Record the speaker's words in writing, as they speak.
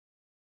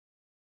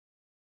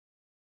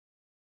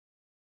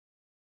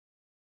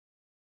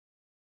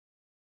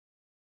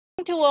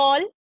to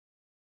all.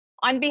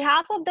 On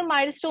behalf of the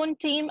Milestone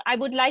team, I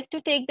would like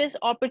to take this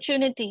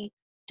opportunity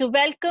to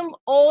welcome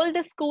all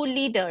the school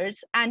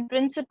leaders and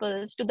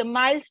principals to the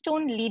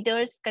Milestone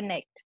Leaders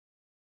Connect.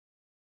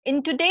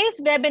 In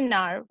today's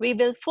webinar, we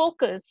will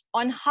focus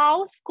on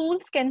how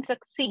schools can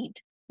succeed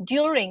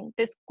during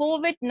this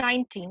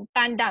COVID-19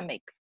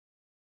 pandemic.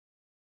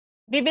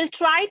 We will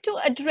try to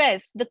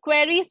address the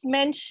queries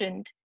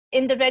mentioned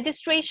in the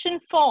registration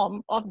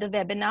form of the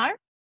webinar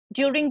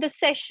during the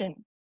session.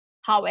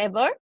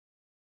 However,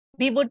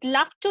 we would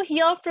love to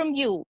hear from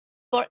you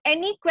for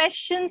any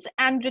questions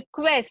and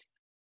requests,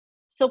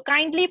 so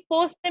kindly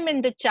post them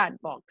in the chat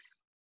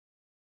box.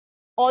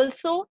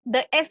 Also,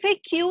 the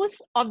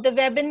FAQs of the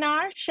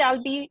webinar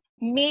shall be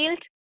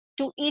mailed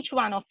to each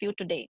one of you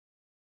today.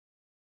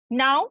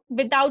 Now,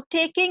 without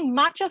taking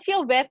much of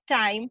your web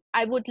time,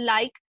 I would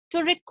like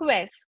to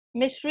request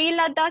Ms.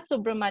 Srilada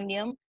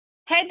Subramaniam,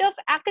 Head of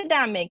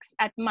Academics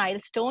at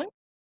Milestone,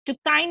 to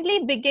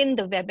kindly begin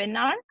the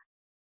webinar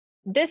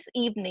this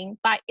evening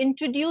by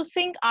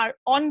introducing our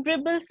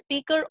honorable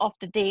speaker of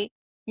the day,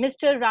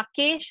 Mr.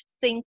 Rakesh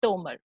Singh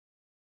Tomar.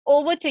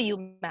 Over to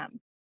you, ma'am.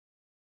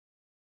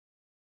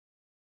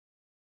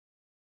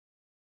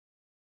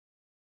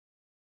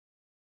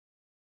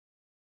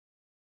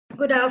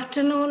 Good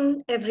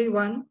afternoon,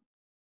 everyone.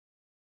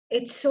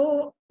 It's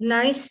so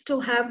nice to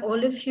have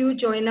all of you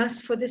join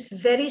us for this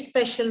very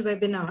special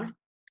webinar.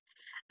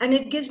 And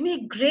it gives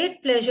me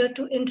great pleasure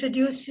to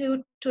introduce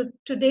you to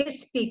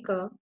today's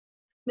speaker,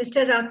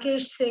 Mr.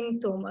 Rakesh Singh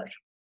Tomar.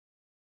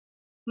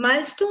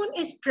 Milestone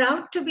is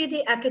proud to be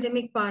the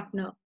academic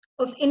partner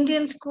of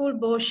Indian School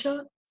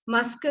Bosher,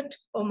 Muscat,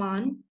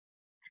 Oman,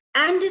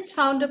 and its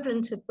founder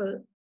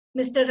principal,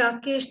 Mr.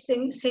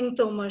 Rakesh Singh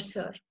Tomar,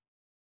 sir.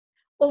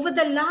 Over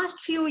the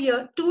last 2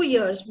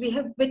 years, we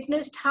have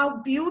witnessed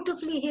how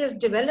beautifully he has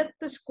developed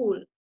the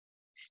school,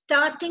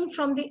 starting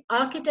from the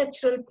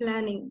architectural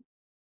planning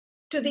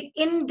to the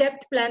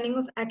in-depth planning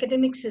of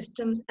academic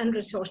systems and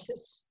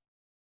resources.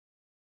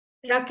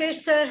 Rakesh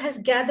sir has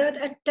gathered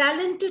a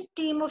talented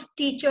team of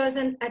teachers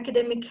and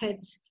academic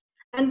heads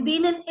and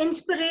been an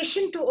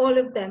inspiration to all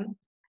of them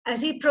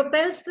as he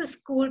propels the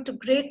school to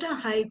greater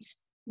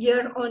heights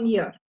year on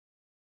year.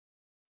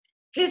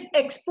 His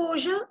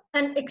exposure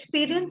and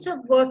experience of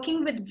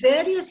working with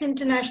various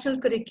international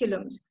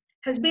curriculums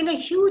has been a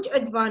huge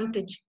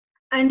advantage,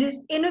 and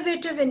his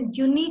innovative and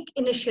unique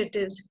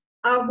initiatives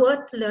are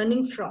worth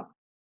learning from.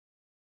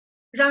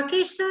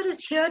 Rakesh sir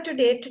is here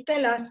today to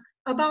tell us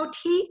about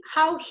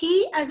how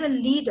he as a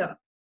leader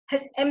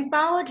has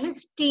empowered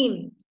his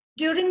team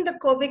during the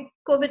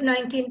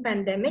COVID-19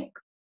 pandemic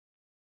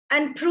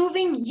and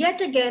proving yet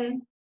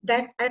again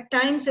that at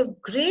times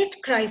of great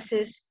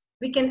crisis,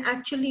 we can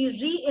actually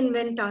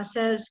reinvent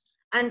ourselves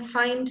and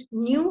find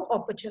new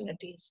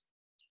opportunities.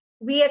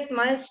 We at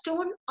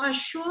Milestone are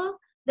sure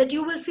that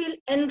you will feel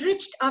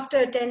enriched after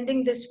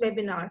attending this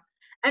webinar,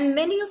 and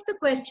many of the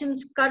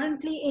questions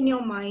currently in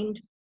your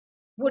mind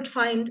would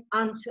find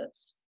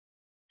answers.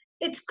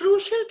 It's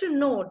crucial to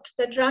note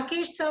that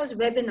Rakesh sir's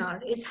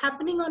webinar is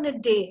happening on a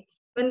day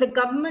when the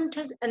government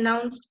has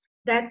announced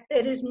that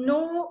there is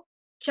no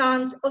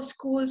chance of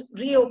schools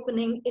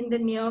reopening in the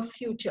near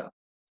future.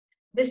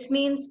 This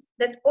means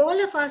that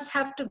all of us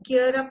have to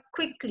gear up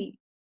quickly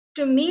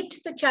to meet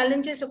the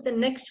challenges of the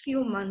next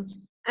few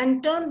months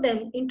and turn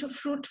them into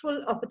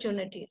fruitful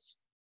opportunities.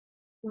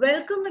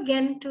 Welcome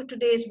again to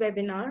today's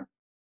webinar,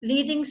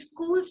 Leading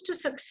Schools to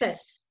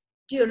Success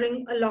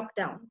During a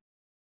Lockdown.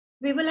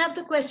 We will have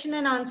the question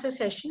and answer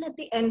session at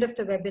the end of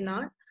the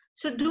webinar,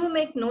 so do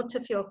make notes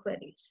of your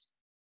queries.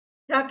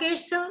 Rakesh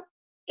sir,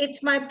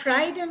 it's my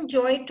pride and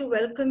joy to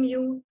welcome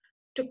you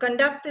to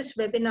conduct this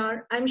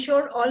webinar. I'm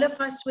sure all of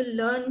us will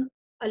learn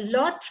a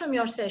lot from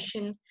your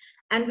session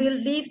and we'll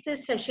leave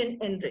this session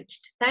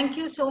enriched. Thank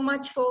you so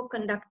much for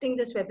conducting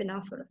this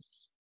webinar for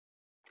us.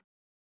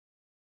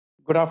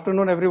 Good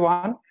afternoon,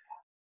 everyone.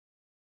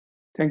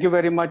 Thank you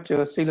very much,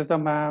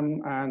 Srilata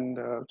ma'am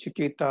and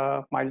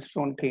Chiquita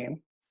Milestone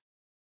team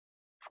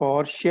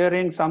for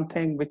sharing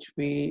something which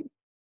we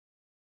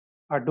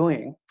are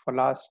doing for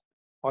last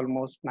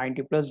almost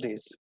 90 plus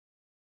days.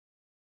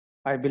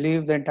 I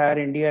believe the entire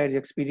India is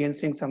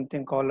experiencing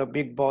something called a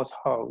big boss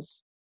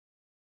house,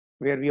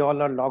 where we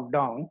all are locked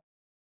down.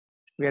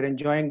 We are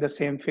enjoying the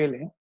same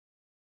feeling,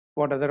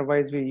 what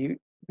otherwise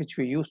which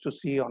we used to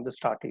see on the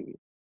Star TV.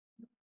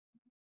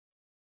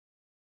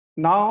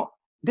 Now,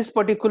 this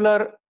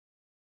particular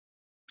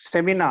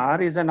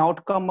seminar is an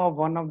outcome of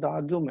one of the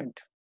argument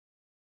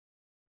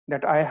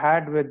that I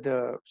had with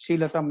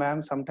Srilata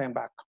ma'am some time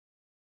back,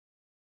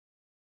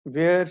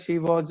 where she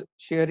was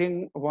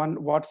sharing one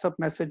WhatsApp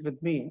message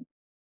with me,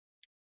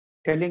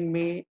 telling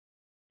me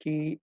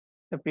that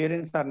the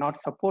parents are not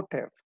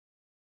supportive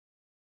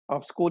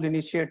of school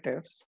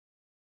initiatives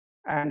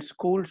and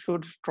school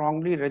should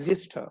strongly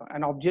register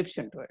an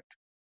objection to it.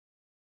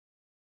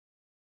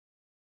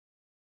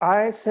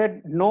 I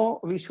said, no,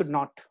 we should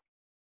not.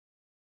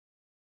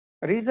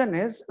 Reason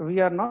is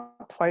we are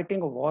not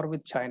fighting a war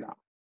with China.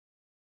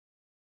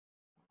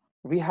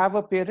 We have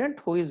a parent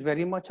who is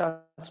very much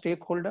a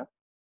stakeholder.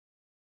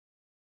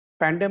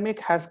 Pandemic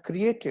has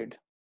created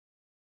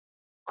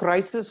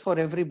crisis for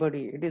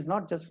everybody. It is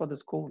not just for the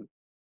school.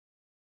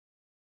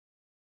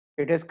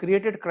 It has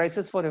created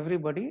crisis for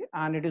everybody,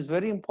 and it is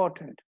very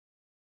important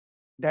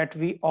that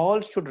we all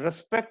should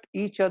respect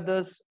each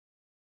other's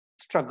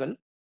struggle,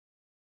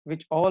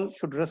 which all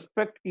should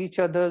respect each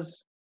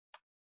other's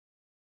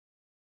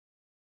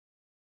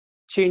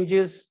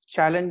changes,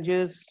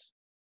 challenges,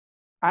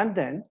 and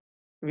then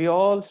we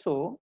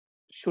also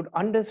should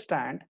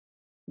understand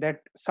that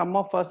some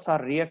of us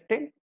are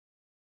reacting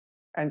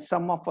and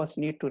some of us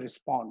need to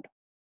respond.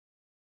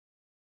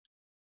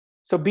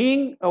 So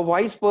being a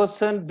wise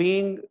person,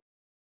 being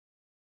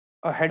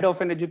a head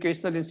of an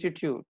educational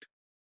institute,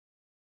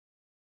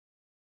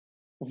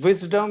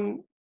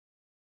 wisdom,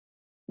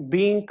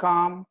 being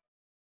calm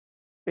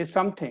is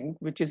something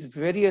which is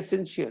very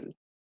essential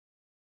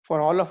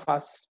for all of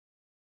us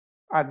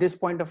at this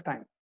point of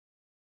time.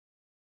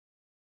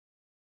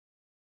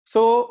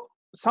 So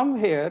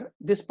somewhere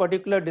this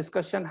particular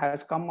discussion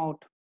has come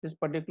out, this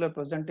particular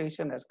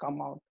presentation has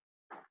come out,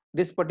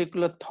 this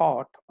particular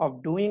thought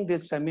of doing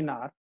this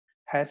seminar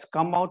has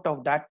come out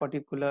of that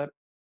particular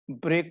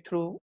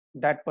breakthrough,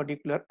 that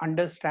particular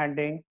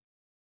understanding,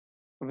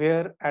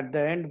 where at the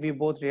end we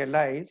both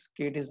realize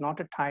it is not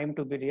a time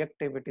to be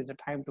reactive, it is a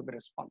time to be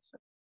responsive.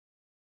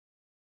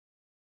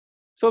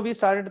 So we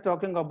started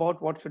talking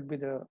about what should be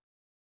the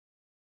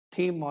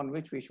theme on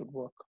which we should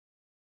work.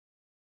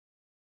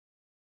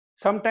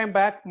 Sometime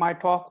back, my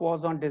talk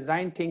was on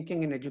design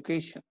thinking in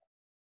education.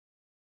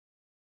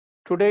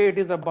 Today, it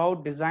is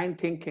about design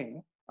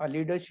thinking, a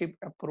leadership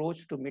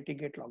approach to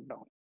mitigate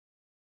lockdown.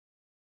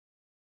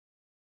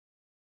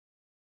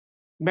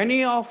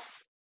 Many of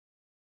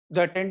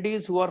the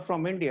attendees who are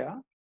from India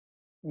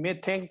may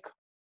think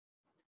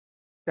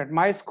that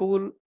my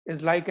school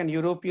is like an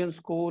European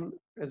school,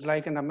 is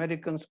like an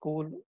American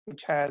school,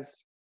 which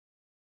has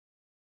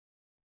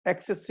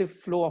excessive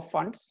flow of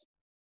funds,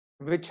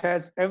 which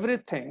has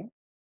everything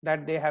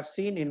that they have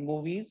seen in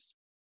movies,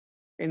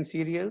 in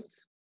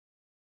serials,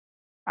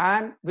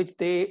 and which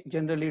they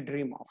generally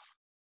dream of.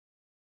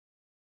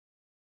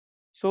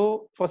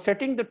 So for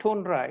setting the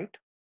tone right,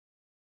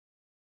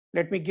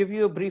 let me give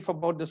you a brief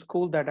about the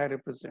school that I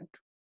represent.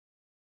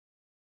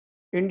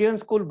 Indian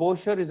School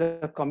Bosher is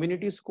a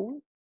community school,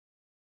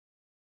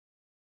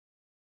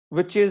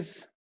 which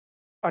is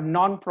a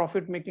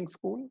non-profit making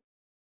school,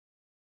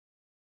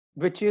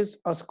 which is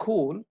a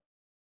school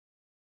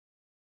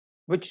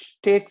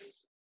which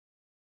takes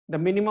the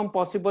minimum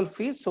possible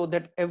fees so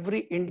that every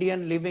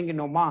Indian living in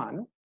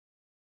Oman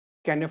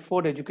can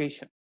afford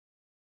education.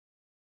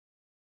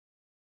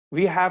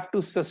 We have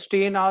to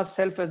sustain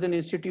ourselves as an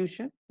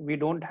institution. We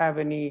don't have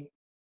any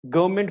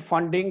government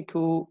funding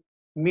to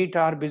meet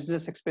our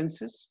business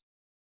expenses.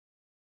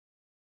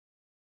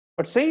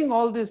 But saying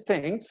all these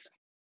things,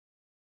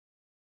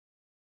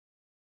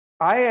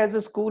 I, as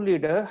a school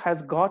leader,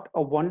 has got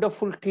a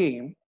wonderful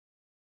team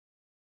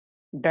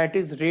that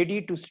is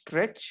ready to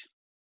stretch,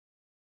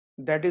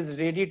 that is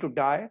ready to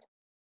die,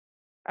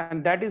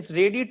 and that is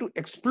ready to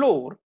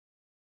explore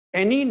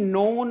any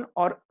known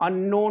or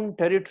unknown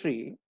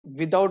territory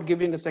without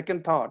giving a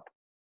second thought,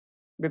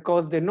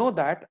 because they know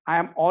that I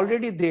am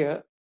already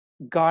there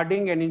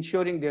guarding and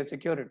ensuring their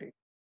security.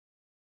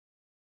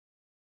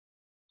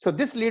 So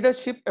this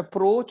leadership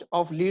approach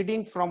of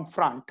leading from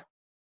front,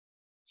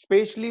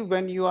 especially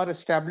when you are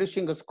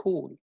establishing a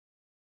school,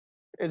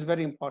 is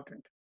very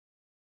important.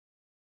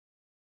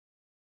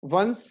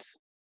 Once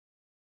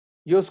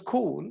your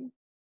school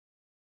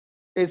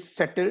is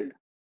settled,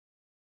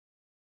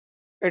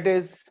 it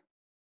is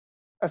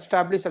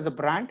established as a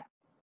brand,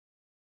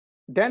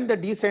 then the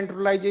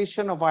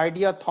decentralization of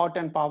idea, thought,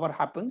 and power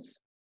happens,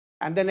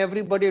 and then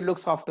everybody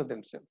looks after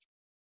themselves.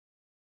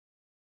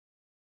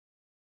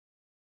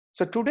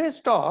 So today's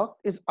talk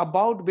is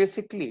about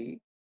basically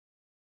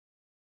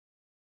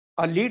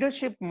a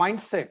leadership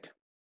mindset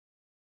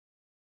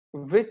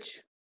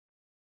which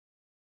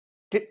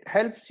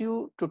helps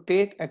you to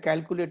take a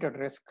calculated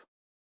risk.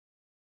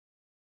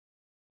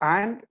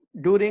 And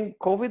during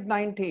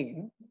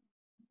COVID-19,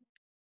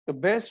 the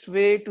best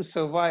way to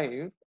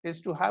survive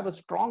is to have a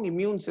strong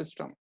immune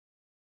system.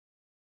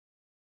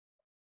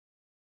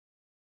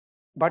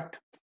 But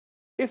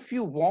if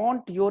you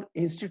want your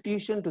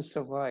institution to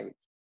survive,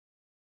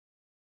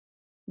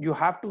 you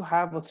have to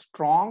have a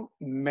strong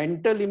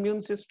mental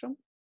immune system,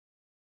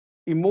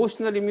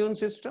 emotional immune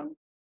system,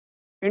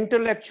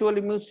 intellectual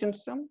immune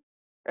system,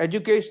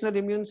 educational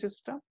immune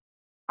system,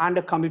 and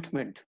a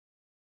commitment.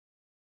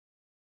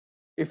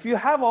 If you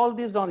have all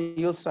these on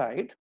your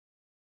side,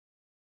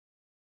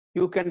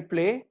 you can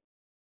play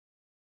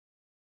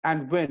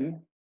and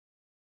win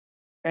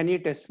any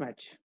test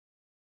match.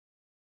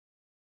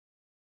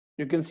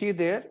 You can see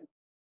there,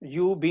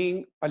 you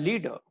being a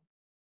leader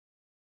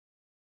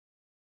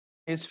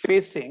is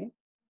facing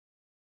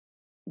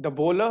the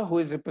bowler who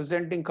is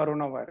representing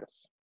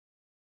coronavirus.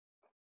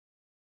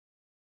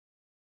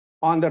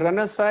 On the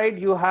runner side,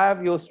 you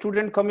have your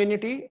student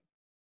community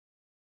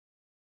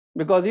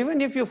Because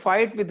even if you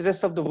fight with the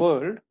rest of the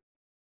world,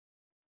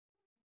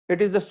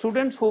 it is the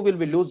students who will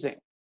be losing.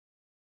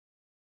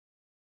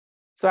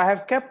 So I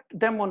have kept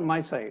them on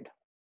my side.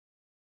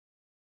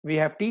 We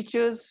have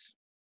teachers,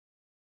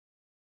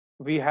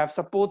 we have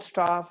support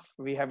staff,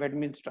 we have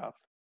admin staff.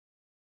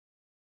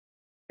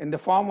 In the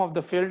form of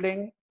the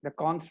fielding, the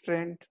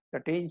constraint, the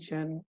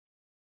tension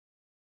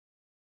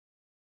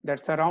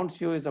that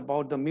surrounds you is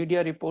about the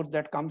media reports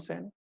that comes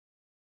in,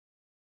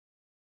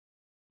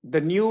 the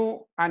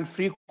new and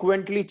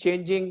frequently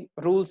changing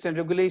rules and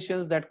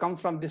regulations that come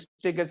from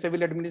district and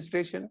civil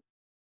administration,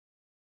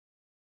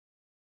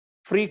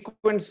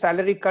 frequent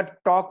salary cut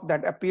talk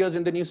that appears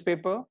in the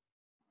newspaper,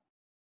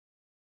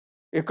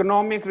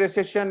 economic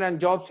recession and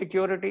job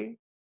security.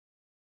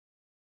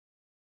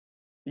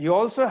 You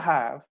also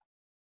have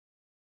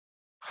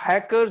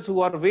hackers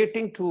who are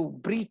waiting to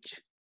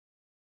breach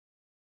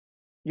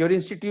your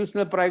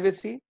institutional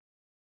privacy.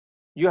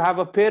 You have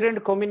a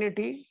parent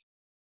community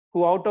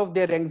who, out of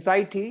their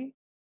anxiety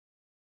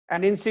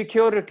and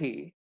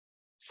insecurity,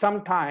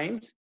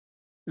 sometimes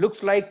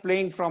looks like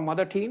playing from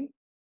other team.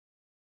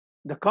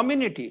 The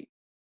community,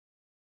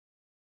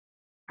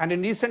 and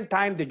in recent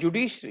time, the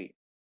judiciary,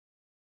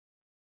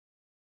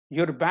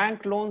 your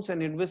bank loans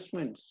and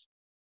investments,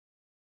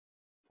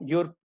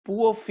 your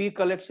poor fee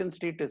collection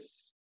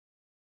status,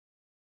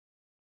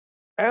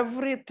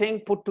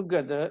 everything put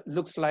together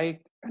looks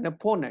like an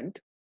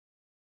opponent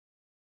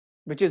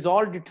which is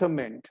all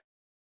determined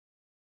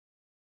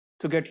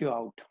to get you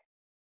out.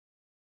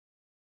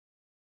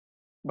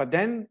 But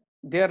then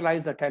there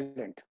lies the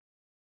talent.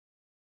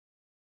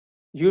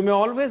 You may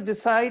always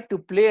decide to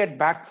play at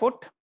back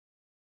foot.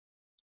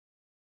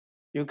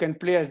 You can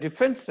play as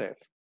defensive,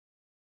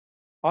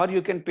 or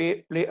you can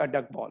play a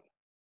duck ball.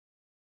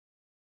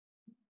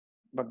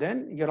 But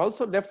then you're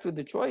also left with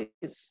the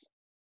choice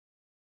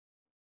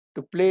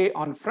to play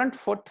on front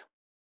foot,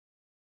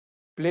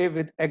 play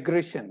with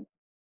aggression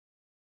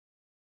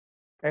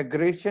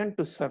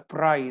to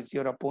surprise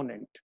your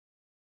opponent,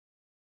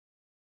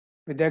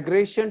 with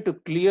aggression to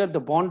clear the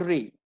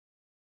boundary.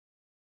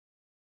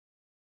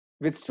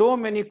 With so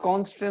many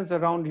constraints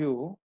around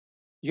you,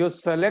 your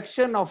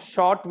selection of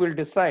shot will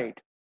decide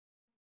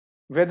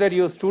whether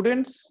your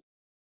students,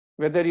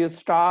 whether your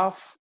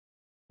staff,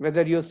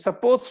 whether your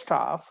support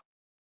staff,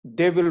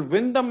 they will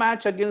win the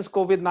match against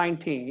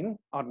COVID-19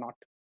 or not.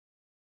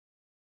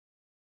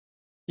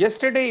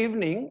 Yesterday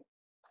evening,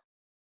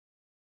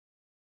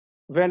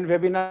 when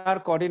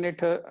webinar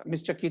coordinator,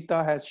 Mr.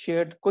 Kita, has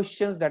shared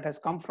questions that has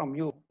come from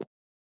you,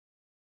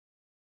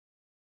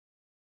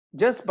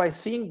 just by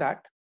seeing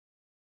that,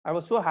 I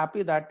was so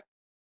happy that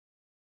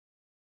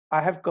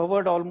I have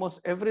covered almost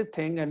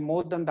everything and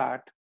more than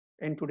that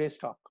in today's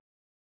talk.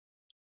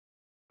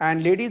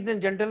 And ladies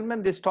and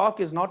gentlemen, this talk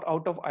is not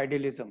out of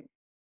idealism.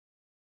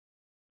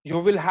 You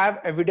will have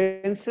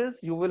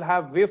evidences, you will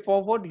have way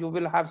forward, you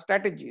will have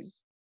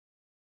strategies,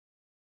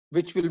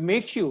 which will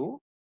make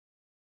you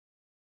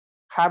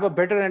have a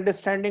better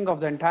understanding of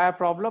the entire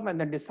problem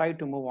and then decide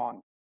to move on.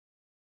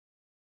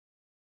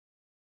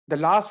 The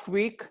last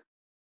week,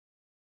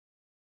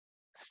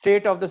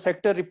 State of the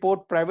Sector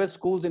report, private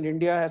schools in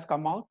India has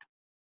come out.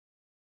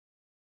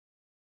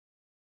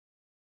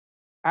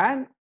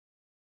 And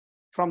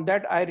from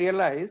that, I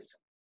realized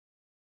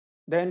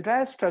the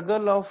entire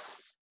struggle of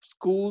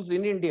schools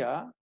in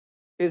India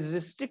is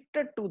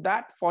restricted to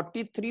that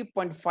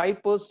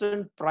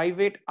 43.5%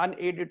 private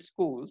unaided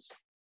schools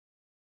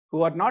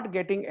who are not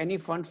getting any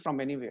funds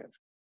from anywhere.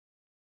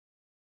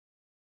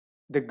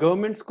 The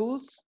government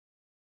schools,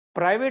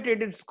 private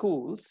aided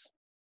schools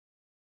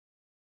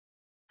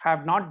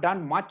have not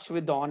done much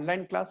with the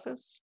online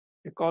classes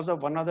because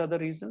of one or the other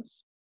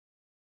reasons.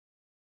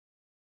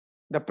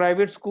 The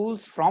private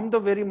schools from the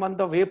very month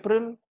of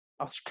April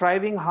are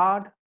striving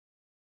hard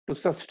to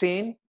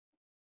sustain,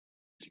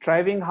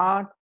 striving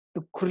hard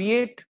to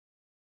create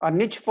a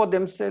niche for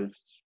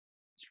themselves,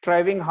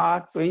 striving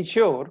hard to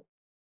ensure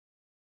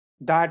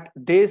that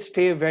they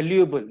stay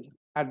valuable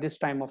at this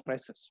time of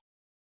crisis.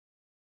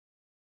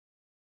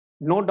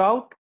 No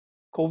doubt,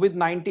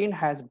 COVID-19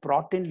 has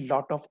brought in a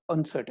lot of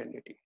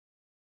uncertainty.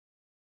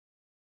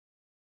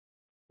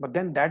 But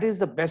then that is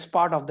the best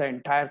part of the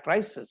entire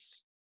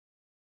crisis.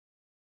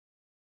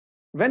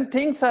 When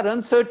things are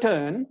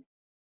uncertain,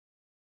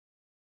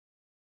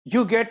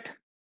 you get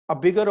a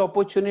bigger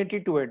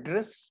opportunity to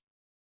address,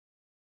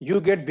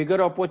 you get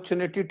bigger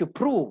opportunity to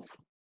prove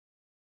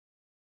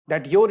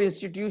that your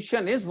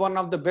institution is one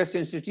of the best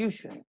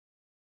institutions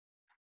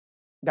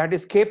that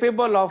is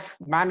capable of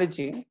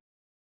managing,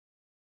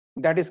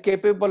 that is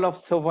capable of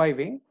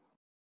surviving,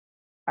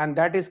 and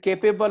that is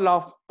capable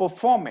of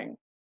performing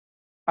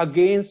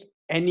against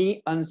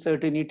any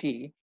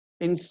uncertainty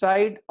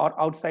inside or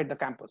outside the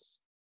campus.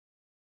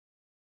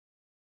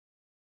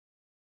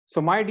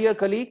 So my dear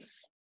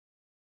colleagues,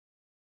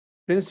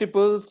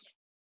 principals,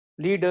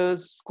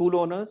 leaders, school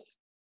owners,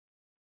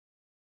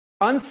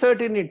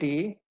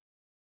 uncertainty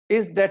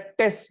is that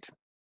test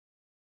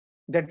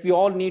that we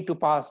all need to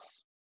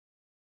pass.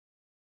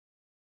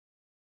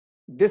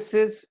 This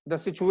is the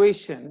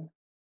situation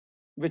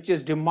which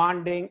is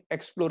demanding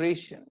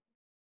exploration.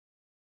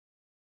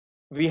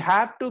 We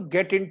have to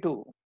get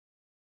into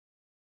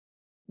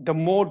the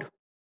mode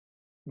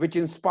which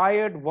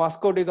inspired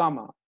Vasco da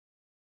Gama,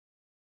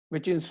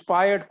 which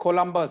inspired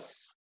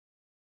Columbus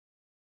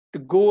to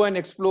go and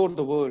explore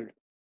the world,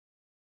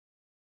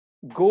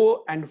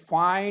 go and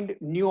find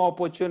new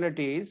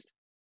opportunities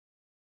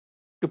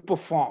to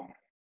perform.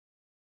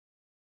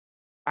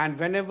 And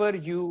whenever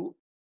you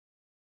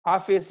are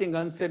facing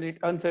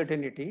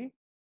uncertainty,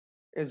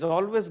 it's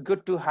always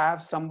good to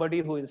have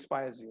somebody who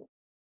inspires you.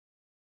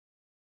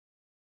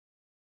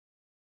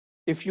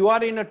 If you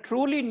are in a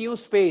truly new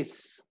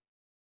space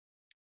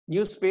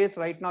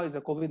right now is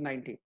a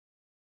COVID-19.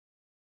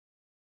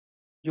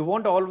 You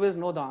won't always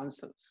know the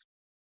answers.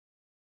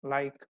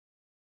 Like,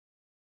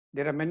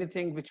 there are many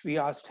things which we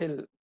are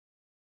still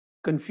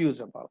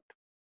confused about.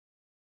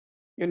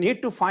 You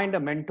need to find a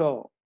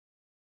mentor.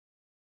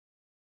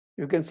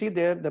 You can see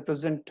there the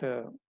present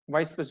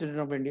Vice President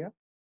of India,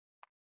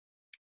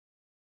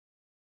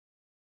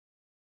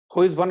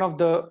 who is one of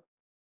the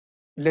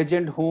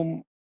legend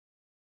whom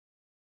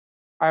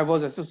I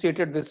was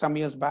associated with some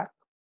years back.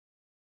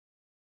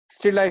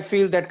 Still, I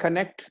feel that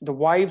connect, the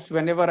vibes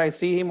whenever I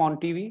see him on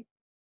TV,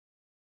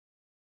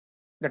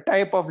 the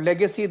type of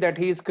legacy that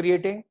he is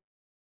creating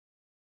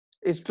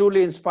is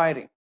truly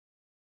inspiring.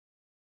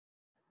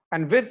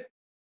 And with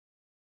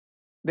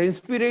the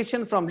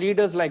inspiration from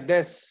leaders like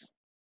this,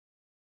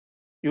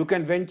 you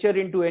can venture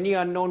into any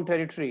unknown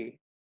territory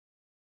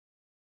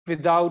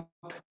without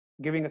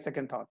giving a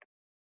second thought.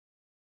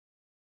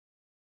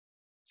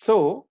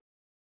 So,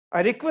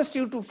 I request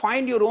you to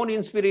find your own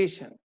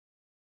inspiration.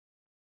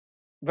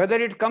 Whether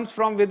it comes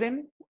from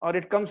within or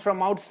it comes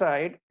from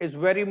outside is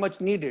very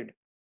much needed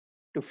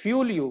to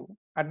fuel you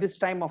at this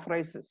time of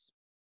crisis.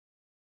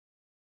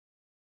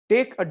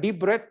 Take a deep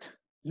breath,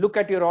 look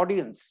at your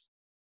audience,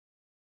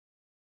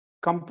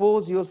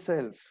 compose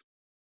yourself,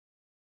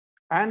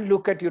 and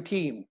look at your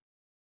team.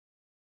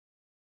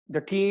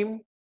 The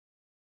team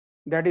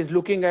that is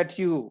looking at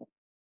you,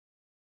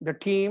 the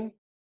team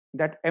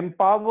that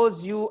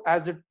empowers you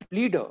as a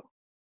leader,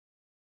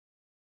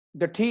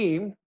 the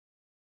team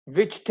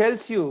which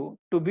tells you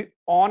to be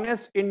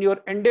honest in your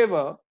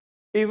endeavor,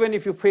 even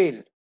if you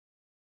fail.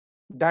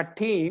 That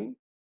team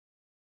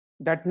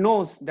that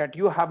knows that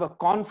you have a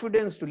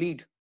confidence to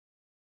lead.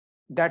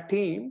 That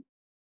team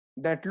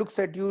that looks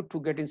at you to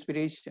get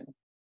inspiration.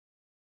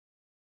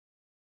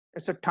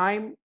 It's a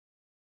time,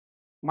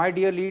 my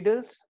dear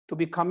leaders, to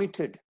be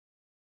committed,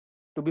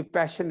 to be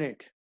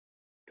passionate,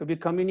 to be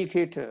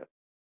communicator,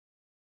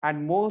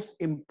 and most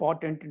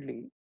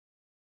importantly,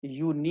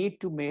 you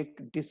need to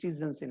make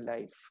decisions in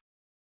life.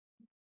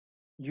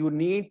 You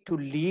need to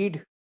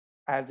lead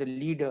as a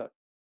leader.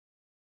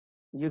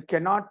 You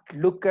cannot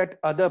look at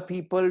other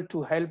people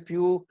to help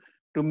you,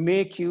 to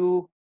make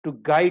you, to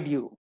guide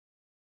you.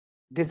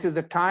 This is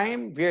a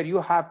time where you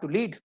have to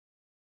lead.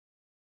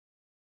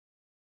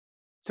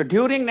 So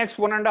during next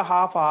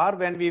 1.5 hours,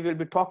 when we will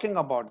be talking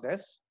about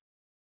this,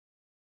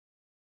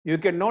 you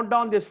can note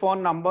down this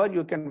phone number.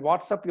 You can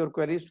WhatsApp your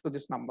queries to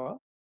this number,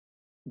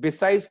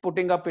 besides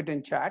putting up it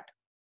in chat,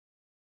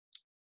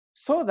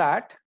 so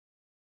that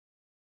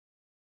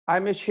I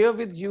may share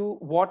with you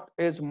what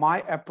is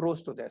my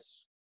approach to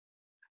this.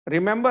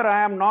 Remember,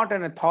 I am not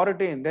an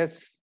authority in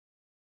this,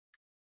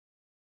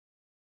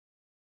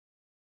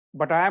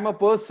 but I am a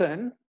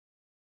person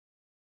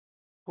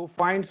who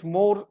finds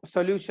more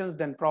solutions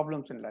than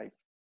problems in life.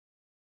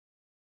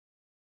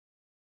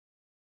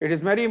 It is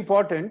very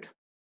important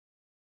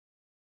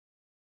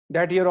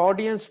that your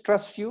audience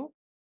trusts you.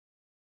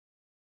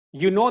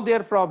 You know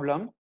their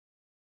problem,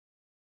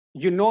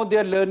 you know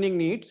their learning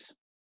needs,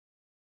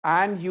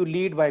 and you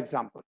lead by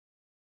example.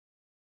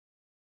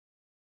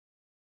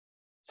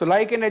 So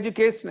like an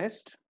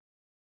educationist,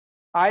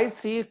 I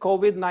see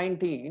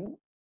COVID-19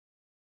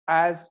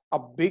 as a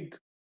big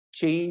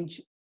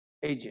change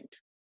agent,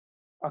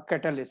 a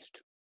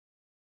catalyst.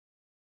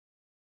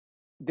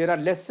 There are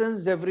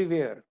lessons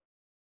everywhere.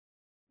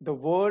 The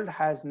world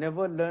has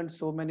never learned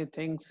so many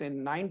things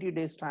in 90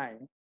 days'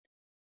 time,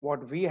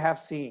 what we have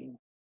seen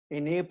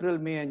in April,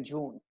 May, and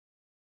June.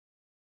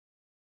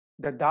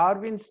 The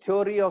Darwin's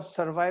theory of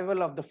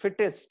survival of the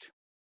fittest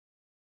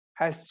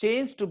has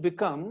changed to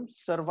become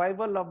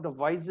survival of the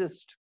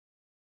wisest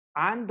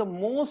and the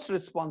most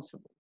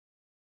responsible.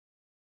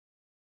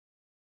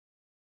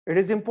 It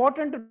is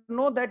important to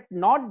know that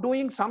not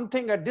doing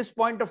something at this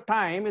point of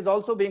time is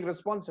also being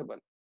responsible.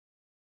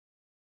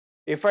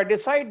 If I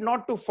decide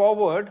not to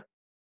forward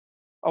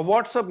a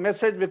WhatsApp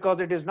message because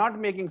it is not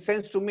making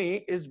sense to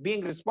me, is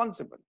being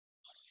responsible.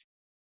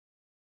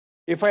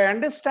 If I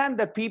understand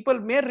that people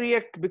may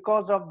react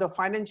because of the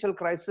financial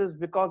crisis,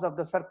 because of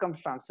the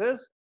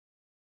circumstances,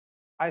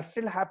 I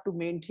still have to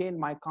maintain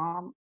my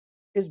calm,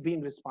 is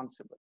being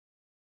responsible.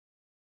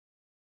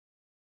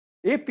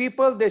 If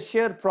people, they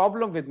share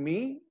problem with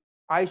me,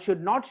 I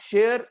should not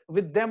share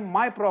with them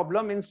my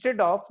problem.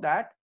 Instead of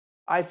that,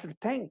 I should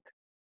think,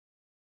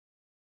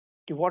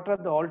 what are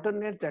the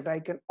alternates that I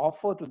can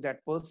offer to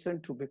that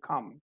person to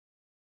become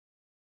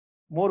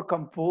more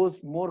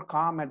composed, more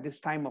calm at this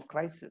time of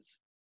crisis.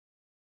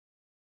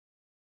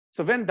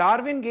 So when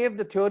Darwin gave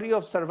the theory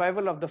of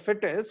survival of the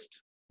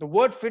fittest, the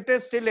word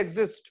fittest still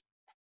exists.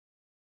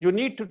 You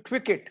need to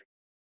tweak it.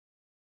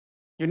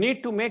 You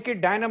need to make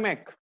it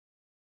dynamic.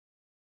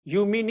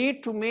 You may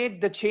need to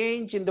make the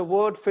change in the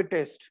word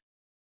fittest.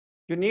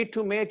 You need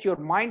to make your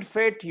mind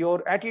fit,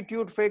 your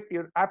attitude fit,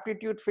 your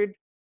aptitude fit,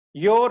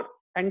 your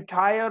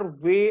entire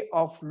way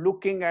of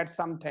looking at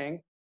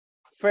something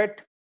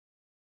fit,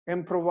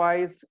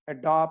 improvise,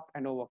 adopt,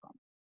 and overcome.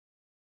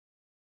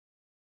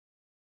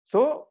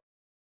 So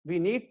we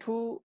need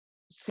to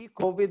see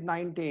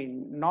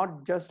COVID-19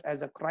 not just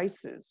as a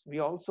crisis. We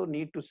also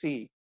need to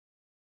see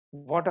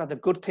what are the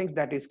good things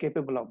that is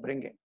capable of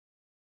bringing.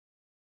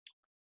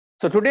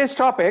 So today's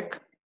topic,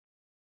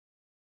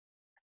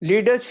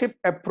 leadership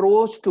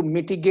approach to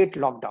mitigate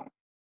lockdown.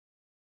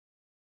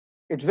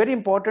 It's very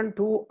important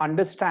to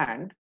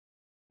understand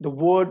the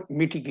word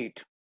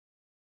mitigate.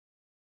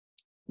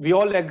 We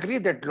all agree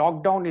that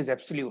lockdown is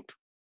absolute.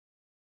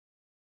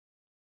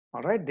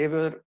 All right, there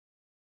were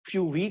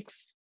few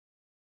weeks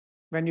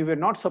when you were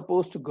not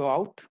supposed to go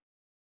out.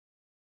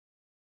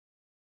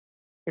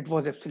 It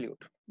was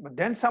absolute. But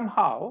then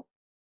somehow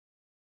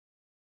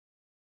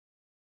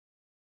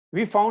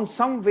we found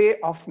some way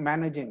of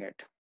managing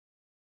it.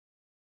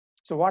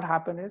 So what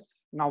happened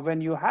is, now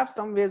when you have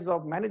some ways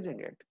of managing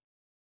it,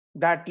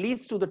 that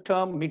leads to the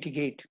term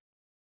mitigate.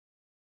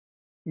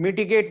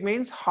 Mitigate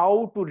means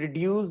how to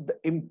reduce the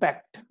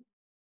impact.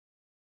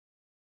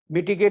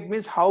 Mitigate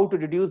means how to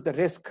reduce the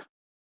risk,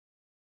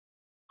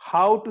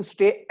 how to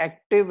stay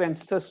active and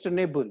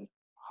sustainable,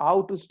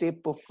 how to stay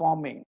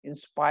performing,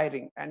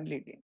 inspiring, and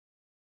leading.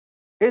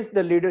 Is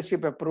the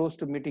leadership approach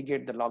to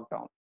mitigate the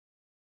lockdown.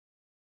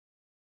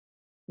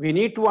 We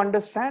need to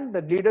understand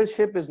that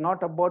leadership is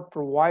not about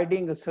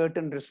providing a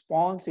certain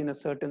response in a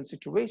certain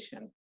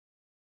situation.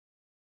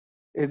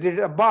 Is it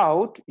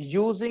about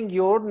using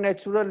your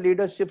natural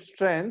leadership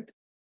strength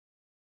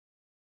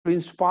to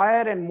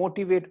inspire and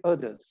motivate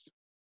others?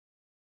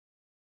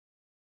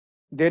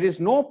 There is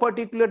no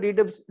particular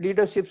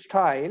leadership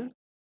style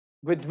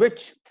with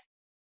which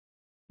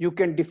you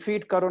can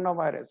defeat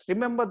coronavirus.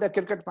 Remember the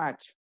cricket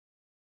match.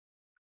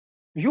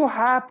 You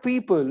have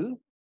people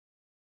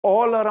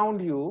all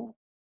around you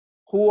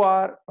who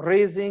are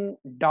raising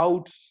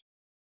doubts,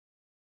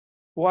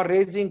 who are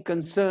raising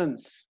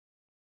concerns,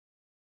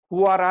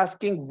 who are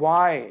asking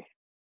why.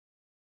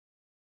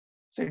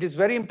 So it is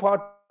very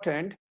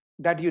important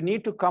that you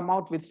need to come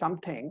out with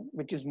something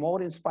which is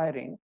more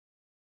inspiring,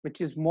 which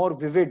is more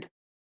vivid,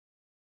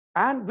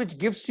 and which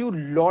gives you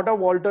a lot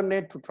of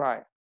alternate to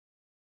try.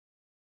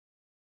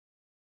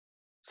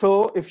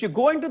 So if you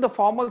go into the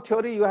formal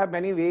theory, you have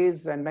many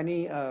ways and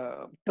many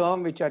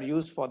terms which are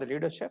used for the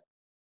leadership.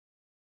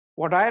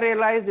 What I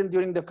realized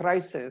during the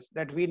crisis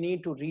that we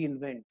need to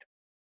reinvent.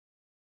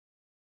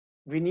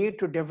 We need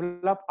to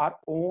develop our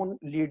own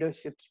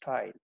leadership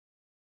style.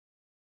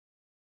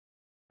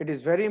 It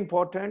is very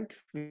important.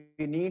 We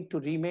need to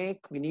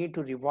remake, we need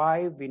to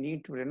revive, we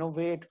need to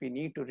renovate, we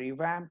need to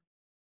revamp,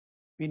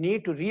 we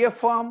need to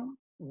reaffirm,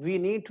 we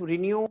need to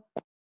renew,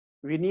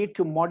 we need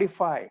to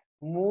modify.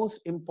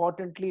 Most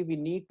importantly, we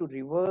need to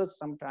reverse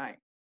sometime.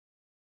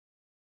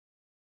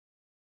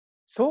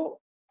 So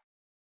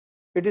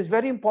it is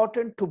very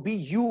important to be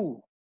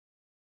you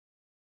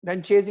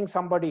than chasing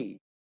somebody,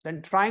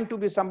 than trying to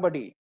be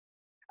somebody,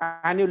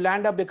 and you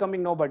land up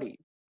becoming nobody.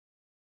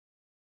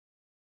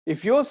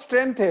 If your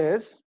strength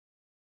is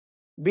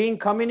being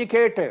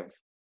communicative,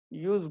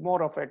 use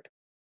more of it.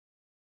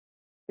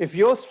 If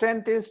your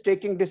strength is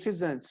taking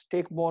decisions,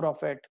 take more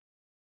of it.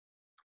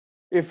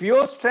 If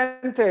your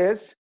strength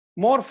is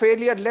more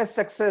failure, less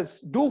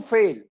success, do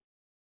fail,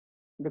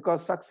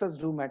 because success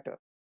do matter.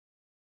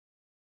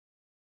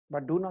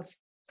 But do not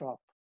stop.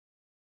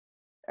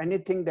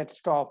 Anything that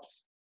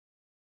stops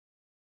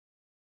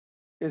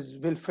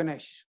will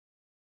finish.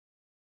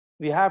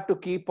 We have to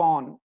keep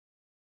on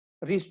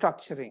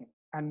restructuring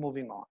and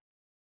moving on.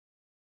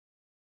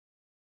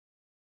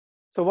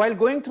 So while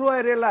going through, I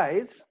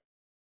realized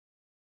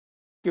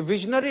that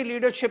visionary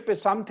leadership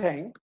is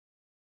something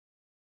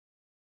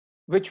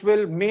which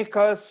will make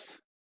us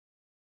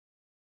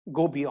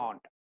go beyond.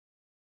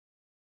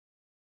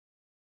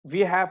 We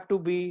have to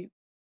be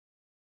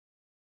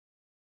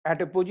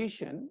at a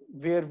position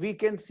where we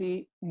can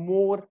see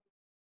more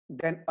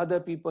than other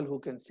people who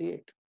can see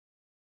it.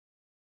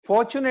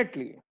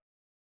 Fortunately,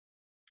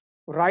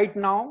 right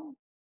now,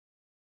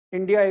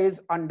 India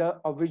is under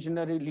a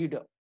visionary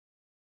leader.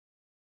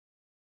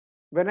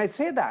 When I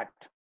say that,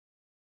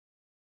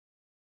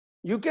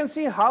 you can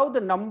see how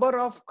the number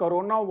of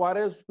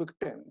coronavirus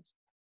victims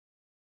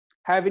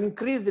have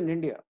increased in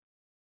India.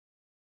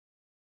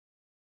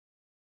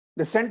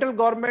 The central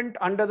government,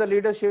 under the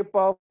leadership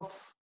of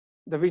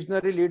the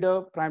visionary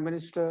leader, Prime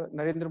Minister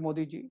Narendra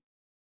Modi ji,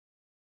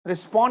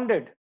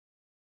 responded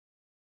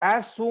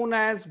as soon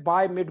as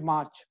by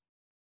mid-March.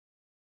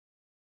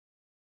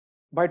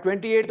 By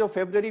 28th of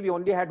February, we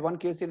only had one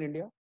case in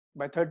India.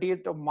 By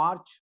 30th of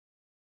March,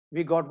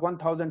 we got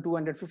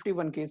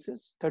 1,251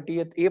 cases.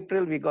 30th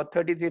April, we got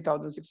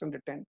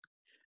 33,610.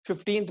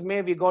 15th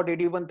May, we got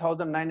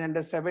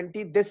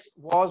 81,970. This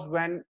was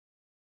when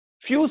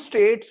few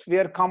states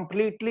were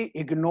completely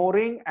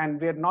ignoring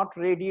and were not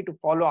ready to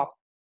follow up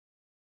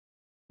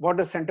what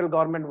the central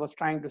government was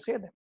trying to say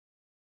then.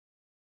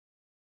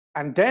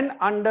 And then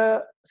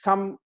under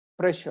some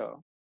pressure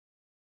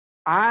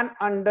and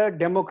under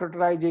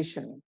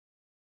democratization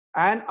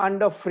and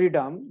under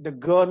freedom, the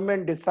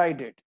government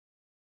decided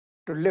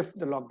to lift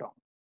the lockdown.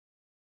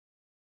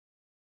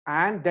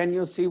 And then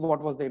you see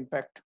what was the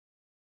impact.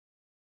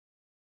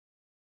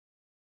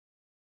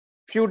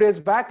 Few days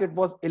back, it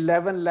was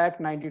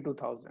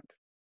 11,92,000.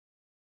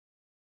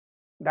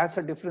 That's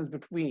the difference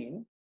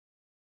between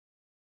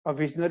a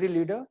visionary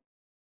leader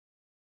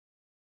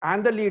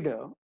and the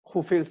leader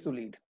who fails to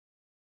lead.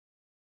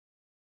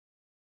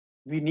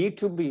 We need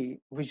to be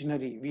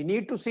visionary. We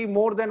need to see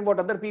more than what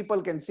other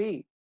people can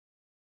see.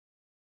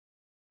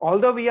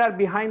 Although we are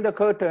behind the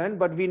curtain,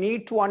 but we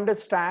need to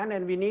understand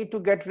and we need to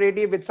get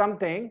ready with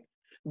something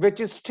which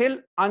is still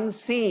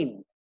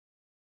unseen.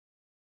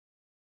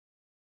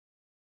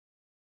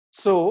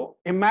 So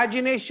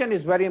imagination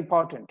is very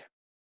important.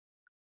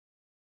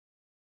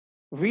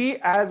 We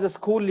as a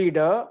school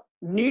leader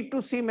need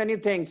to see many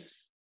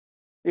things.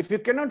 If you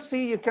cannot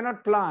see, you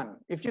cannot plan.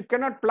 If you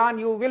cannot plan,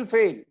 you will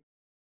fail.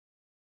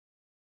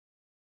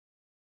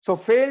 So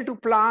fail to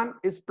plan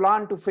is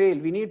plan to fail.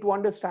 We need to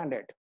understand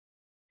it.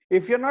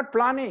 If you're not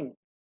planning,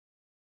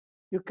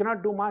 you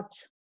cannot do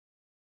much.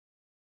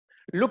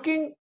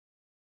 Looking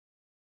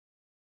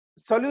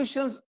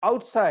solutions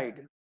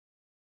outside,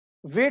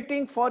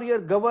 waiting for your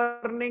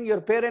governing,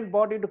 your parent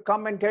body to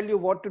come and tell you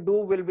what to do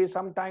will be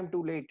sometime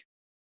too late.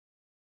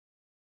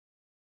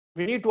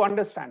 We need to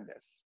understand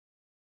this.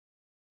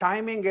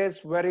 Timing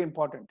is very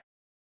important.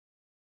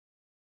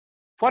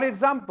 For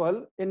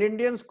example, in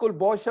Indian school,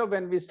 Bosha,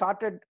 when we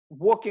started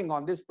working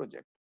on this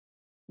project,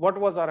 what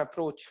was our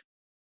approach?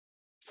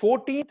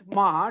 14th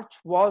March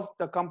was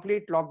the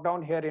complete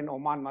lockdown here in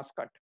Oman,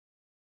 Muscat.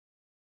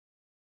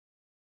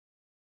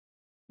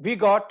 We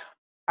got,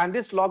 and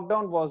this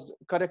lockdown was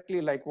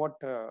correctly like what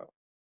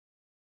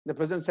the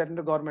present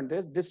central government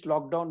is, this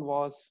lockdown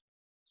was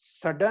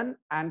sudden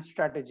and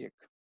strategic.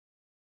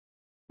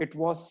 It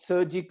was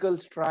surgical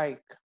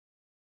strike.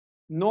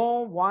 No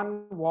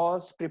one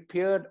was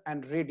prepared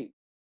and ready.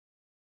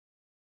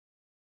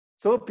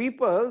 So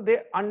people,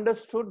 they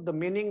understood the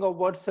meaning of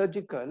word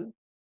surgical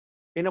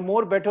in a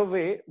more better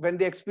way when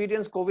they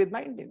experience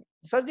COVID-19.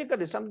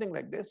 Surgical is something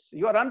like this.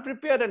 You are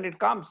unprepared and it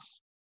comes.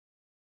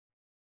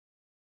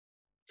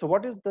 So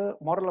what is the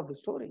moral of the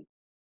story?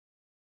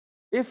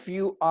 If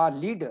you are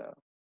leader,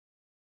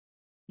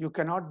 you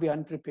cannot be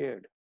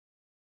unprepared.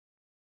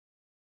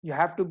 You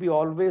have to be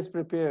always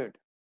prepared.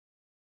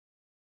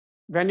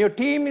 When your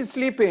team is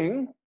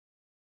sleeping,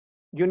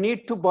 you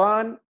need to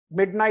burn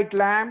midnight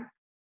lamp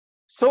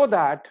so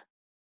that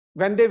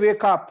when they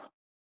wake up,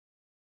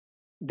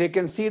 they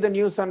can see the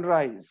new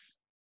sunrise.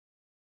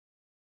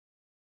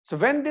 So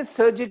when this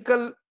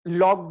surgical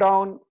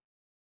lockdown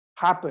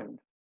happened,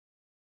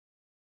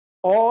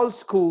 all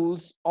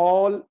schools,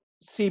 all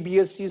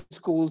CBSE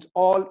schools,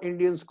 all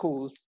Indian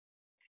schools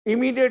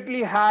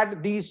immediately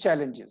had these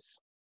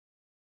challenges.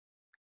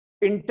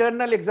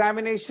 Internal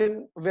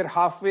examination were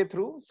halfway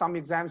through, some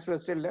exams were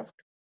still left.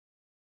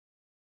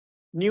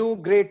 New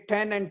grade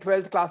 10 and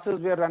 12th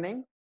classes were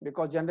running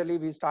because generally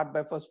we start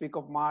by first week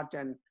of March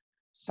and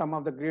some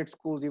of the grade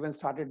schools even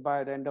started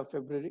by the end of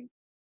February.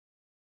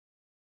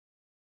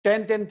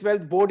 10th and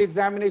 12th board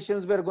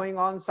examinations were going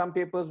on, some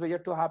papers were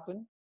yet to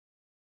happen.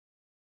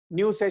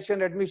 New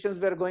session admissions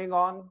were going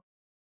on.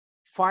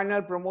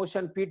 Final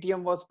promotion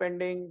PTM was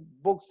pending,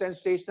 books and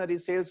stationery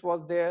sales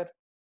was there.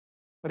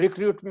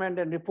 Recruitment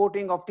and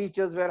reporting of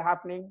teachers were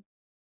happening.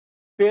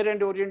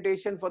 Parent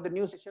orientation for the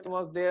new session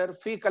was there.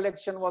 Fee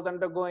collection was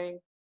undergoing.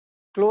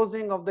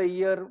 Closing of the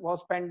year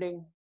was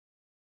pending.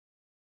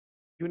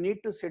 You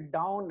need to sit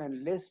down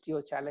and list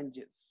your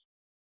challenges.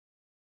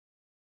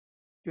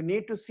 You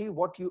need to see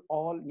what you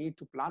all need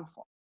to plan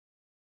for.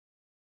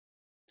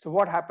 So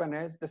what happened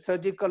is the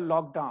surgical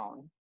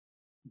lockdown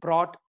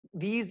brought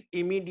these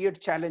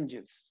immediate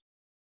challenges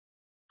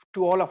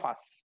to all of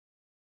us.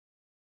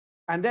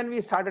 And then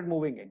we started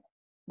moving in.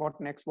 What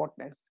next? What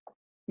next?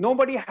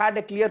 Nobody had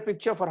a clear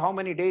picture for how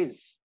many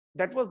days.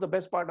 That was the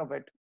best part of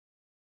it.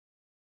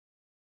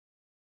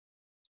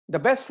 The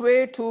best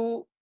way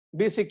to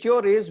be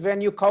secure is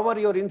when you cover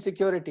your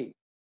insecurity.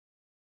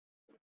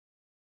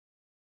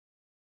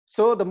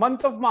 So the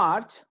month of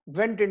March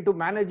went into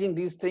managing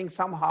these things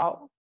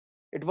somehow.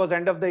 It was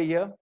end of the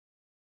year.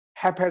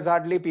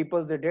 Haphazardly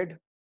people they did.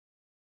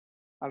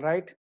 All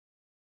right.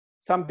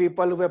 Some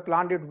people who have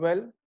planned it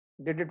well,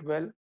 did it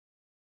well.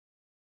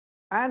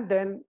 And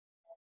then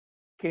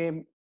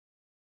came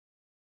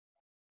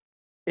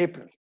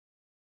April.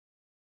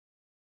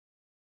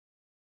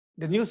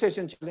 The new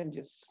session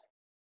challenges.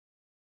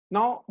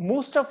 Now,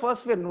 most of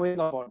us were knowing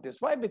about this.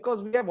 Why?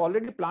 Because we have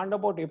already planned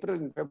about April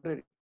and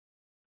February.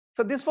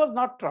 So this was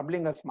not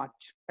troubling us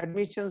much.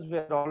 Admissions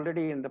were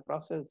already in the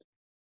process.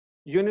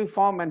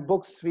 Uniform and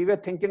books, we were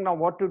thinking now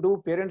what to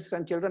do. Parents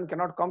and children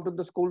cannot come to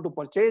the school to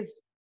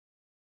purchase.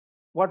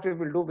 What we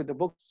will do with the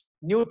books.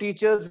 New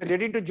teachers were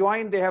ready to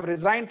join. They have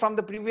resigned from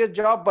the previous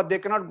job, but they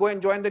cannot go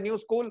and join the new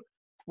school.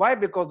 Why?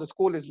 Because the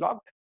school is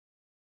locked.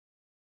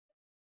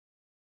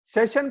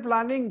 Session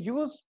planning,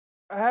 you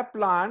have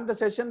planned the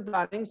session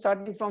planning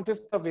starting from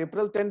 5th of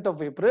April, 10th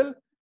of April,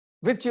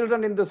 with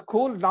children in the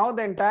school. Now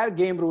the entire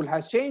game rule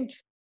has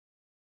changed.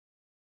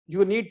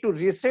 You need to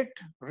reset,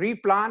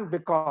 replan,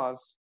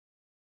 because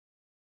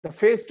the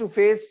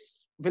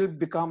face-to-face will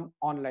become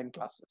online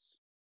classes.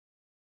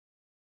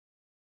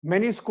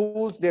 Many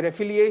schools, their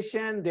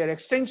affiliation, their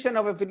extension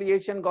of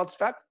affiliation got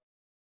stuck.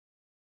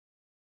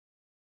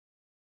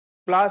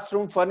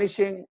 Classroom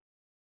furnishing,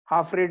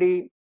 half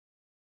ready.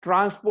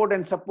 Transport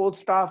and support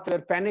staff were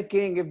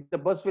panicking. If the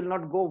bus will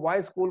not go, why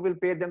school will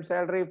pay them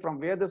salary, from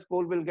where the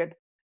school will get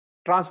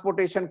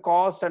transportation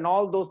costs, and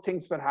all those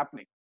things were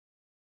happening.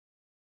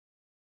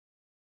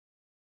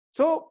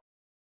 So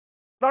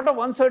a lot of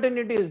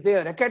uncertainty is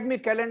there.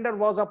 Academic calendar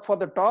was up for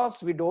the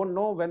toss. We don't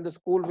know when the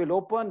school will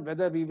open,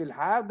 whether we will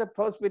have the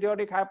first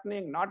periodic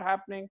happening, not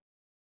happening.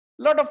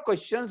 A lot of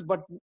questions,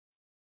 but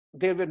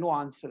there were no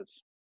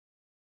answers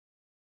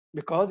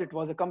because it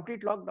was a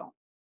complete lockdown.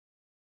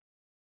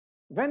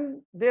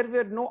 When there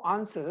were no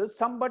answers,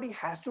 somebody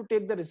has to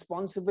take the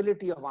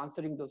responsibility of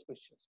answering those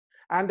questions.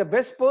 And the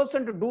best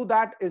person to do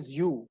that is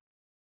you.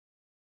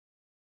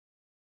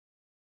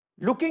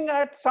 Looking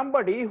at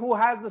somebody who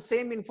has the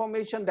same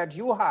information that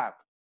you have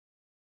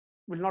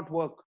will not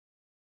work.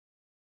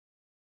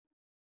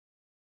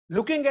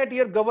 Looking at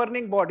your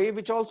governing body,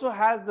 which also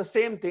has the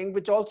same thing,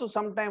 which also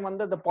sometime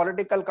under the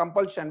political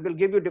compulsion will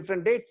give you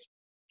different dates.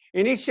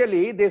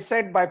 Initially, they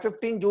said by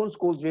 15 June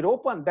schools will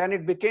open, then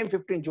it became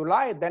 15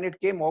 July, then it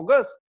came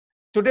August.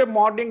 Today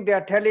morning, they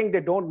are telling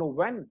they don't know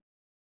when.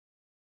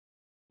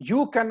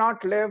 You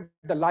cannot live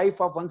the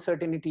life of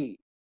uncertainty.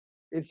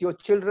 It's your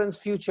children's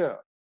future.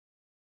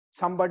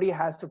 Somebody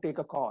has to take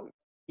a call,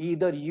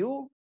 either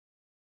you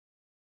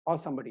or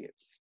somebody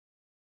else.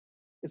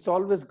 It's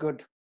always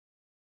good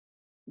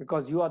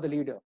because you are the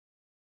leader.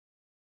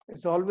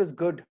 It's always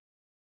good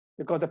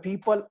because the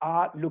people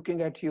are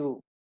looking at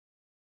you.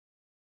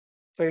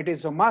 So it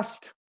is a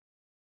must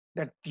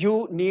that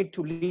you need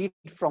to lead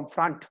from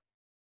front.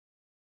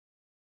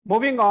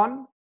 Moving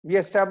on, we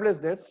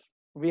established this.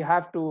 We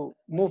have to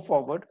move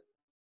forward.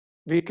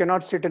 We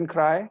cannot sit and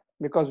cry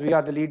because we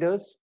are the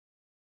leaders.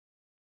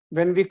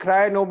 When we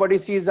cry, nobody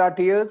sees our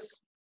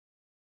tears.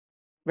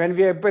 When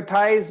we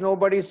empathize,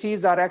 nobody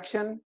sees our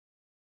action.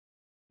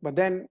 But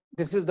then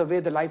this is the way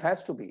the life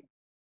has to be.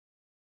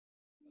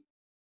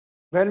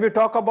 When we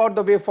talk about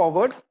the way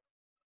forward,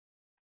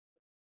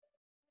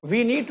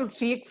 we need to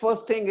seek,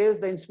 first thing is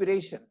the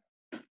inspiration.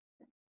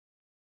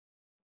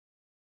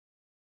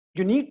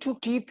 You need to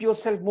keep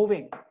yourself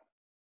moving.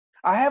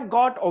 I have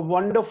got a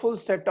wonderful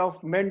set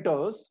of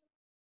mentors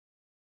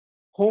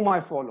whom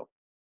I follow.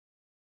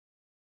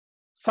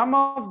 Some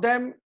of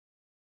them,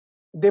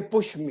 they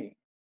push me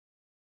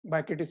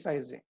by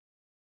criticizing.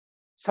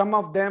 Some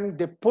of them,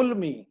 they pull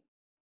me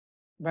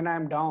when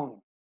I'm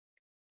down.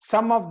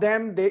 Some of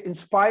them, they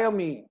inspire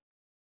me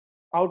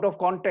out of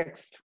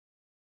context.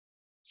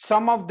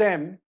 Some of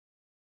them,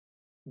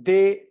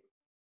 they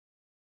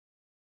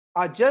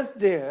are just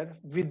there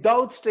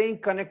without staying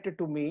connected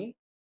to me,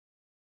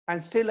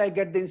 and still I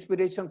get the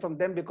inspiration from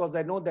them because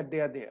I know that they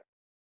are there.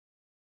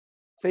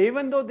 So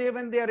even though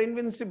when they are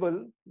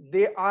invincible,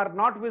 they are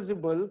not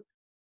visible,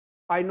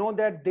 I know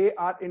that they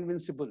are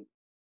invincible.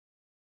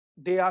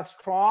 They are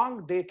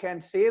strong, they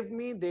can save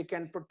me, they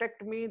can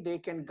protect me, they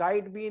can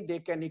guide me, they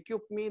can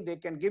equip me, they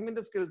can give me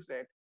the skill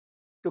set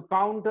to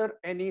counter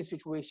any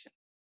situation.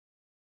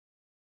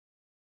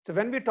 So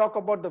when we talk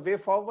about the way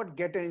forward,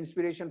 get an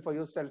inspiration for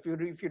yourself.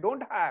 If you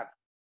don't have,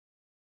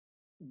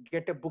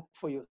 get a book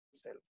for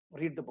yourself,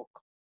 read the book.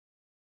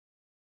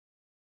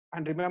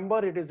 And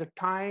remember, it is a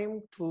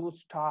time to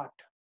start.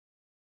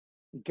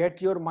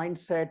 Get your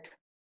mindset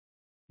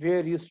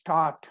where you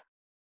start.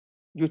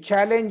 You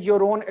challenge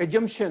your own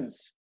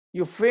assumptions.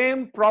 You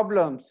frame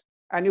problems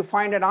and you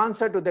find an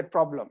answer to that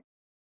problem.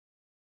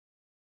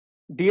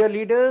 Dear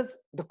leaders,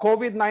 the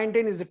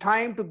COVID-19 is a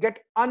time to get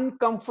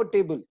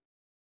uncomfortable.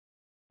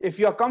 If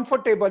you are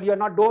comfortable, you're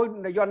not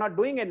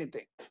doing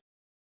anything.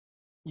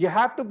 You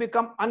have to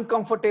become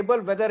uncomfortable,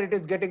 whether it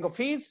is getting a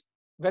fees,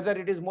 whether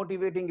it is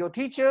motivating your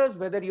teachers,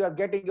 whether you are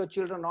getting your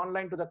children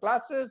online to the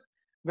classes,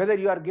 whether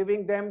you are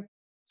giving them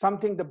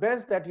something the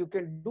best that you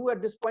can do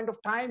at this point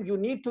of time. You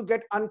need to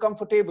get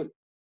uncomfortable.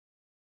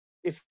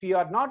 If you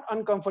are not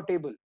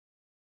uncomfortable,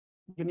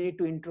 you need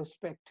to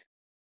introspect.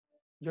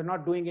 You're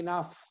not doing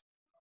enough.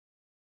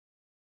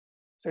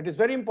 So it is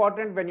very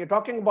important when you're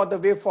talking about the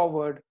way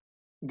forward,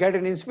 get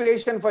an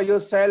inspiration for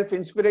yourself,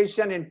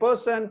 inspiration in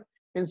person,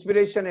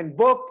 inspiration in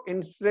book.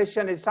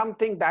 Inspiration is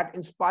something that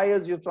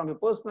inspires you from your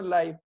personal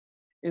life.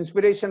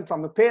 inspiration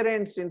from your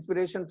parents,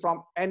 inspiration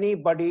from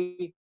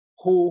anybody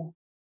who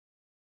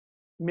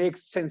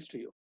makes sense to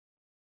you.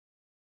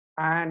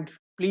 And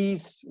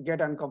please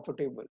get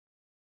uncomfortable.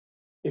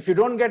 If you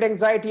don't get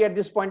anxiety at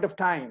this point of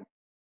time,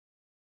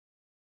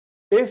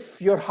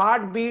 if your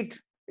heartbeat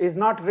is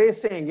not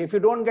racing, if you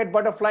don't get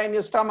butterfly in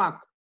your stomach,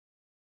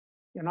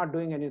 you're not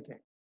doing anything.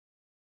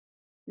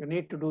 You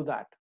need to do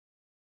that.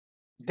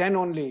 Then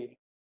only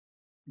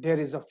there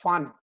is a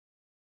fun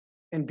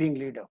in being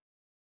leader.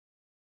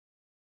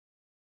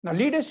 Now,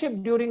 leadership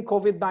during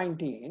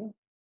COVID-19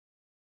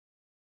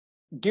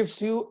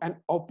 gives you an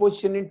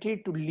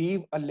opportunity to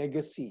leave a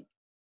legacy.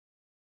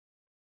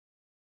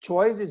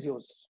 Choice is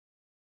yours.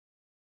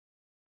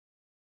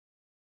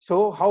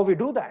 So how we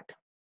do that?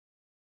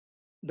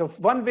 The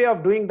one way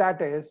of doing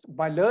that is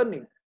by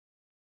learning.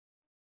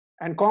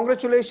 And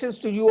congratulations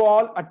to you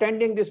all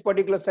attending this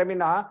particular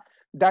seminar.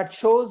 That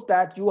shows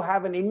that you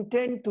have an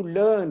intent to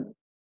learn,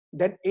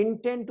 that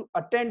intent to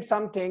attend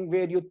something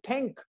where you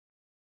think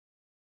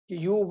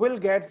you will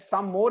get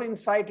some more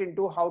insight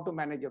into how to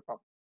manage your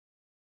problem.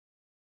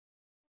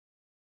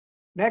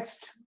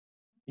 Next,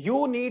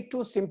 you need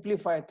to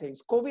simplify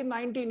things.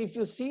 COVID-19, if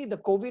you see the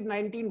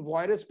COVID-19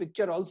 virus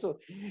picture also,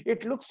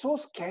 it looks so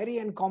scary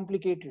and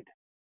complicated.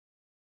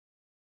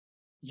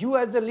 You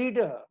as a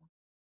leader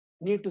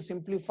need to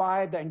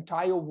simplify the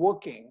entire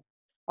working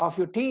of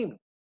your team.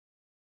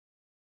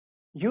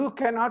 You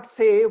cannot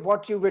say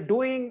what you were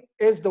doing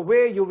is the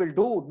way you will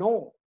do.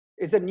 No,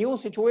 it's a new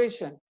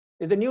situation,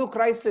 it's a new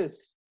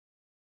crisis.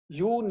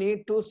 You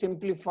need to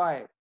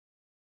simplify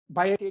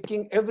by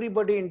taking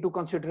everybody into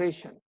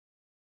consideration.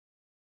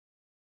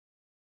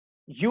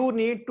 You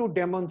need to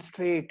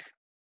demonstrate.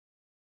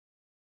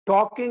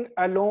 Talking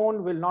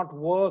alone will not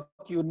work.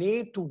 You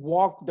need to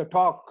walk the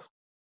talk.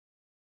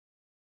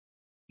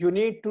 You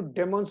need to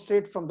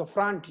demonstrate from the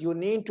front. You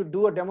need to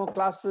do a demo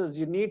classes.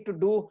 You need to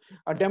do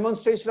a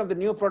demonstration of the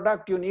new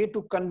product. You need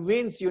to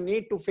convince. You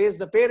need to face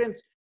the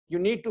parents. You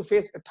need to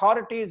face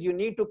authorities. You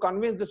need to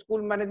convince the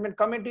school management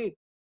committee.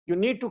 You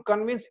need to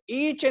convince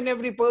each and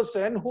every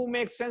person who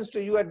makes sense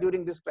to you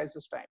during this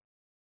crisis time.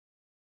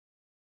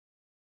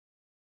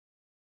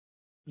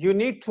 You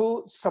need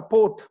to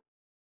support.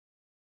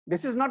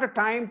 This is not a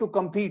time to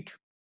compete.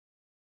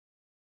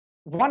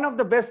 One of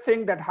the best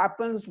things that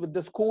happens with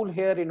the school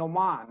here in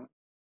Oman,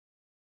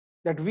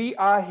 that we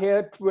are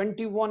here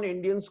 21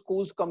 Indian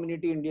schools,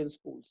 community Indian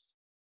schools.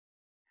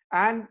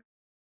 And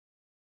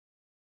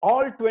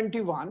all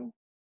 21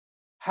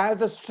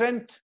 has a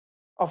strength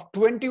of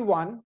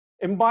 21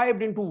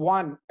 imbibed into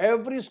one.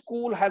 Every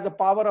school has a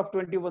power of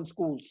 21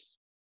 schools.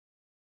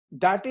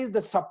 That is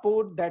the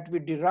support that we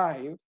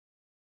derive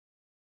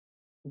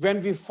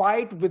when we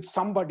fight with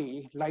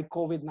somebody like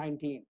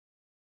COVID-19.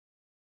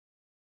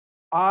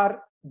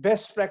 Our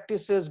best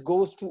practices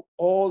goes to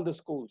all the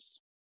schools.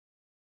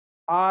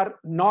 Our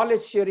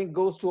knowledge sharing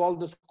goes to all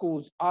the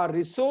schools. Our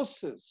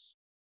resources,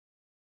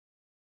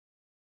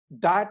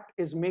 that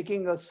is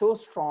making us so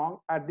strong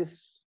at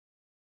this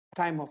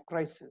time of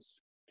crisis.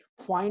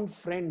 Find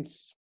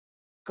friends,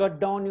 cut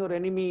down your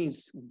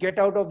enemies, get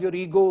out of your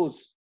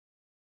egos,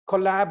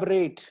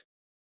 collaborate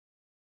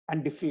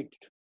and defeat.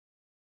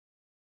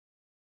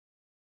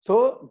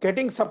 So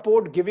getting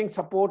support, giving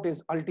support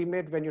is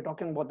ultimate when you're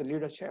talking about the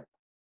leadership.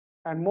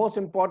 And most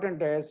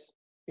important is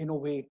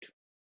innovate.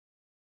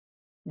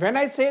 When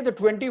I say the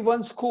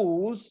 21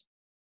 schools,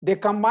 they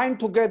combine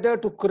together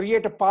to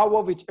create a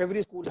power which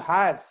every school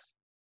has.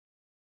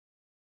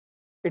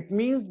 It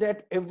means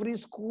that every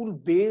school,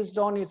 based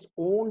on its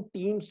own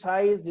team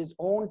size, its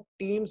own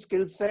team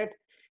skill set,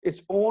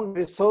 its own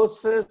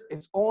resources,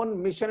 its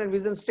own mission and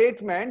vision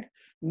statement,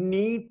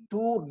 need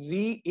to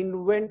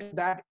reinvent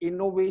that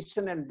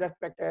innovation and best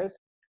practice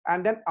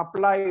and then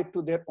apply it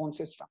to their own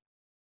system.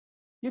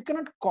 You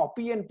cannot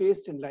copy and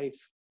paste in life.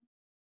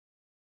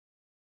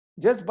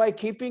 Just by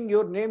keeping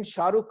your name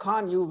Shah Rukh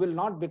Khan, you will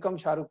not become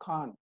Shah Rukh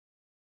Khan.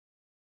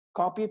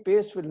 Copy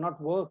paste will not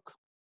work.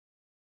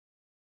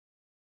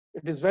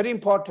 It is very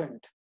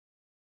important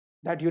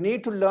that you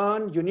need to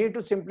learn, you need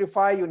to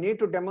simplify, you need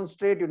to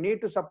demonstrate, you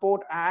need to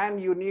support,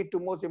 and you need to,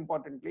 most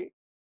importantly,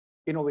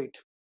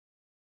 innovate.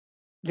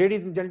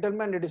 Ladies and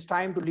gentlemen, it is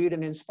time to lead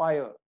and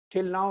inspire.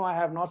 Till now, I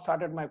have not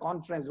started my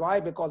conference. Why?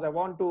 Because I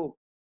want to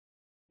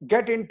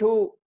get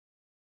into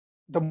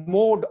the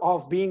mode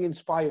of being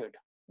inspired,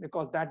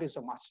 because that is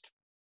a must.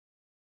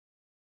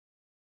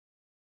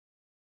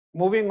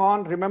 Moving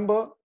on,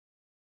 remember,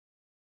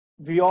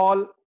 we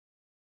all,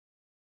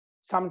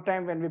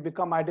 sometime when we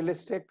become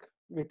idealistic,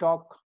 we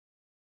talk,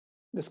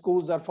 the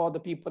schools are for the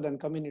people and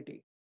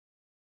community.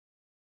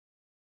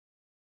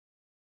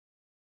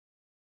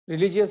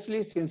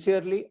 Religiously,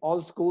 sincerely,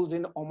 all schools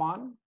in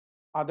Oman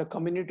are the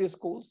community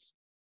schools,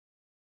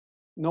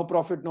 no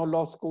profit, no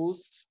loss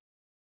schools.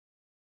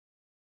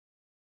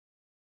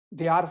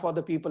 They are for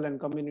the people and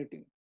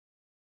community.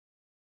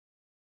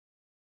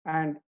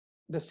 And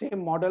the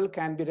same model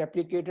can be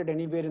replicated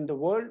anywhere in the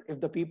world if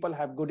the people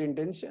have good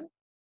intention,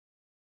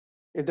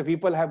 if the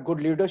people have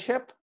good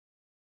leadership,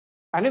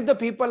 And if the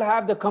people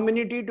have the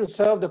community to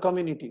serve the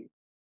community.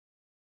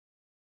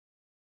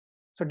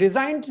 So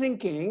design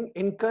thinking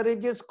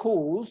encourages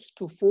schools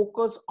to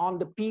focus on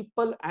the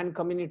people and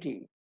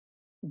community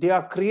they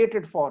are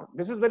created for.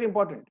 This is very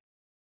important.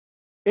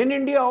 In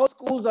India, all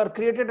schools are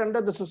created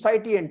under the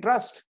society and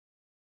trust.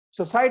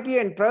 Society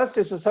and trust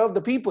is to serve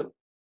the people.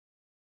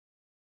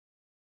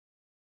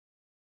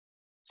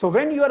 So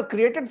when you are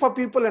created for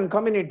people and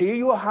community,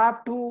 you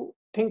have to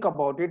think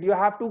about it. You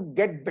have to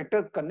get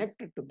better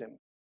connected to them.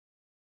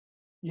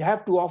 You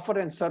have to offer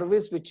a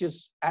service which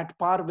is at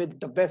par with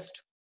the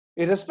best,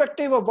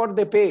 irrespective of what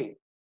they pay.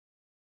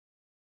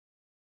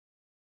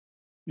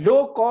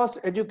 Low cost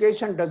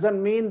education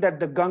doesn't mean that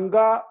the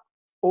Ganga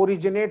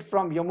originates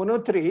from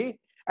Yamunotri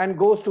and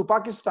goes to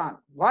Pakistan.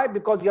 Why?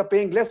 Because you're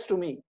paying less to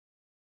me.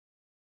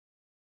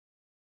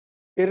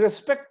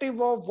 Irrespective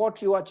of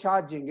what you are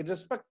charging,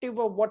 irrespective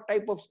of what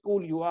type of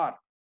school you are,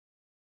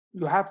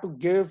 you have to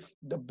give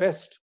the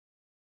best.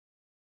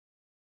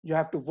 You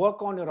have to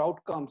work on your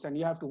outcomes and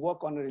you have to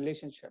work on a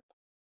relationship.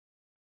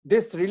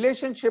 This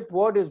relationship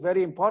word is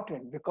very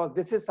important because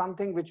this is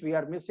something which we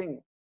are missing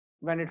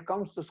when it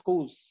comes to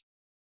schools.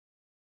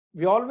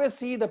 We always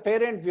see the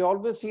parent, we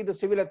always see the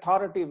civil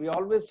authority, we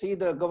always see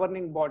the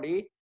governing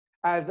body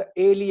as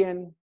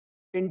alien,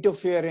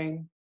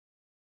 interfering,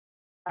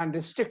 and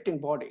restricting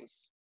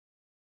bodies,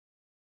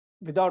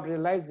 without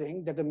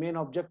realizing that the main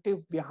objective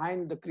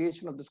behind the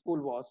creation of the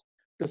school was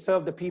to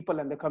serve the people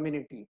and the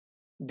community.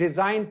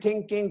 Design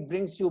thinking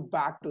brings you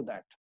back to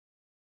that.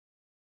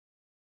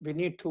 We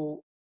need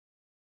to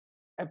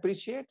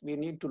appreciate, we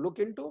need to look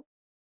into,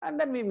 and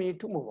then we need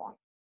to move on.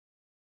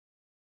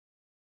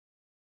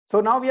 So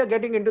now we are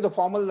getting into the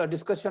formal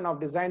discussion of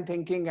design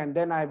thinking, and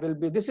then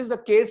this is a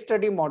case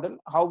study model,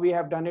 how we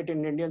have done it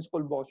in Indian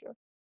School Bosher,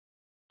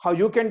 how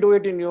you can do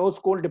it in your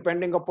school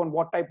depending upon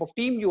what type of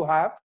team you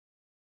have,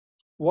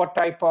 what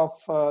type of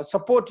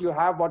support you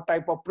have, what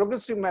type of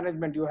progressive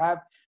management you have,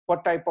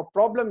 what type of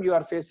problem you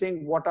are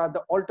facing, what are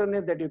the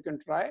alternates that you can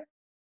try.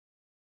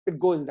 It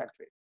goes in that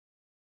way.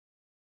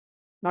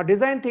 Now,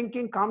 design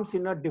thinking comes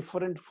in a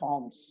different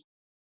forms.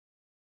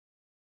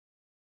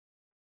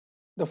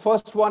 The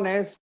first one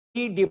is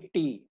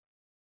EDIPT.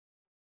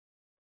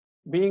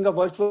 Being a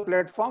virtual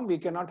platform, we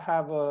cannot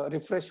have a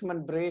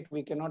refreshment break,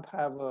 we cannot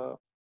have a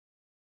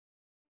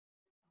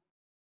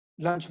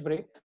lunch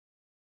break.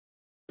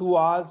 2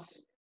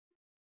 hours,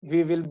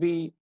 we will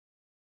be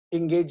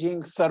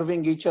engaging,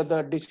 serving each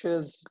other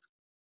dishes,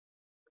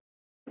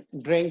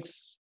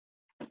 drinks,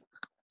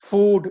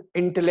 food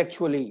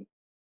intellectually,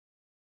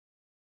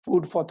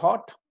 food for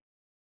thought,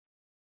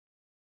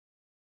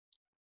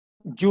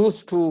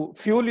 juice to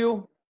fuel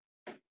you,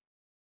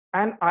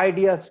 and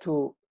ideas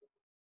to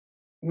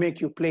make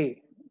you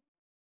play.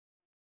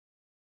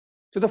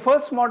 So the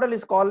first model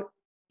is called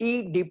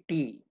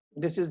EDIPT.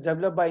 This is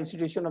developed by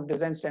Institution of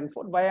Design,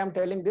 Stanford. Why I'm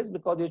telling this?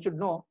 Because you should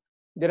know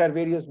there are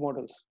various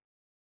models.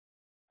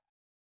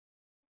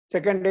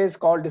 Second is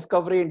called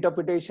discovery,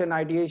 interpretation,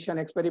 ideation,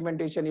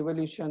 experimentation,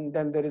 evolution.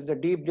 Then there is a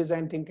deep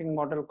design thinking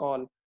model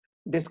called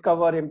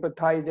discover,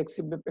 empathize,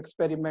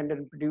 experiment,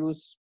 and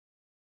produce.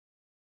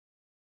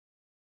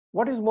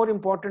 What is more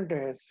important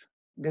is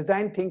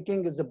design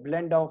thinking is a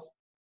blend of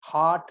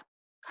heart,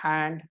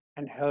 hand,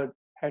 and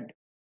head.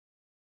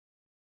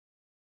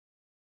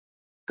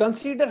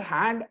 Consider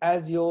hand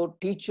as your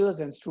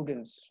teachers and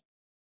students.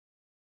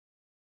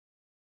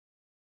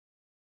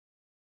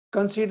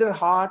 Consider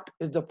heart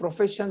is the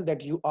profession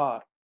that you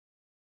are.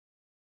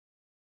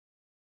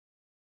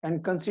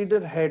 And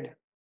consider head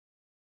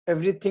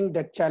everything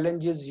that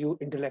challenges you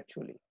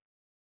intellectually.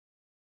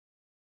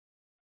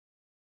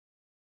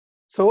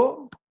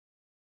 So,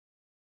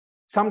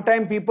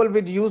 sometimes people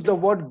will use the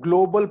word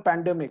global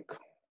pandemic.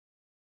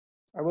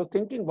 I was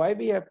thinking why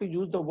we have to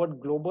use the word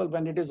global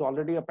when it is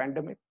already a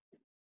pandemic.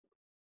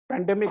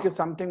 Pandemic is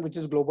something which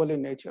is global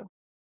in nature.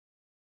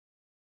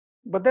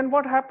 But then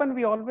what happened?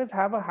 We always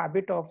have a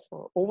habit of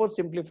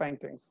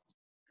oversimplifying things.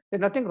 There's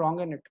nothing wrong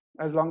in it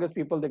as long as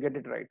people they get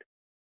it right.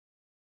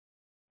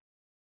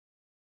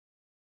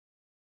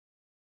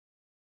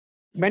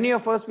 Many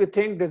of us, we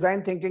think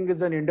design thinking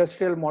is an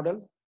industrial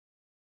model.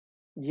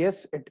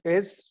 Yes, it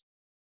is.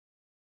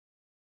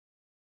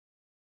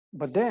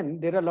 But then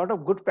there are a lot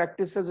of good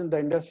practices in the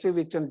industry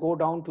which can go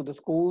down to the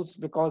schools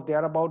because they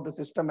are about the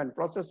system and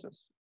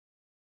processes.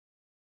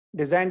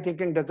 Design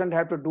thinking doesn't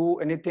have to do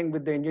anything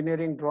with the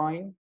engineering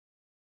drawing.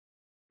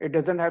 It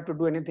doesn't have to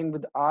do anything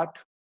with art.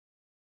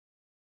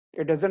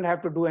 It doesn't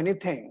have to do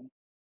anything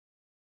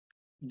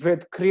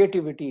with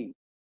creativity.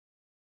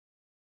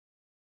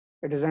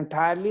 It is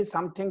entirely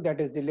something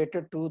that is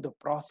related to the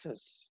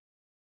process.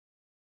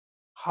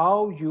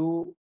 How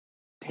you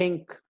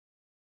think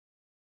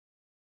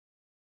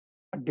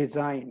a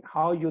design,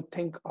 how you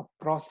think a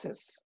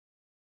process,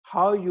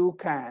 how you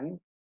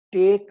can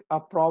take a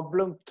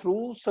problem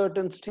through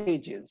certain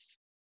stages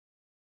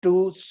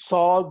to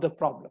solve the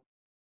problem.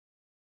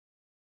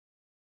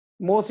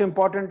 Most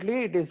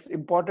importantly, it is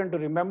important to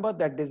remember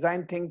that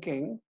design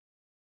thinking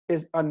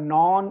is a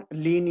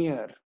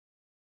non-linear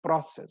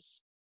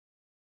process.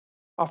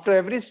 After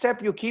every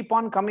step, you keep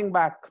on coming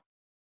back.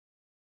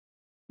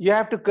 You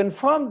have to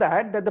confirm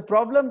that the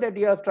problem that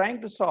you are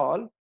trying to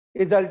solve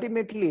is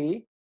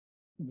ultimately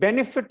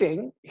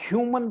benefiting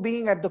human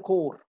being at the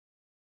core.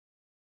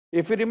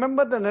 If you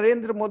remember the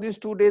Narendra Modi's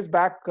 2 days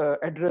back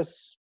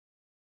address,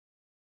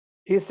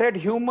 he said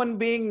human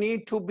being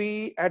need to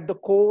be at the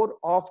core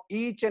of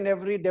each and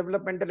every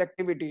developmental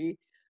activity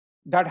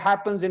that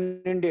happens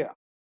in India.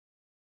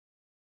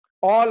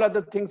 All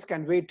other things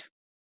can wait.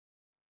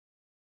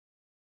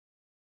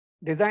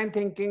 Design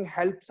thinking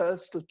helps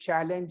us to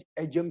challenge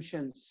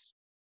assumptions.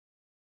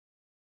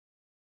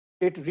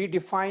 It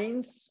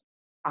redefines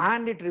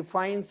and it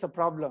refines a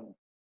problem.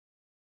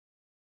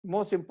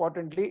 Most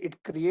importantly,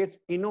 it creates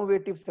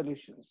innovative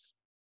solutions.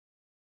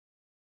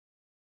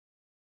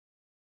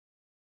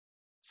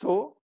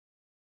 So,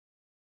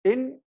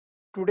 in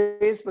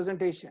today's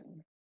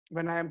presentation,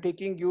 when I am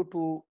taking you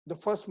to the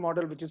first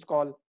model, which is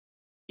called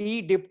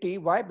EDIPT,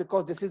 why?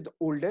 Because this is the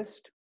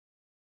oldest.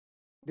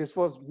 This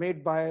was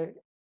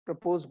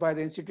proposed by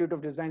the Institute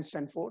of Design,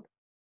 Stanford.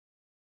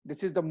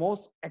 This is the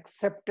most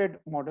accepted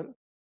model.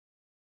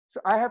 So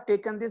I have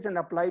taken this and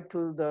applied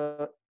to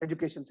the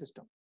education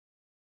system.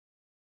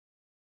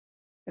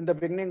 In the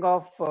beginning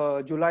of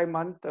July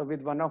month,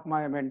 with one of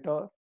my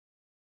mentor,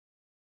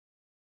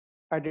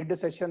 I did a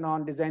session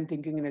on design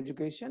thinking in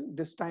education.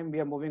 This time we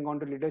are moving on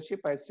to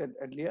leadership, I said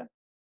earlier.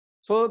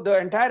 So the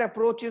entire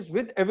approach is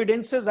with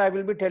evidences. I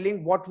will be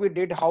telling what we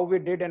did, how we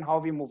did, and how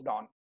we moved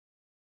on.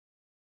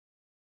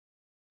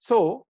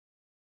 So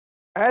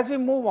as we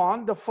move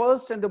on, the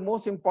first and the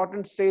most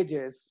important stage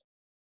is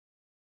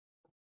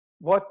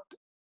what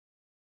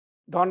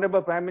the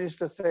Honorable Prime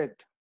Minister said,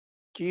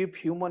 keep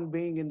human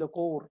being in the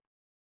core.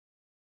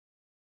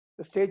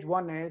 The stage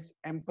one is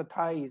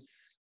empathize.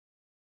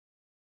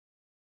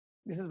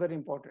 This is very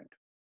important.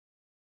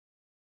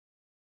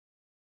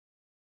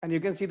 And you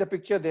can see the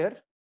picture there.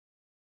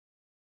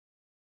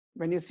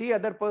 When you see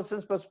other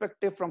person's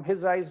perspective from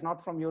his eyes,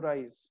 not from your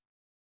eyes,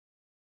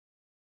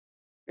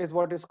 is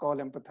what is called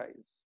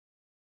empathize.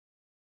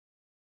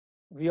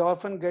 We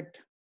often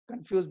get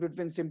confused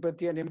between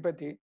sympathy and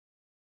empathy.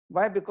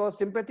 Why? Because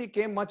sympathy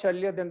came much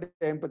earlier than the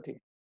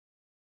empathy.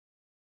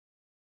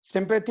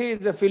 Sympathy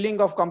is a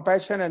feeling of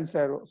compassion and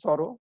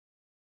sorrow,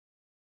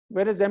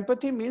 whereas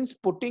empathy means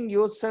putting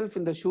yourself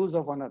in the shoes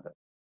of another,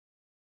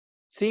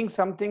 seeing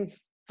something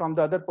from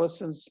the other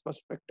person's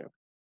perspective.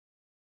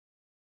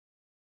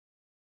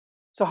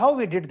 So how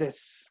we did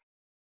this?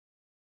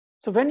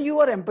 So when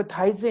you are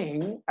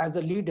empathizing as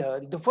a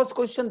leader, the first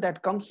question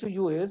that comes to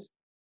you is,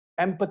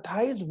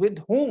 empathize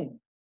with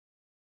whom?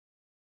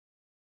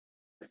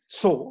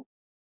 So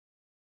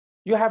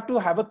you have to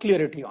have a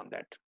clarity on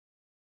that.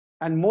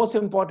 And most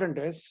important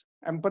is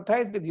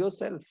empathize with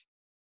yourself.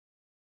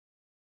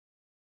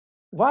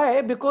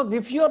 Why? Because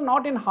if you're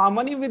not in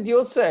harmony with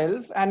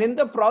yourself, and in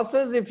the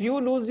process, if you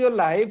lose your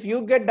life,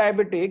 you get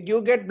diabetic,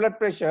 you get blood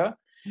pressure,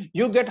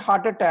 you get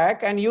heart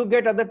attack, and you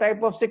get other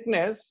type of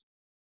sickness,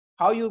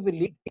 how you will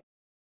lead?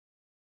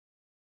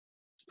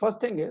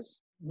 First thing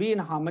is, be in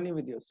harmony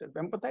with yourself.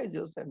 Empathize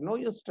yourself. Know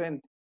your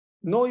strength.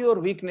 Know your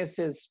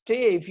weaknesses.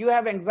 Stay. If you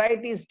have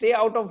anxiety, stay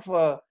out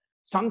of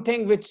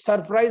something which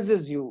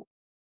surprises you.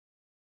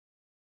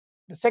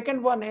 The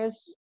second one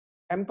is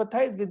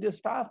empathize with your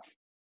staff.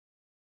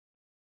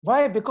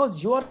 Why?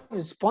 Because you are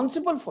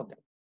responsible for them.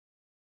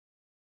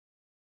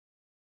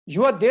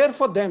 You are there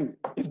for them.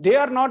 If they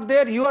are not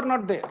there, you are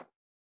not there.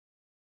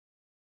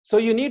 So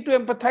you need to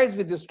empathize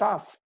with your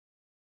staff.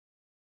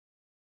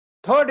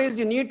 Third is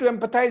you need to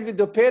empathize with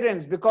your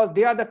parents, because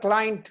they are the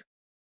client.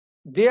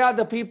 They are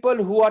the people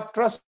who are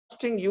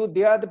trusting you.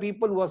 They are the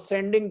people who are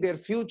sending their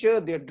future,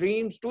 their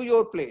dreams to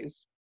your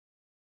place.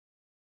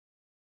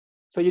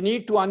 So you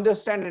need to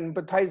understand and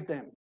empathize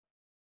them.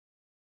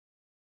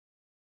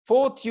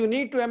 Fourth, you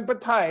need to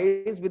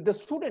empathize with the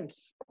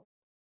students.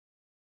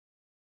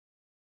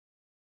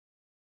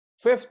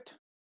 Fifth,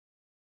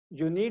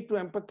 you need to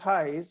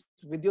empathize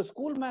with your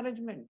school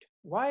management.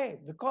 Why?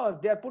 Because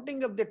they are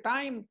putting up their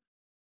time,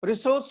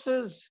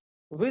 resources,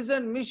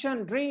 vision,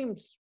 mission,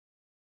 dreams.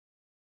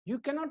 You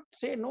cannot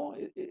say, no,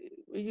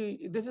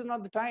 this is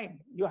not the time.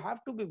 You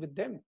have to be with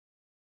them.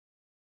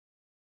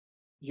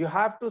 You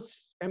have to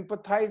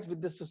empathize with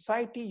the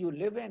society you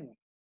live in.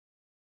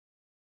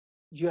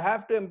 You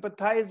have to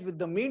empathize with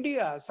the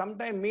media.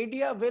 Sometimes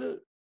media will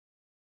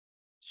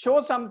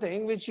show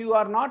something which you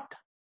are not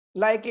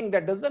liking.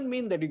 That doesn't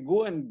mean that you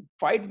go and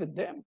fight with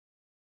them.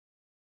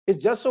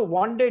 It's just a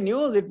one-day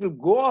news. It will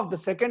go off. The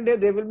second day,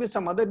 there will be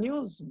some other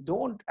news.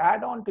 Don't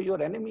add on to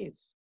your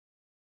enemies.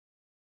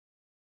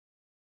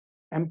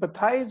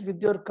 Empathize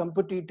with your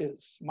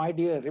competitors. My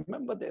dear,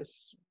 remember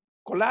this.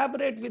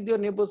 Collaborate with your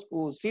neighbor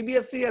schools.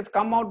 CBSE has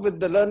come out with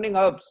the learning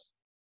hubs.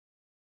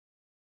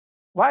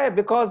 Why?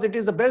 Because it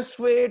is the best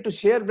way to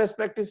share best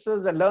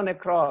practices and learn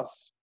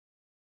across.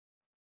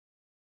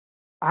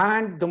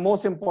 And the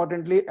most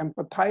importantly,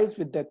 empathize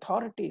with the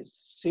authorities,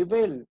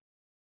 civil,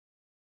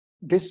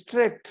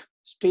 district,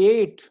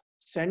 state,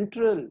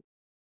 central.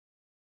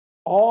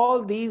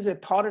 All these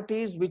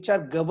authorities which are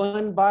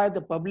governed by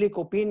the public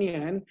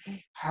opinion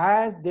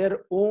has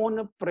their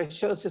own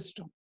pressure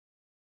system.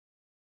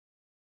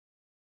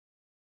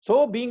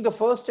 So being the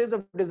first stage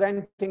of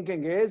design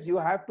thinking is you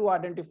have to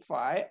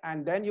identify,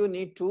 and then you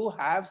need to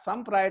have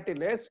some priority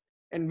list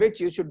in which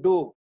you should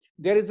do.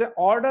 There is an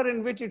order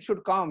in which it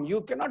should come.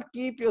 You cannot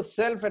keep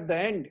yourself at the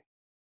end.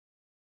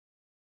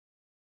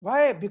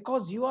 Why?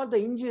 Because you are the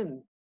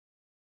engine.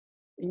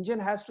 Engine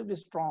has to be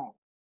strong.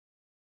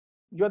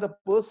 You are the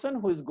person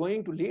who is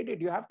going to lead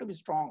it. You have to be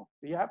strong.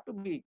 You have to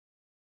be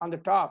on the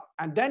top.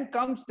 And then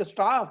comes the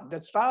staff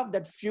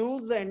that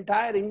fuels the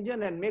entire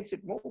engine and makes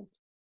it move.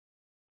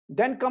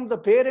 Then come the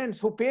parents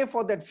who pay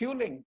for that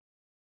fueling.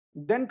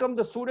 Then come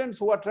the students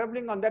who are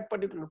traveling on that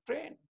particular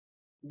train.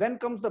 Then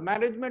comes the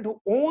management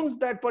who owns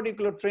that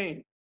particular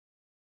train.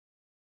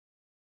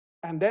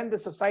 And then the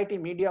society,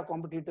 media,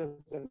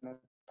 competitors, and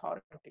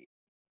authority.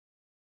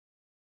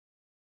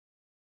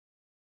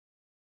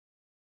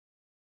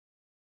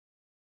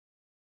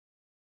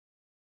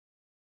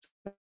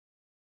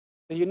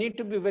 You need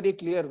to be very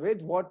clear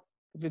with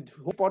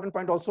important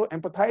point also,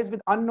 empathize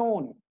with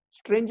unknown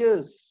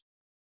strangers.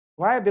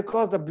 Why?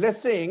 Because the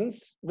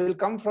blessings will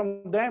come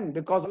from them,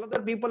 because all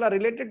other people are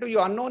related to you.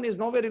 Unknown is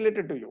nowhere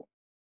related to you.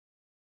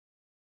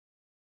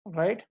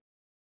 Right?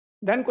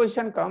 Then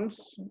question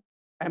comes,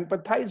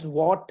 empathize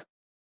what?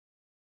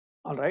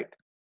 All right.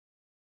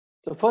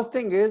 So first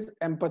thing is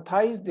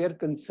empathize their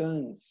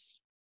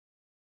concerns.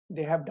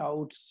 They have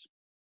doubts.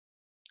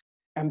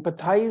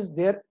 Empathize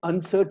their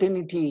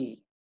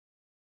uncertainty.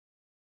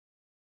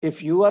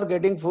 If you are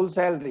getting full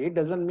salary, it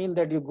doesn't mean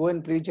that you go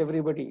and preach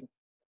everybody.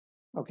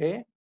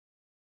 Okay?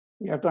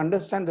 You have to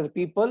understand that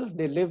people,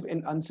 they live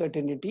in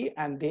uncertainty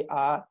and they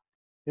are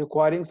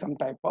requiring some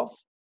type of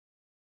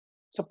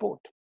support.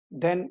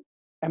 Then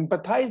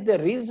empathize their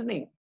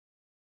reasoning.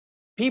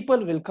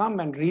 People will come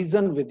and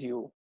reason with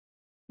you.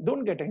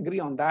 Don't get angry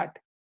on that.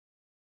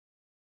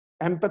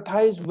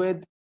 Empathize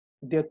with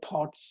their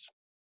thoughts.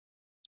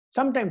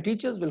 Sometimes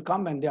teachers will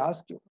come and they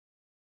ask you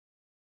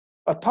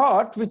a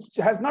thought which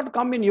has not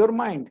come in your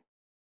mind.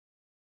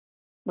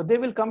 But they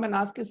will come and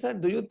ask you, sir,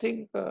 do you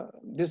think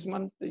this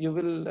month you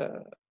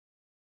will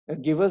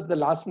give us the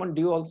last month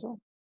due also?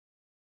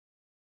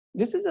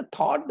 This is a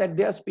thought that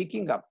they are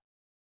speaking up.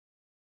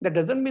 That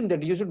doesn't mean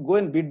that you should go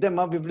and beat them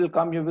up. If it will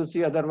come, you will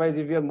see. Otherwise,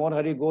 if you have more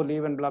hurry, go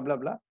leave and blah, blah,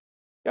 blah.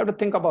 You have to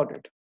think about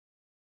it.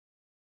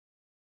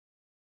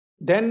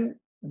 Then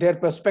their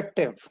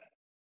perspective,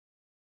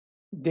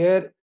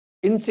 their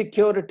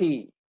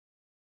insecurity.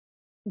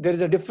 There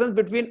is a difference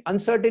between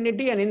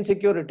uncertainty and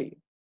insecurity.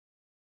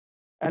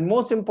 And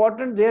most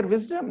important, their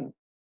wisdom.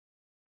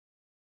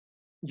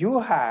 You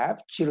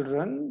have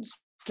children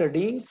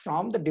studying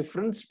from the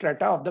different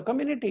strata of the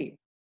community.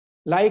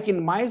 Like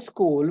in my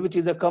school, which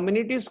is a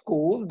community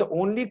school, the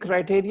only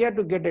criteria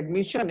to get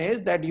admission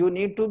is that you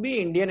need to be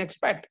Indian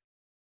expat.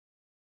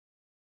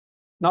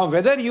 Now,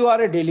 whether you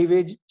are a daily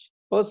wage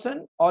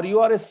person or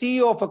you are a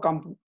CEO of a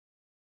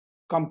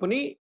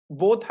company,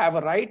 both have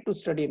a right to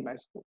study in my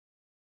school.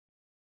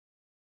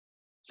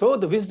 So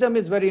the wisdom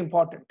is very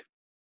important.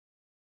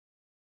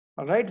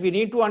 All right, we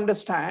need to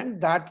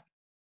understand that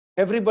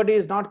everybody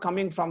is not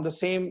coming from the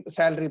same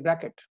salary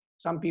bracket.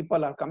 Some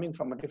people are coming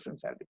from a different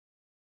salary.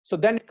 So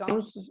then it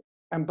comes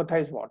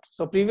empathize what?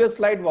 So previous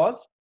slide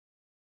was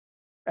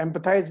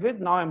empathize with,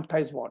 now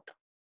empathize what?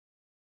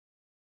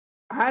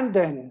 And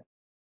then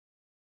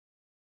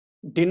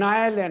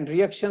denial and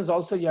reactions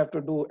also you have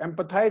to do.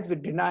 Empathize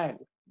with denial.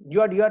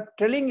 You are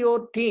telling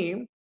your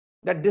team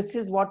that this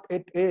is what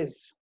it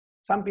is.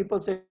 Some people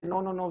say,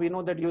 no, we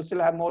know that you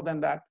still have more than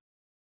that.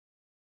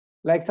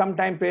 Like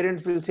sometimes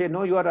parents will say,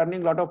 no, you are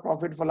earning a lot of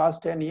profit for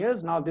last 10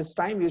 years. Now this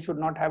time you should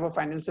not have a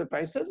financial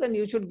crisis and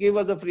you should give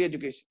us a free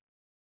education.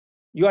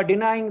 You are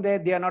denying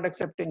that, they are not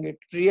accepting it.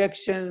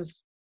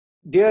 Reactions,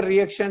 their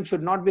reaction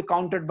should not be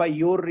counted by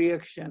your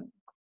reaction.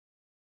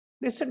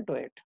 Listen to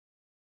it.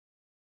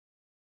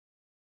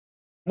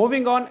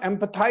 Moving on,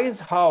 empathize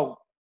how.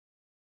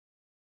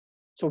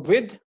 So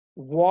with,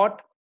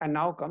 what, and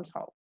now comes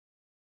how.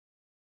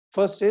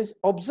 First is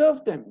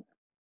observe them.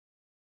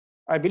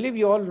 I believe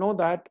you all know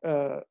that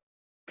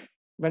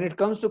when it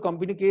comes to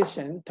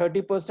communication,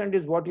 30%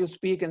 is what you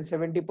speak and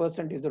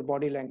 70% is your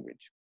body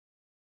language.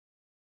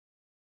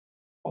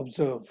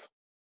 Observe.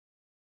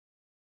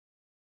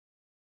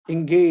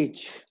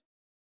 Engage.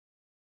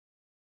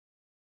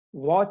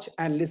 Watch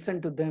and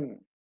listen to them.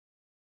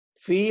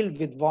 Feel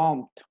with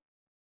warmth.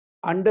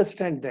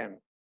 Understand them.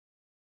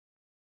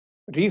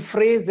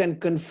 Rephrase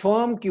and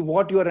confirm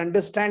what you are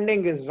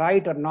understanding is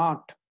right or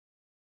not.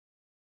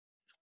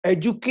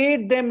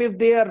 Educate them if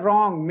they are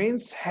wrong,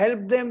 means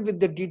help them with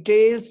the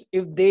details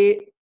if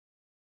they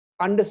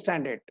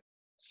understand it.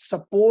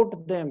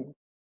 Support them.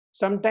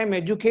 Sometimes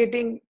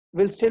educating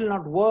will still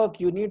not work.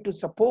 You need to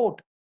support.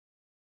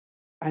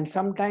 And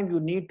sometimes you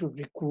need to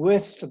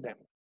request them.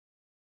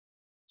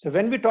 So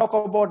when we talk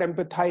about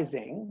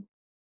empathizing,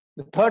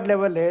 the third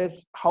level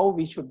is how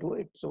we should do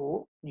it.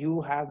 So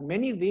you have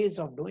many ways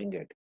of doing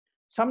it.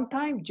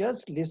 Sometimes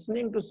just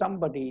listening to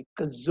somebody,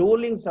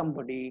 consoling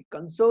somebody,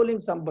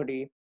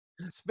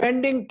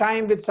 spending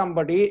time with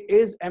somebody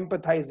is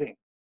empathizing.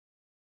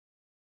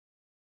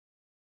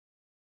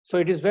 So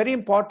it is very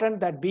important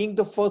that being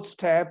the first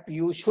step,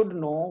 you should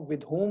know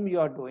with whom you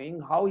are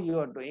doing, how you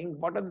are doing,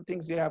 what are the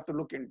things you have to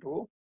look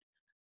into,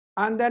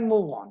 and then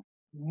move on.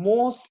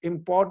 Most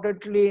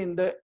importantly, in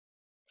the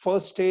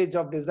first stage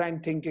of design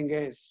thinking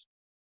is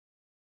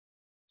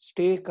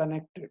stay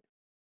connected.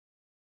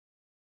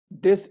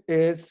 This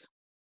is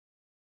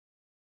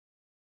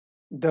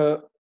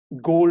the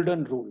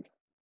golden rule.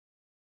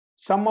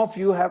 Some of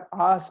you have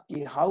asked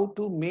how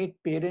to make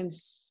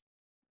parents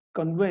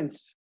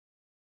convince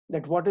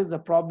that what is the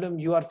problem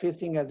you are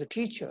facing as a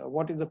teacher,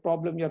 what is the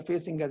problem you are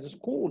facing as a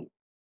school.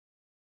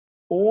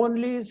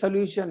 Only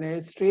solution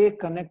is stay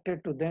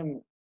connected to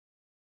them,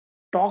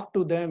 talk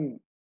to them,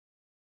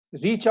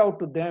 reach out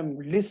to them,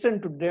 listen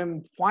to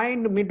them,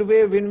 find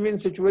midway win-win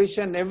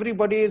situation.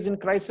 Everybody is in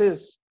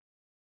crisis.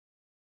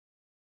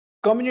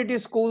 Community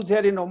schools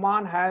here in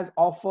Oman has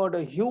offered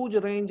a huge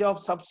range of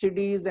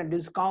subsidies and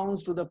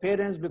discounts to the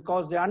parents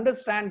because they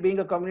understand being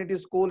a community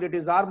school, it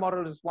is our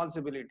moral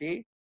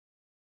responsibility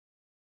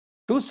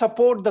to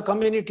support the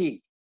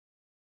community.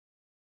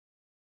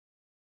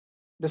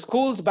 The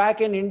schools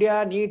back in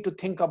India need to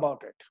think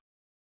about it.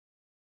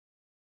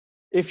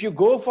 If you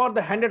go for the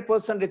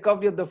 100%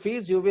 recovery of the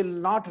fees, you will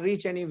not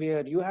reach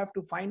anywhere. You have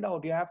to find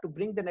out, you have to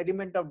bring an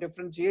element of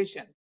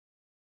differentiation.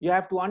 You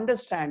have to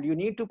understand, you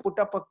need to put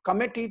up a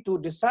committee to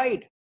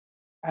decide.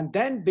 And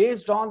then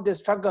based on the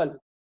struggle,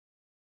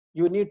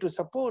 you need to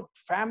support.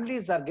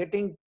 Families are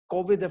getting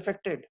COVID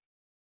affected.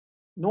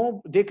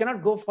 No, they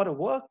cannot go for a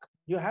work.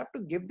 You have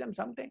to give them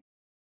something.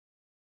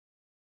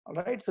 All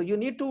right. So you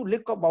need to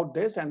look about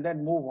this and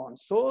then move on.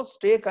 So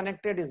stay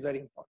connected is very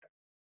important.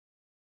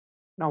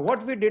 Now,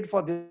 what we did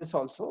for this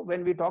also,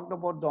 when we talked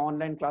about the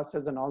online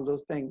classes and all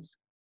those things,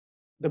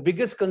 the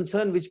biggest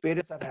concern which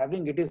parents are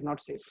having, it is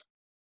not safe.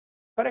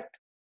 Correct.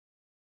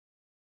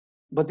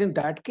 But in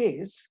that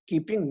case,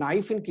 keeping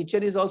knife in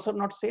kitchen is also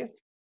not safe.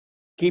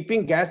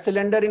 Keeping gas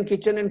cylinder in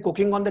kitchen and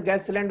cooking on the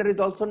gas cylinder is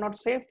also not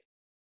safe.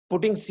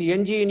 Putting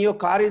CNG in your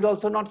car is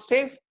also not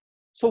safe.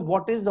 So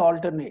what is the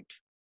alternate?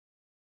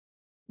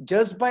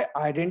 Just by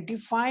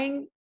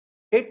identifying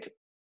it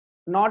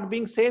not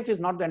being safe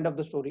is not the end of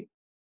the story.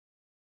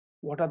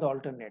 What are the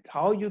alternates?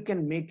 How you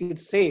can make it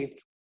safe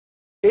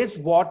is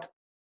what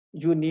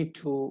you need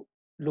to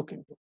look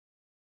into.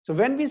 So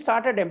when we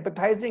started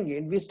empathizing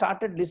it, we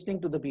started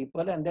listening to the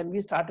people, and then we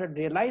started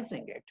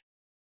realizing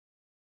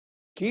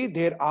it.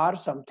 There are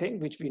something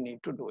which we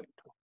need to do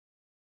into.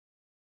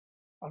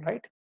 All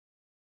right.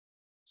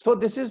 So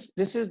this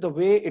is the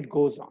way it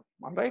goes on.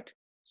 All right.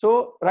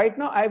 So right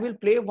now I will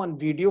play one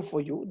video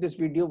for you. This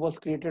video was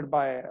created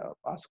by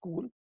our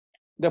school.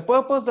 The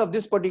purpose of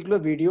this particular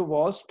video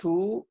was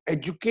to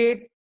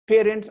educate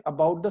parents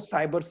about the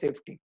cyber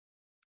safety.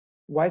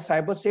 Why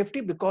cyber safety?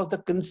 Because the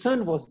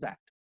concern was that.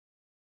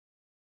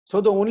 So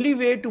the only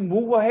way to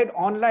move ahead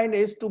online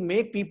is to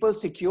make people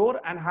secure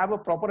and have a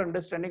proper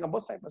understanding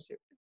about cyber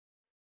safety.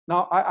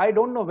 Now, I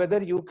don't know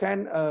whether you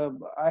can,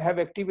 I have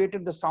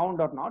activated the sound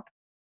or not.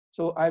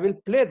 So I will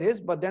play this,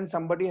 but then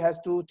somebody has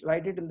to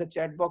write it in the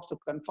chat box to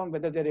confirm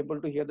whether they're able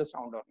to hear the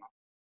sound or not.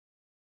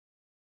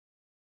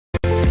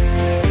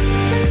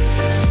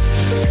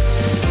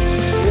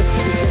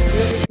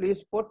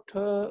 Please put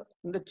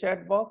in the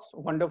chat box.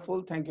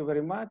 Wonderful. Thank you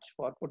very much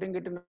for putting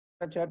it in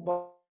the chat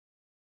box.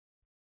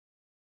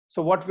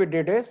 So what we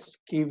did is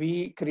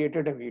we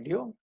created a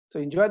video. So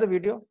enjoy the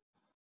video.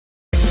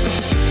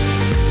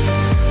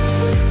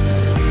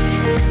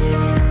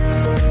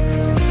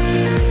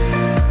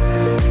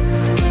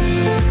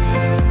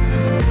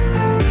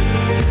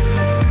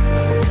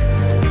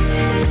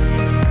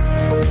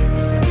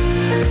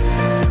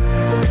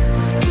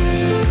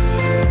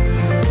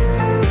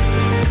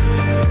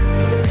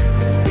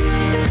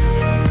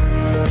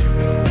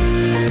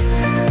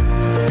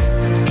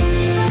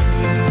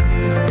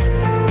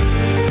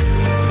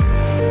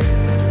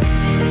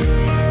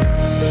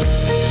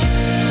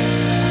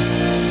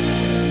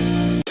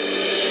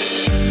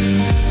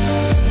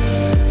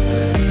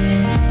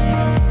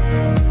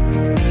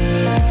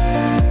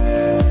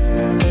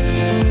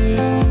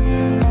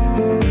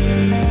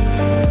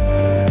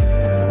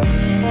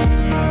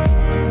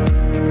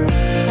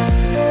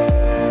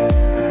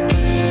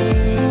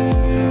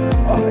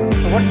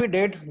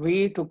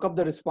 We took up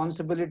the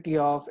responsibility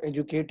of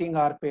educating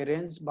our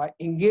parents by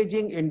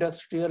engaging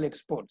industrial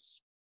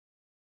experts.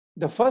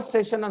 The first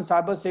session on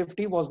cyber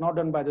safety was not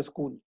done by the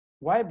school.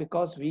 Why?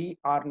 Because we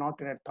are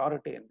not an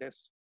authority in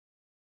this.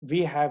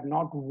 We have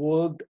not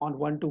worked on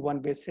one-to-one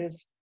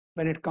basis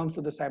when it comes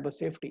to the cyber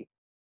safety.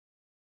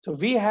 So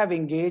we have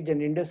engaged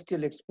an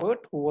industrial expert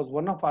who was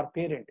one of our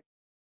parents.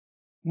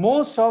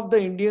 Most of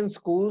the Indian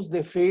schools,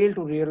 they fail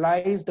to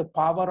realize the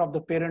power of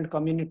the parent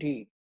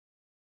community.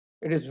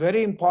 It is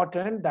very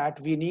important that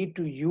we need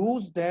to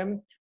use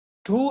them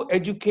to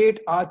educate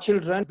our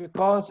children,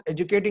 because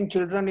educating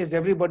children is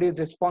everybody's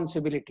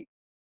responsibility.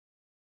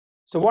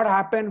 So what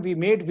happened? We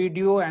made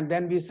video and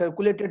then we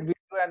circulated video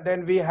and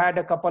then we had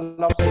a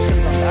couple of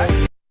sessions on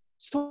that,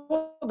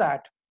 so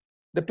that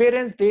the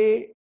parents,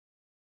 they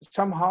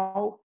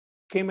somehow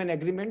came an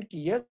agreement.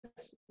 Yes,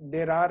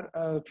 there are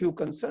a few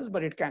concerns,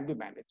 but it can be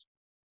managed.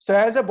 So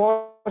as a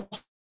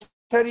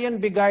Boscherian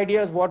big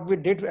ideas, what we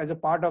did as a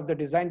part of the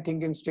design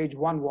thinking stage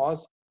 1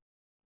 was,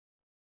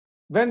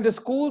 when the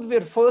schools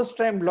were first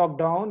time locked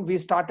down, we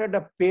started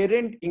a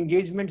parent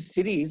engagement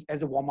series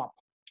as a warm-up.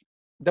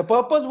 The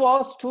purpose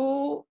was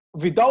to,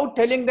 without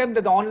telling them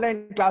that the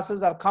online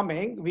classes are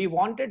coming, we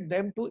wanted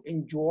them to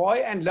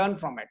enjoy and learn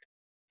from it.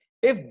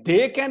 If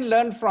they can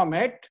learn from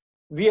it,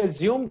 we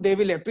assume they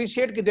will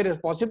appreciate that there is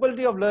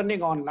possibility of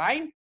learning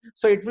online.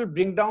 So it will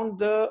bring down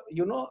the,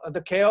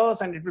 the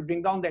chaos, and it will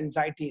bring down the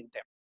anxiety in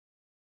them.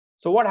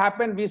 So what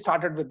happened? We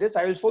started with this.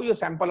 I will show you a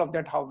sample of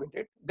that, how we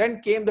did.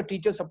 Then came the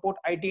teacher support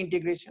IT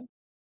integration.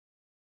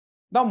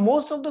 Now,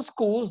 most of the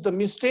schools, the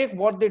mistake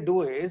what they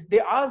do is they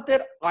ask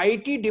their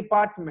IT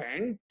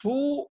department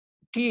to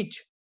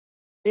teach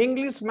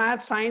English,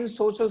 math, science,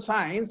 social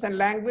science, and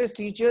language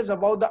teachers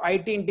about the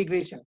IT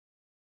integration.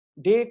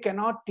 They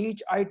cannot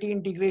teach IT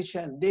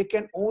integration. They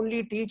can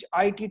only teach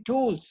IT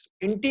tools.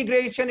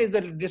 Integration is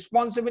the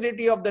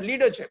responsibility of the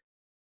leadership.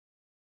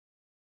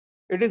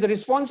 It is the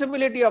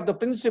responsibility of the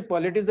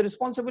principal. It is the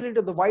responsibility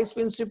of the vice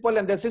principal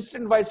and the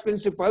assistant vice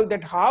principal,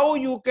 that how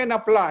you can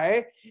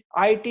apply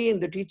IT in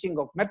the teaching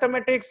of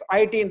mathematics,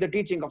 IT in the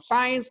teaching of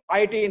science,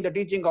 IT in the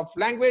teaching of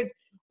language.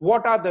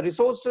 What are the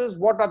resources?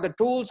 What are the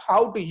tools?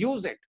 How to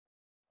use it?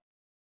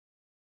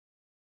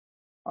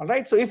 All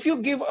right. So if you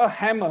give a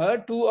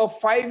hammer to a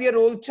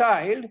 5-year-old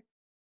child,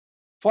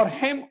 for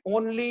him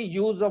only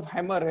use of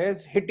hammer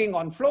is hitting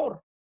on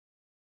floor.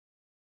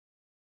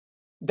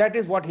 That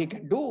is what he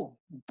can do.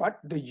 But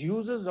the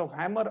uses of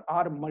hammer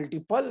are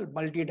multiple,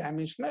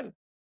 multidimensional.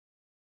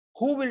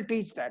 Who will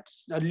teach that?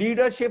 The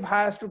leadership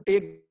has to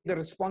take the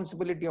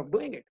responsibility of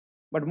doing it.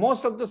 But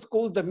most of the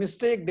schools, the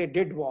mistake they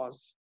did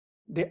was,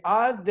 they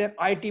asked their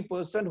IT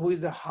person, who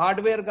is a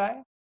hardware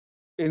guy,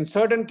 in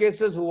certain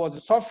cases who was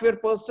a software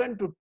person,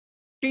 to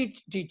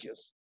teach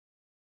teachers.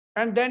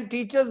 And then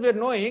teachers were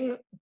knowing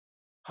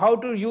how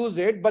to use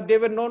it, but they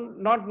were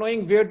not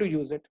knowing where to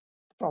use it.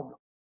 Problem.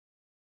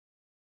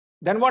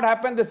 Then what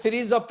happened? The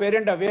series of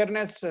parent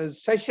awareness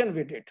session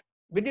we did.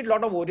 We did a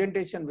lot of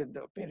orientation with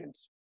the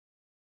parents.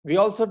 We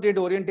also did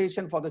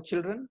orientation for the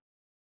children.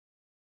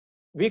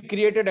 We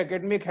created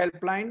academic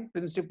helpline,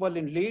 principal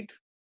in lead.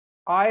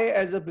 I,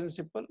 as a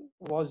principal,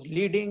 was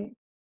leading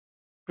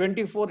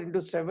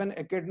 24/7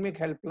 academic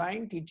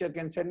helpline. Teacher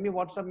can send me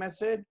WhatsApp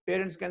message.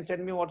 Parents can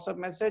send me WhatsApp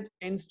message.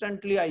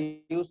 Instantly,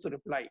 I used to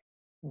reply.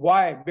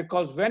 Why?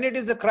 Because when it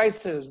is a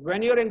crisis,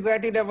 when your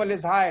anxiety level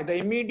is high, the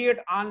immediate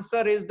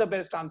answer is the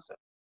best answer.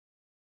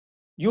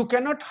 You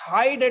cannot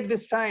hide at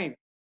this time.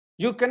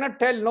 You cannot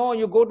tell, no,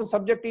 you go to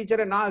subject teacher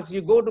and ask,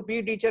 you go to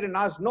PE teacher and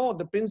ask. No,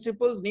 the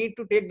principals need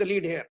to take the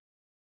lead here.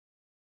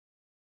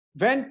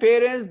 When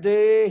parents,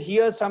 they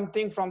hear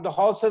something from the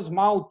horse's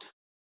mouth,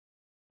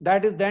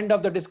 that is the end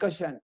of the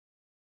discussion.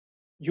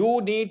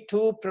 You need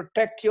to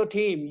protect your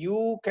team.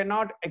 You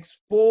cannot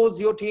expose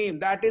your team.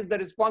 That is the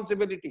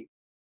responsibility.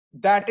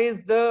 That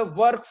is the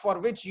work for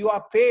which you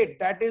are paid.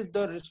 That is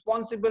the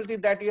responsibility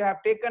that you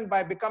have taken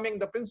by becoming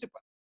the principal.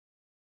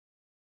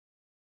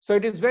 So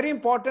it is very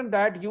important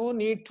that you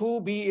need to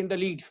be in the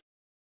lead.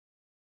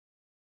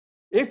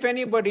 If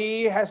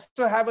anybody has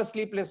to have a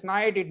sleepless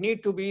night, it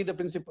needs to be the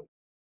principal.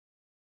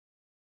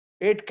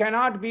 It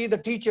cannot be the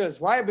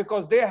teachers. Why?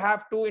 Because they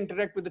have to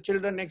interact with the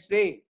children next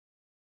day.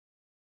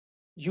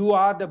 You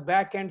are the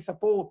back-end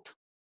support.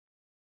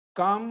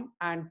 Come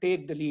and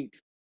take the lead.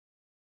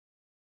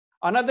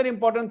 Another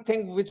important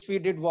thing which we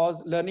did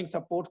was learning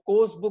support,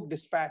 course book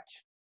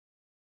dispatch.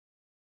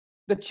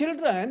 The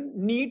children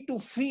need to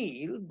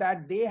feel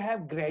that they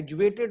have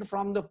graduated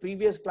from the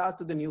previous class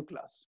to the new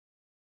class.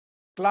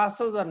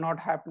 Classes are not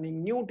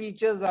happening, new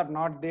teachers are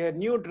not there,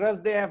 new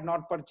dress they have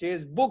not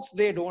purchased, books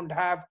they don't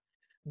have.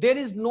 There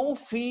is no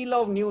feel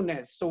of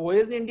newness. So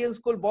as Indian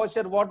School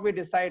Borscher, what we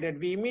decided,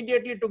 we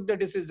immediately took the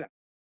decision.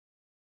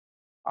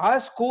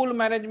 Our school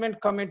management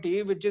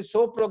committee, which is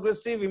so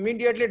progressive,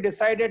 immediately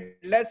decided,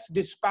 let's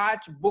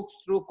dispatch books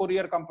through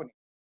courier company.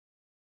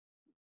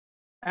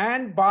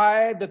 And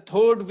by the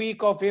 3rd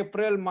week of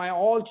April, my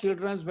all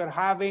children were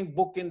having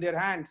book in their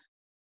hands.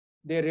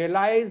 They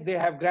realized they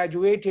have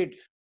graduated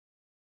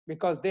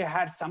because they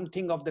had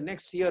something of the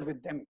next year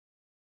with them.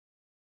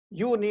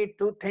 You need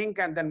to think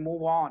and then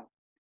move on.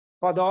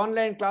 For the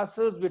online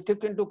classes, we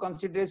took into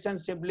consideration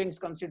siblings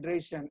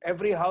consideration.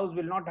 Every house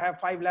will not have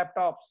 5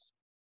 laptops.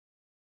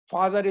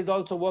 Father is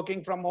also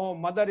working from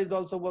home. Mother is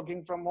also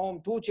working from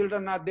home. 2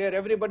 children are there.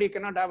 Everybody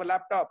cannot have a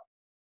laptop.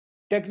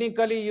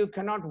 Technically, you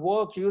cannot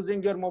work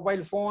using your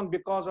mobile phone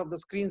because of the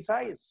screen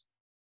size.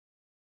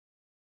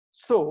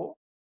 So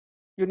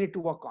you need to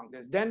work on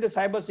this. Then the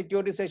cyber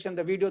security session,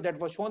 the video that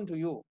was shown to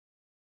you.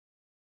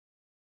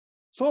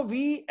 So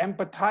we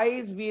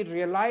empathize, we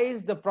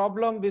realize the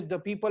problem which the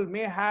people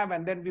may have,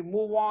 and then we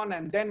move on,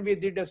 and then we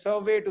did a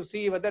survey to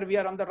see whether we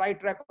are on the right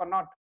track or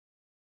not.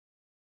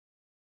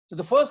 So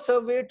the first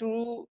survey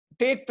to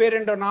take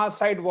parent on our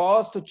side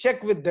was to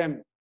check with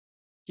them.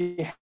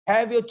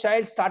 Have your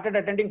child started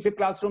attending fifth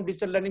classroom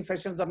digital learning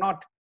sessions or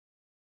not?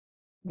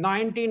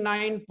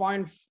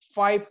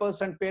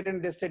 99.5%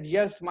 parent, they said,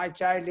 yes, my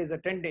child is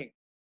attending.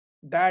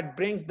 That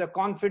brings the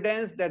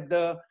confidence that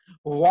the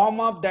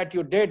warm-up that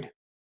you did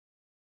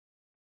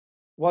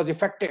was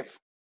effective.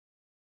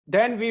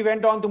 Then we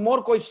went on to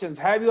more questions.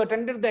 Have you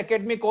attended the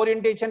academic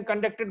orientation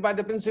conducted by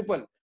the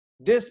principal?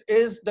 This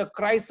is the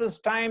crisis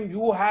time.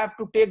 You have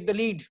to take the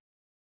lead.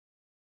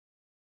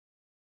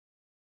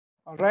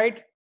 All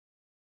right.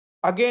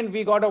 Again,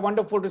 we got a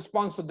wonderful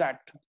response to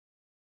that.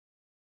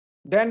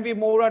 Then we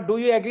move on. Do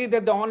you agree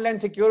that the online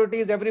security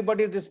is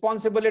everybody's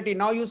responsibility?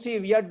 Now you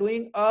see, we are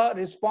doing a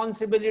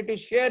responsibility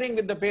sharing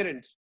with the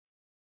parents.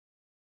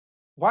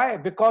 Why?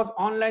 Because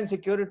online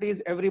security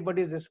is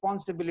everybody's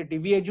responsibility.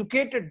 We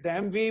educated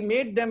them. We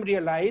made them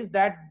realize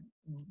that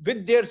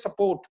with their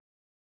support,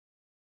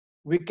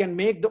 we can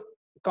make the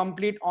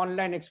complete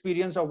online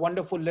experience a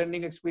wonderful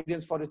learning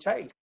experience for a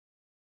child.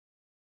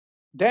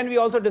 Then we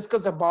also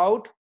discussed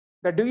about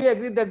that. Do you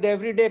agree that the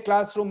everyday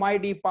classroom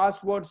ID,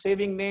 password,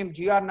 saving name,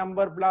 GR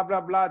number, blah, blah,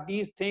 blah,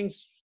 these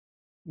things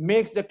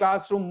makes the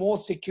classroom more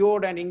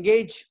secured and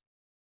engaged?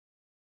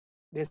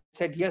 They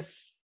said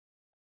yes.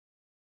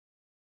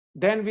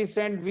 Then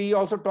we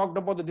also talked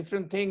about the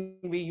different things.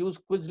 We use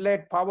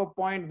Quizlet,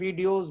 PowerPoint,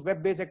 videos,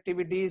 web-based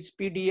activities,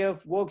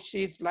 PDF,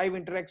 worksheets, live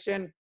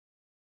interaction.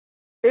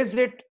 Is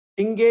it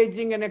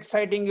engaging and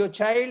exciting your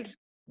child?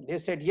 They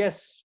said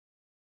yes.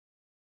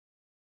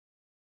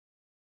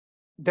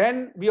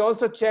 Then we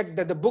also checked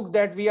that the book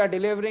that we are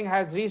delivering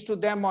has reached to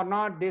them or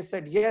not. They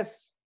said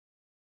yes.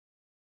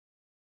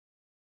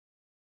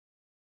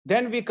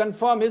 Then we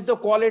confirm, is the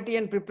quality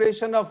and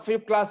preparation of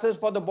fifth classes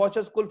for the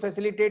Bosher School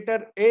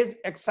facilitator is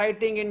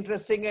exciting,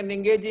 interesting, and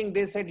engaging?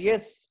 They said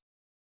yes.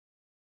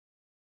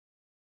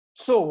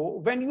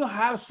 So when you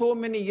have so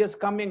many years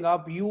coming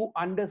up, you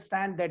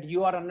understand that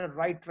you are on the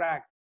right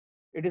track.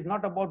 It is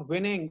not about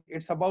winning,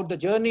 it's about the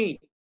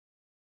journey.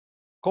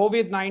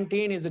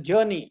 COVID-19 is a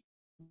journey.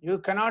 You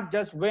cannot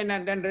just win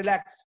and then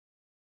relax.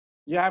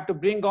 You have to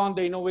bring on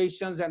the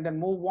innovations and then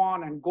move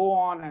on and go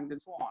on and then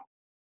so on.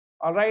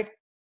 All right.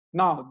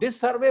 Now, this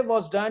survey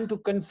was done to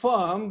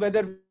confirm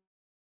whether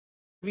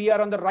we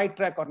are on the right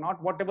track or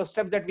not. Whatever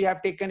steps that we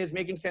have taken is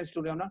making sense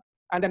to you,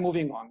 and then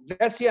moving on.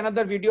 Let's see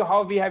another video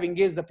how we have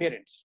engaged the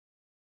parents.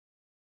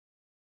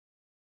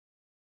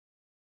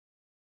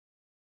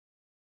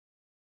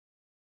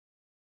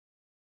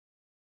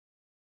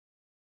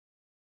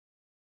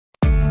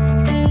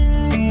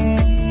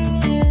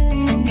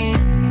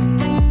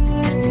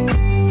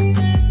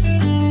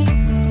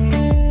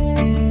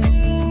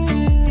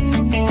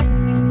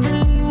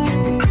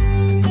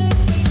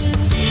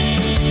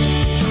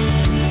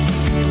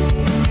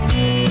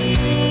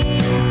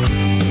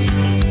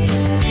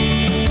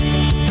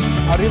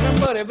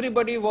 Remember,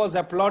 everybody was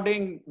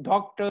applauding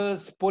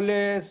doctors,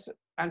 police,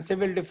 and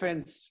civil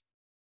defense.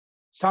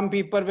 Some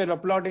people were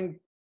applauding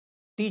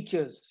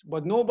teachers,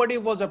 but nobody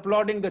was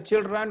applauding the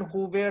children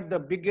who were the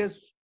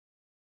biggest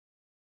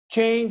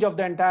change of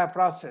the entire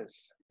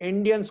process.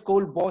 Indian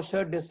school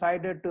Bosher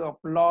decided to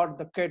applaud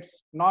the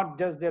kids, not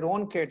just their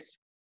own kids,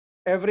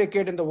 every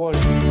kid in the world.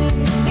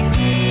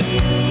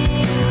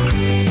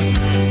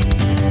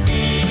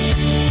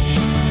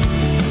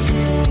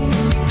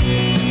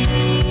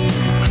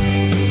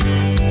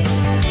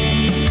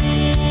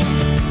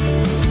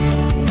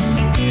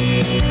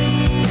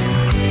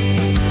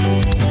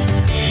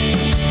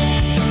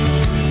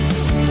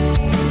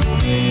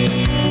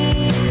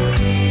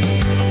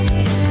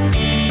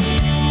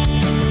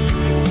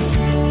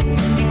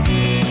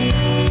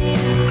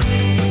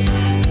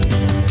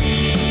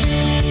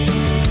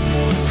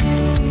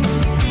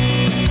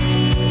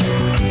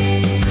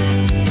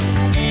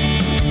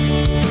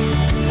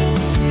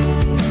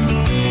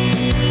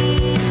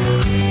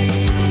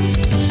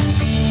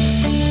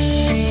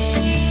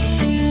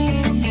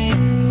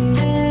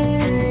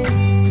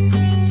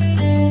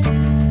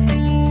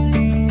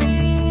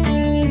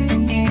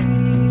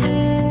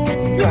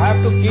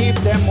 To keep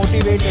them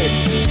motivated,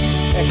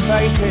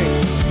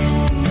 excited.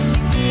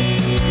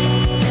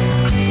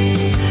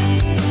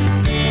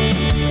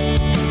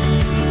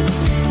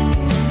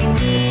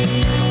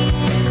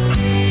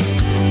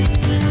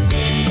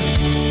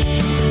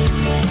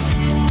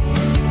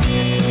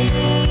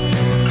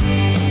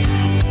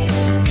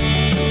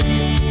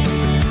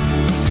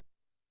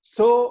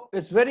 So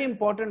it's very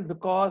important,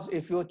 because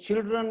if your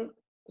children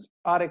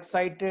are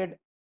excited,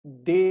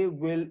 they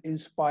will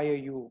inspire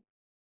you.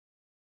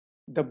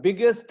 The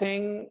biggest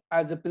thing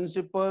as a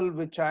principal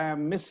which I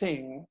am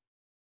missing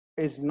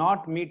is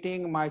not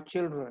meeting my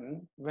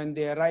children when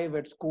they arrive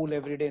at school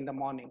every day in the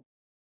morning.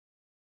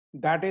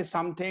 That is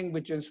something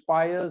which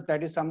inspires,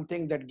 that is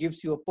something that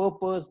gives you a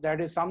purpose,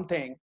 that is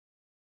something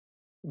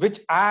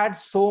which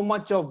adds so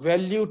much of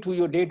value to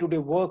your day-to-day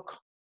work.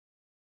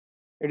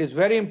 It is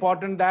very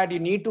important that you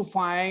need to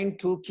find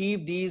to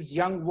keep these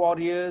young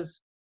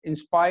warriors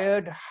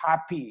inspired,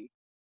 happy.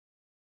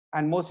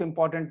 And most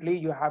importantly,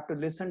 you have to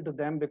listen to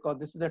them, because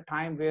this is a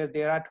time where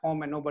they're at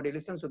home and nobody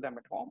listens to them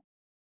at home.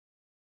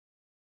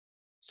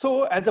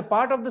 So as a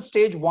part of the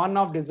stage 1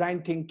 of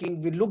design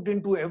thinking, we looked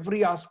into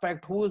every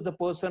aspect. Who is the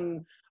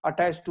person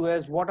attached to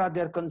us? What are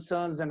their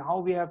concerns and how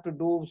we have to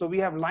do? So we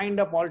have lined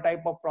up all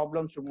type of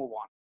problems to move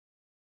on.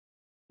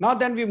 Now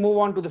then we move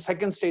on to the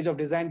second stage of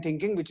design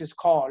thinking, which is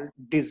called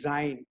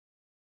design.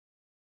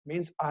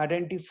 Means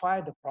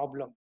identify the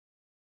problem,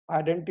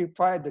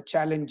 identify the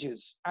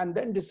challenges, and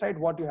then decide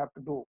what you have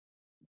to do.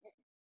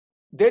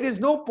 There is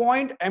no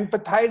point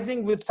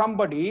empathizing with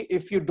somebody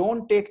if you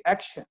don't take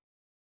action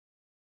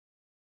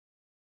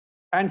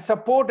and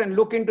support and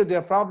look into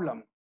their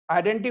problem.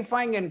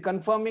 Identifying and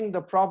confirming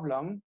the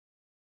problem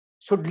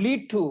should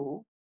lead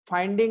to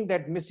finding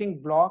that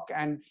missing block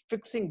and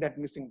fixing that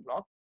missing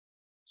block,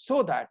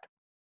 so that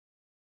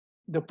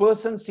the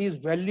person sees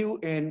value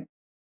in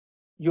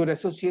your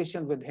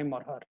association with him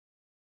or her.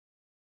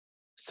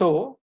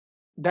 So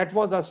that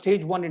was our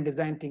stage 1 in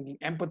design thinking.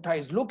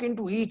 Empathize, look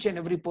into each and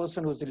every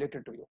person who's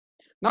related to you.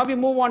 Now we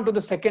move on to the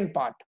second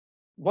part.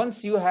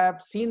 Once you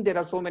have seen there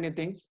are so many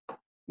things,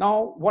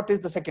 now what is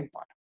the second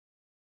part?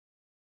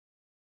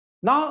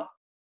 Now,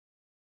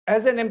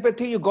 as an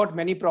empathy, you got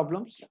many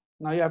problems.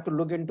 Now you have to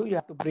look into, you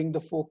have to bring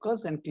the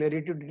focus and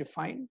clarity to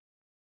define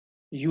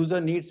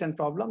user needs and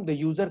problem. The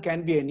user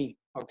can be any,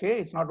 okay?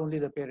 It's not only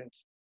the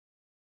parents.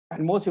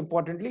 And most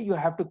importantly, you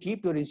have to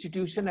keep your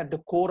institution at the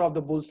core of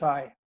the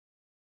bullseye.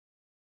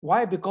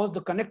 Why? Because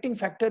the connecting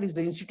factor is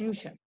the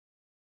institution.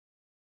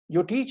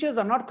 Your teachers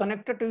are not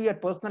connected to you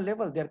at personal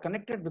level. They are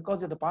connected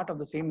because you're the part of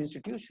the same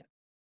institution.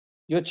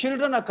 Your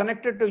children are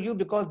connected to you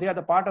because they are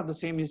the part of the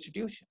same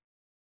institution.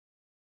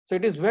 So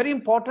it is very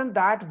important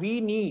that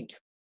we need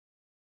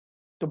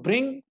to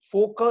bring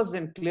focus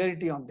and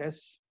clarity on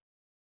this.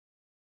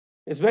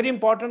 It's very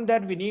important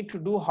that we need to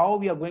do how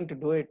we are going to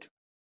do it.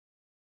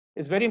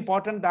 It's very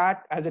important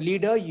that as a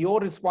leader, your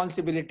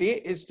responsibility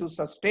is to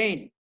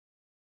sustain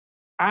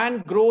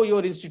and grow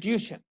your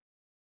institution.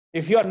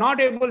 If you are not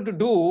able to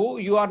do,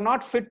 you are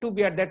not fit to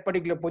be at that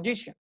particular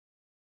position.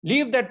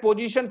 Leave that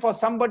position for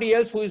somebody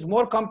else who is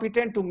more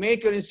competent to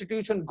make your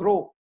institution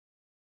grow.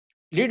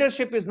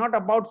 Leadership is not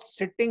about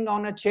sitting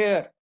on a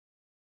chair.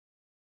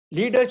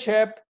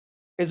 Leadership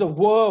is a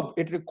verb.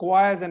 It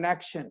requires an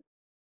action.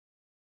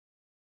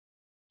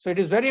 So it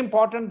is very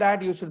important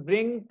that you should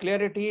bring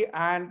clarity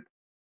and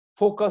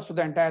focus to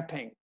the entire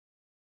thing.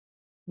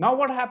 Now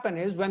what happened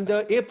is, when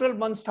the April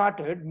month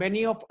started,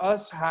 many of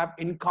us have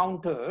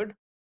encountered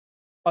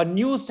a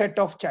new set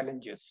of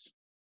challenges.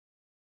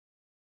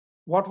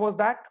 What was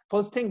that?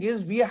 First thing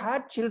is, we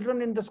had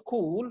children in the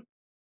school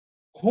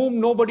whom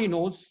nobody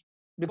knows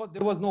because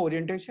there was no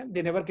orientation.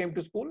 They never came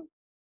to school.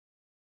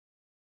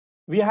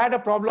 We had a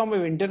problem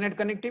with internet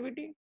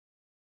connectivity.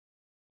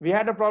 We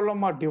had a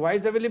problem of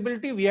device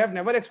availability. We have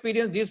never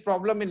experienced this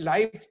problem in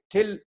life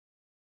till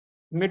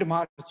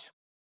mid-March.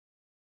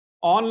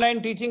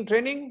 Online teaching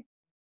training,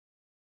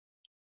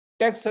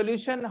 tech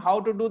solution, how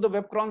to do the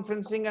web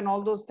conferencing and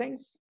all those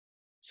things.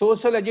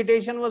 Social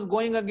agitation was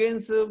going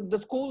against the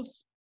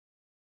schools.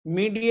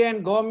 Media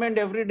and government,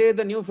 every day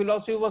the new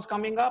philosophy was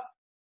coming up.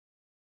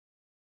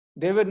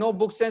 There were no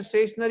books and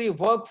stationery.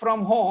 Work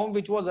from home,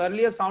 which was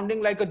earlier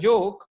sounding like a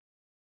joke,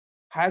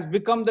 has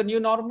become the new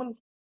normal.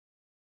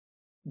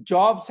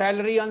 Job,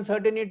 salary,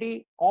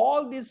 uncertainty,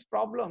 all these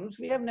problems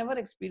we have never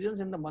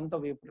experienced in the month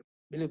of April,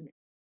 believe me.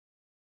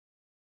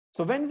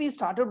 So when we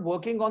started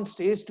working on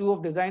stage 2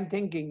 of design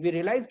thinking, we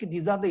realized that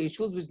these are the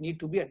issues which need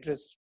to be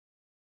addressed.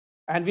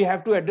 And we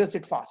have to address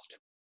it fast.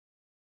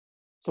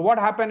 So what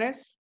happened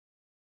is,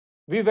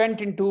 we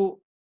went into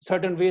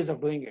certain ways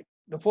of doing it.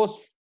 The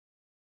first,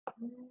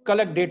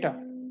 collect data.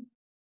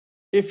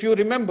 If you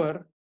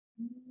remember,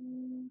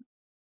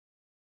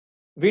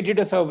 we did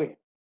a survey.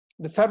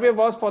 The survey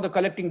was for the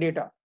collecting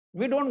data.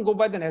 We don't go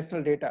by the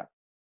national data.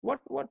 What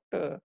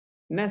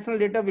national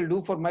data will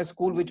do for my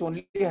school, which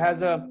only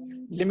has a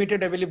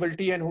limited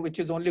availability and which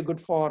is only good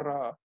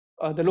for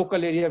the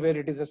local area where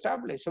it is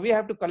established. So we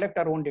have to collect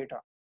our own data.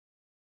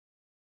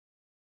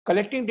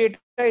 Collecting data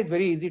is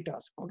very easy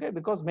task, okay,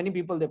 because many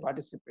people, they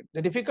participate.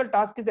 The difficult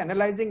task is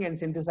analyzing and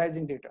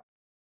synthesizing data.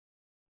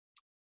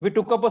 We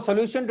took up a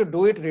solution to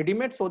do it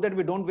ready-made so that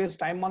we don't waste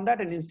time on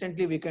that and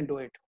instantly we can do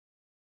it.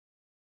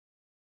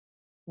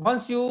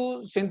 Once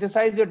you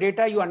synthesize your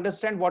data, you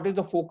understand what is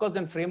the focus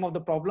and frame of the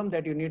problem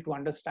that you need to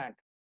understand.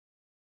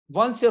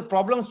 Once your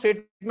problem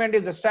statement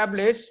is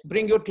established,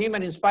 bring your team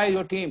and inspire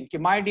your team.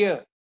 My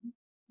dear,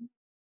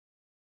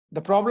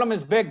 the problem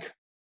is big,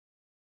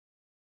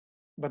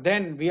 but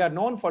then we are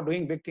known for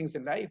doing big things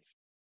in life.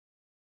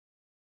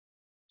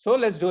 So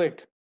let's do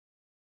it.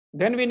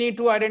 Then we need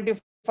to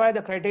identify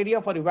the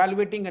criteria for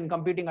evaluating and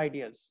competing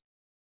ideas.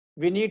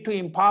 We need to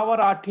empower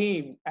our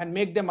team and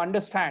make them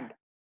understand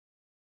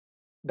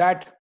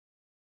that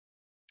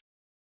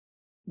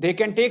they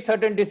can take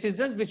certain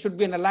decisions which should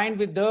be in line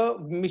with the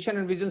mission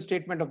and vision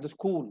statement of the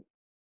school.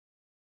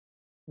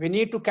 We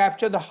need to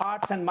capture the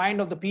hearts and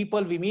mind of the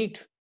people we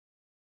meet.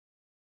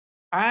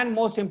 And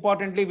most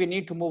importantly, we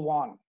need to move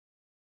on.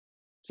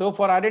 So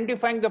for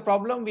identifying the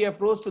problem, we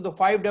approach to the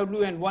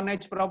 5W and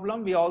 1H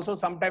problem. We also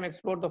sometimes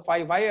explore the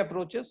 5I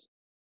approaches,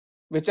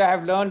 which I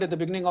have learned at the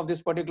beginning of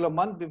this particular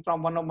month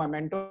from one of my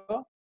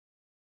mentors.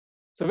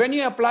 So when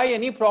you apply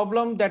any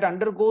problem that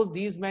undergoes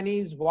these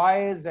many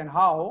whys and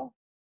how,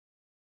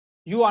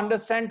 you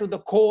understand to the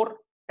core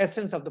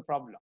essence of the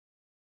problem.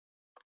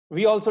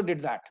 We also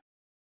did that.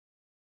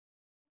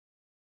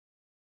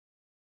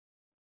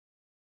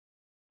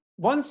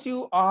 Once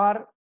you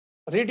are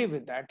ready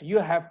with that, you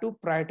have to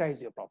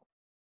prioritize your problem.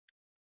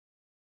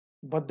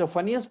 But the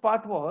funniest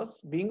part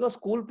was, being a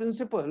school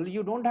principal,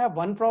 you don't have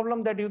one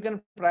problem that you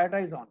can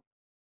prioritize on.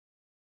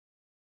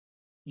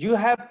 You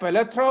have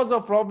plethora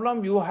of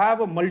problem, you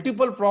have a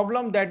multiple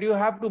problem that you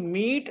have to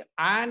meet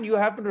and you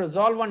have to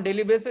resolve on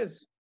daily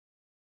basis.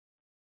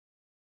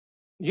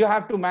 You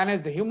have to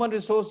manage the human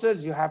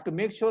resources, you have to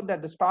make sure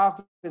that the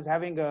staff is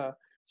having a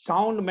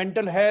sound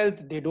mental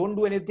health, they don't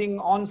do anything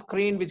on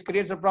screen which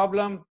creates a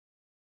problem.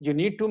 You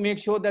need to make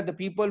sure that the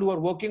people who are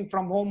working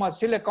from home are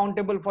still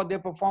accountable for their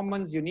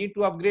performance. You need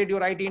to upgrade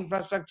your IT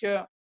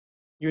infrastructure.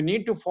 You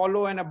need to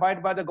follow and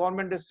abide by the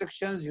government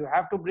restrictions. You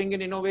have to bring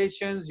in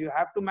innovations. You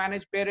have to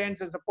manage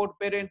parents and support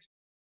parents.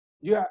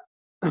 You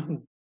have,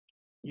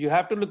 you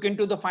have to look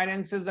into the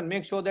finances and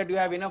make sure that you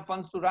have enough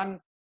funds to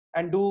run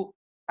and do.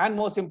 And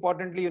most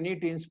importantly, you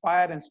need to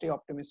inspire and stay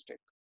optimistic.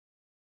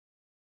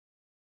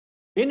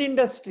 In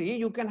industry,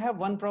 you can have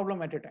one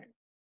problem at a time.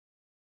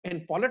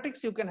 In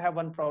politics, you can have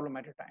one problem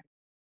at a time.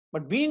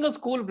 But being a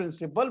school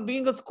principal,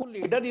 being a school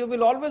leader, you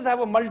will always have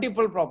a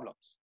multiple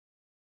problems.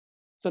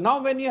 So now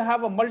when you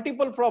have a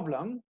multiple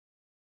problem,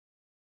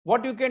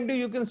 what you can do,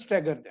 you can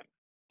stagger them.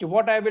 To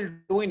what I will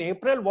do in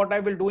April, what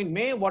I will do in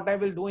May, what I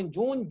will do in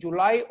June,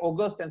 July,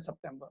 August, and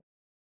September.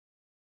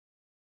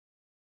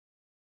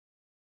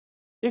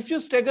 If you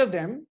stagger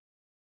them,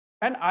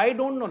 and I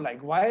don't know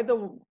like why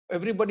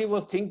everybody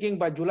was thinking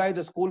by July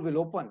the school will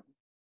open.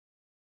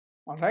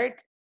 All right.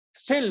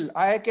 Still,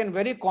 I can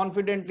very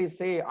confidently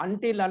say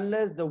until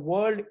unless the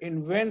world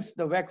invents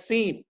the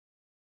vaccine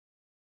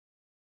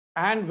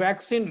and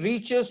vaccine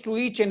reaches to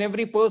each and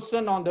every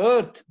person on the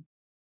earth,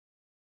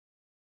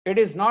 it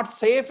is not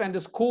safe and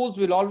the schools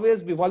will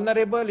always be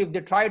vulnerable if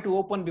they try to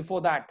open before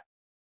that.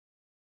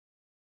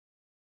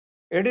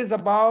 It is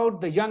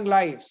about the young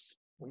lives.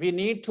 We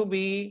need to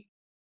be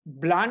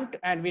blunt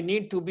and we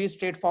need to be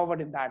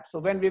straightforward in that. So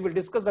when we will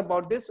discuss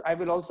about this, I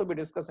will also be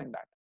discussing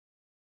that.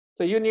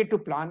 So you need to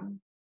plan.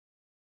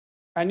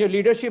 And your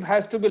leadership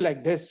has to be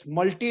like this,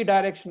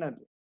 multi-directional.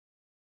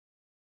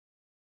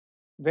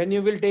 When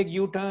you will take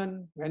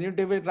U-turn, when you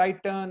take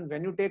right turn,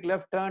 when you take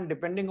left turn,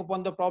 depending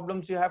upon the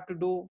problems you have to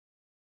do.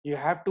 You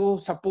have to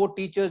support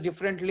teachers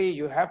differently.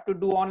 You have to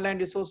do online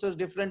resources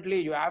differently.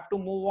 You have to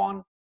move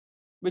on,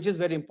 which is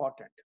very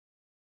important.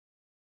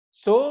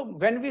 So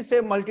when we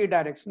say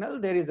multi-directional,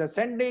 there is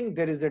ascending,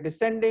 there is a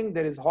descending,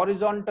 there is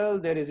horizontal,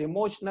 there is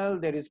emotional,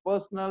 there is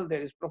personal,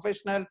 there is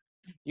professional.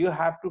 You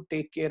have to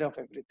take care of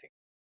everything.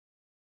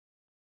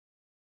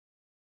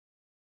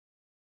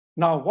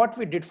 Now, what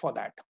we did for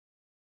that?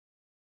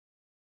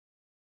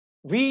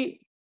 We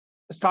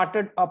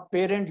started a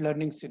parent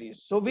learning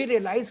series. So we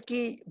realized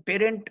ki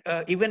parent,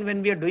 even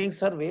when we are doing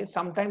survey,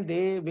 sometimes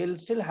they will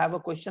still have a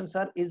question,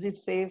 sir, is it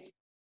safe?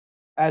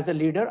 As a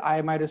leader,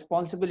 my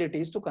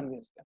responsibility is to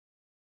convince them.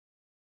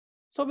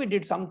 So we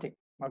did something,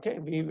 okay?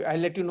 I'll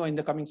let you know in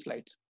the coming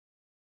slides.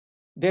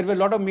 There were a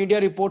lot of media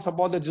reports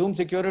about the Zoom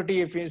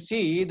security. If you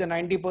see, the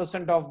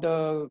 90% of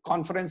the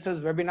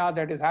conferences, webinar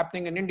that is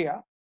happening in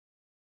India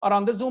are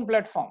on the Zoom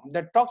platform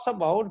that talks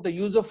about the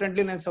user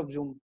friendliness of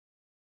Zoom.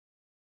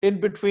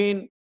 In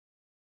between,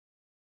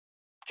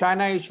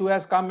 China issue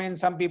has come in.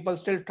 Some people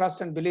still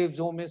trust and believe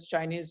Zoom is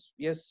Chinese.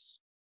 Yes,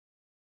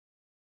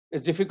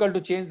 it's difficult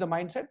to change the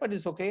mindset, but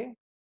it's okay.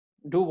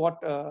 Do what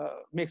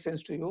makes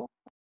sense to you.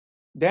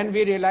 Then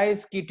we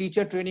realize that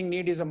teacher training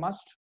need is a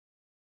must.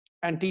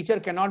 And teacher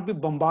cannot be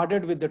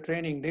bombarded with the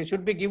training. They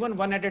should be given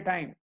one at a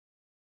time.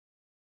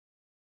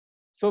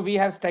 So we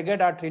have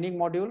staggered our training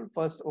module.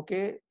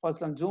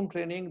 First on Zoom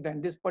training,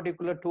 then this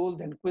particular tool,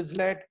 then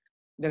Quizlet,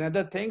 then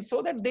other things,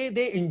 so that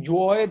they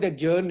enjoy the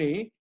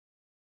journey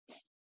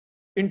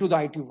into the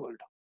IT world.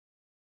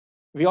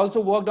 We also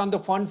worked on the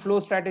fund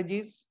flow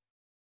strategies.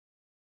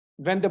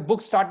 When the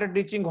books started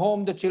reaching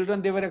home, the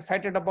children, they were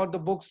excited about the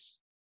books.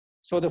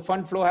 So the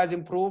fund flow has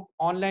improved.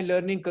 Online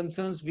learning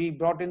concerns, we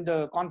brought in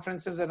the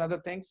conferences and other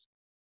things.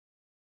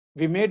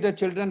 We made the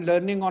children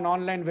learning on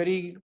online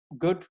very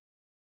good.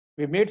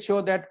 We made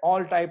sure that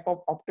all type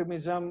of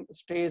optimism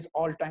stays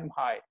all-time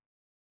high.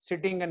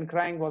 Sitting and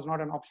crying was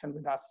not an option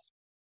with us.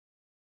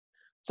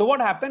 So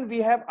what happened? We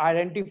have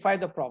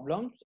identified the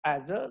problems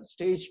as a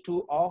stage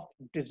 2 of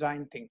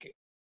design thinking.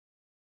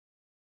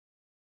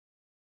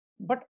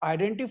 But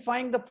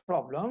identifying the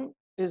problem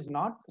is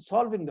not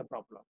solving the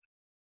problem.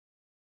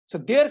 So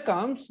there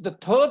comes the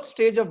third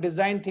stage of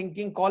design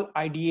thinking called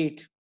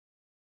ideate.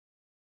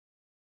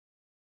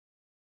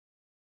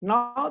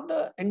 Now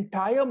the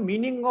entire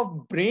meaning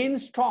of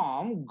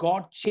brainstorm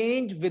got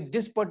changed with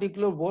this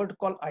particular word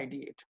called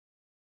ideate.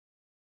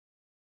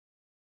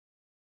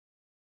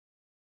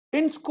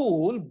 In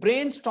school,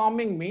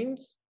 brainstorming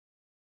means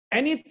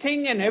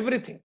anything and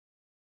everything.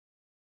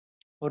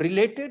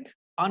 Related,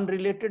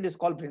 unrelated is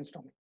called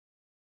brainstorming.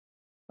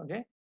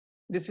 Okay,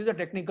 this is a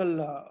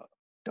technical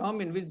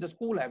term in which the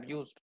school have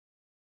used.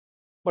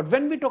 But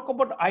when we talk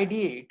about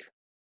ideate,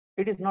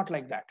 it is not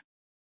like that.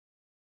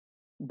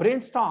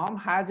 Brainstorm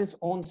has its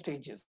own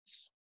stages.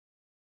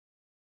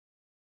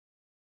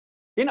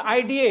 In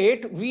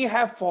ideate, we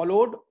have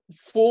followed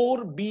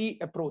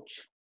 4B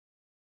approach.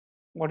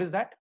 What is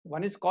that?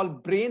 One is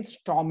called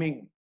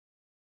brainstorming.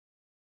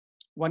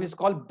 One is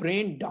called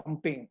brain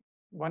dumping.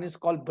 One is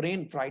called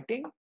brain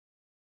writing.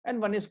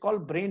 And one is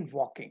called brain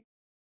walking.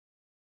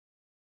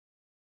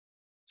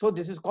 So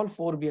this is called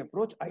 4B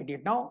approach,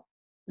 ideate. Now,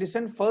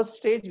 listen, first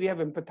stage, we have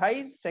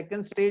empathize.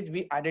 Second stage,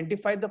 we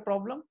identify the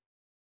problem.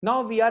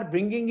 Now we are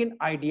bringing in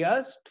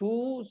ideas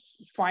to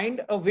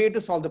find a way to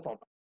solve the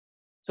problem.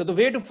 So the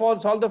way to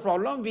solve the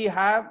problem, we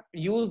have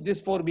used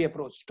this 4B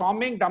approach: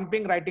 storming,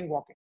 dumping, writing,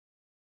 walking.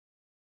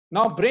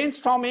 Now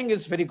brainstorming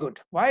is very good.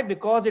 Why?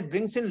 Because it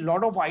brings in a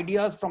lot of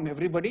ideas from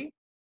everybody,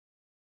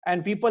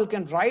 and people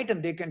can write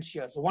and they can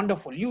share. So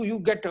wonderful. You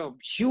get a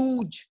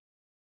huge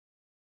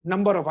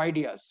number of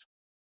ideas.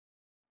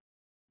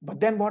 But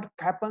then what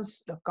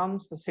happens?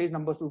 Comes the stage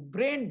number 2,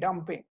 brain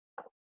dumping.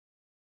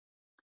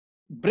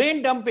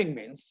 Brain dumping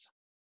means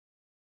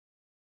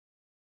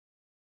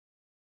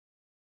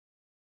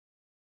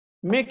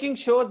making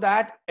sure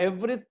that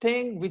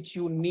everything which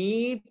you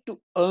need to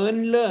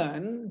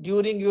learn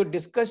during your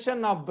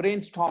discussion of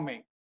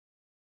brainstorming,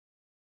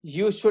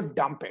 you should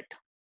dump it.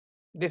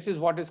 This is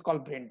what is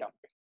called brain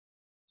dumping.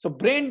 So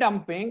brain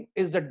dumping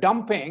is the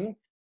dumping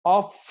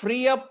of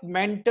free up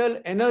mental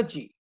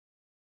energy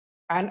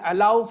and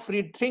allow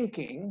free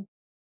thinking,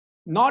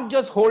 not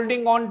just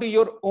holding on to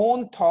your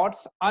own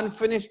thoughts,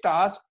 unfinished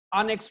tasks,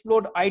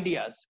 unexplored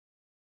ideas,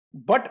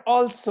 but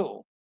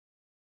also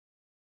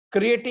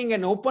creating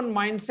an open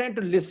mindset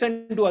to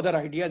listen to other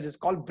ideas is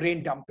called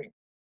brain dumping.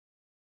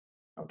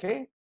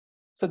 Okay,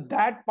 so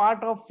that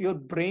part of your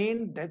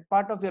brain, that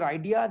part of your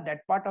idea, that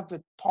part of your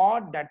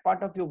thought, that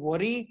part of your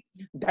worry,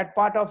 that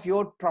part of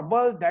your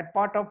trouble, that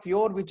part of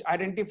your which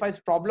identifies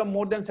problem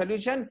more than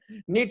solution,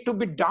 need to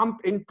be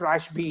dumped in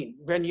trash bin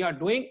when you are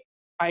doing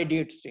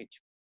ideate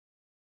stage.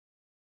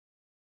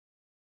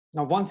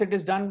 Now once it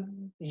is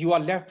done, you are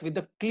left with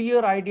a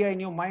clear idea in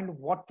your mind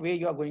what way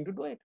you are going to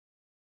do it.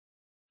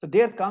 So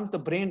there comes the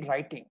brain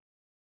writing.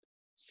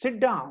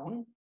 Sit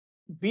down,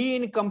 be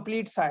in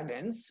complete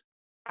silence,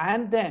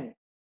 and then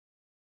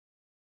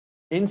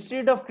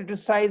instead of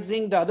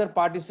criticizing the other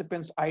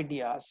participants'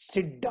 ideas,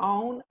 sit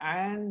down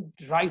and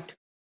write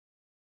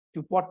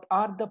to what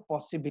are the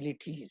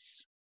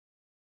possibilities.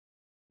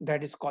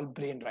 That is called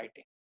brain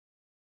writing.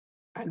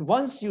 And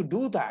once you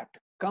do that,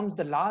 comes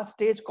the last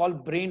stage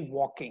called brain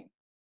walking.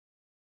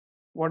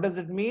 What does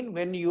it mean?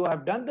 When you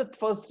have done the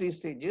first 3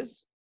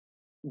 stages,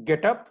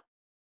 get up,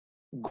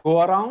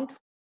 go around,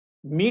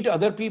 meet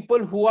other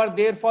people who are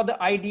there for the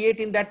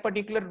ideate in that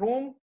particular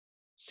room,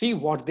 see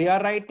what they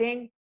are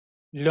writing,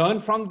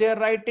 learn from their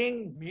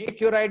writing, make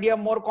your idea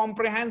more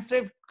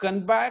comprehensive,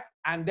 come back,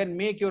 and then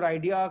make your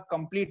idea a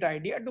complete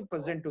idea to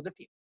present to the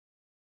team.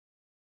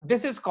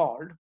 This is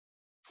called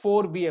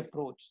 4B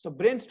approach. So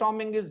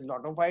brainstorming is a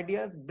lot of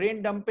ideas.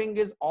 Brain dumping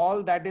is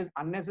all that is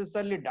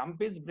unnecessarily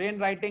dump is. Brain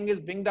writing is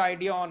bring the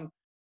idea on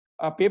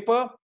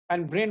paper,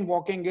 and brain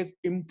walking is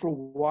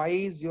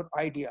improvise your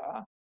idea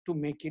to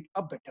make it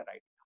a better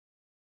idea.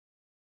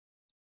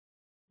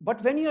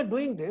 But when you are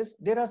doing this,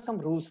 there are some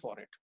rules for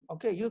it.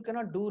 Okay, you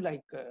cannot do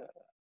like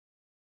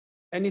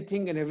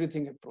anything and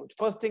everything approach.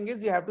 First thing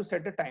is you have to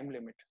set a time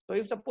limit. So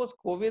if suppose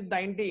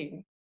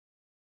COVID-19,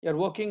 you're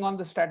working on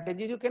the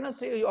strategies, you cannot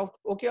say,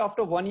 okay,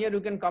 after 1 year,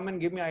 you can come and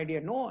give me idea.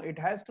 No, it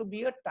has to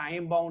be a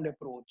time-bound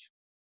approach.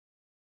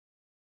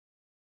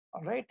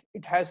 All right,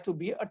 it has to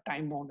be a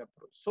time-bound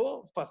approach.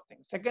 So first thing.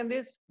 Second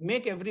is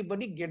make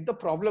everybody get the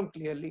problem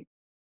clearly.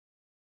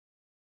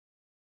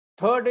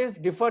 Third is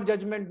defer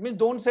judgment, means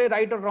don't say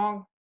right or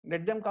wrong,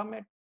 let them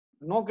commit.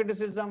 No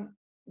criticism,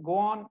 go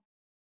on.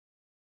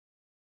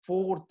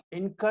 Fourth,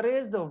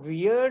 encourage the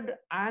weird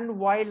and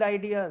wild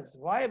ideas.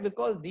 Why?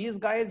 Because these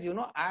guys,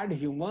 add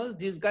humors.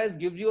 These guys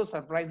give you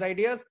surprise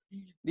ideas.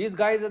 These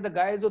guys are the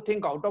guys who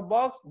think out of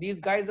box.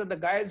 These guys are the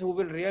guys who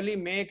will really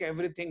make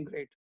everything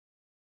great.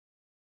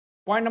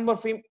 Point number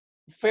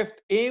 5th,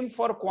 aim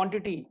for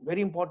quantity.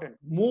 Very important.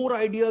 More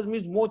ideas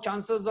means more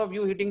chances of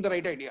you hitting the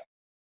right idea.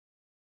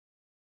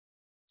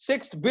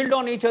 6th, build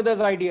on each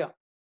other's idea.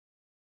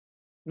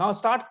 Now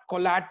start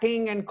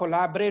collating and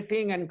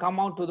collaborating and come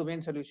out to the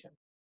main solution.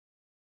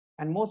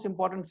 And most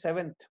important,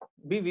 7th,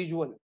 be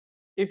visual.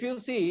 If you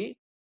see,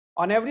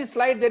 on every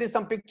slide, there is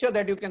some picture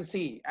that you can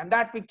see, and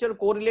that picture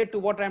correlate to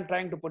what I'm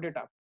trying to put it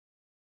up.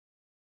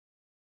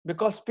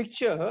 Because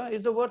picture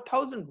is the word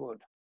 1,000 word.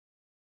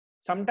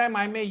 Sometimes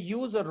I may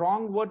use a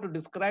wrong word to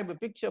describe a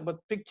picture, but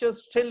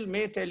pictures still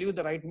may tell you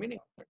the right meaning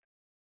of it.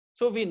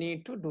 So we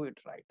need to do it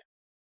right.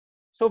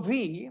 So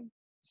we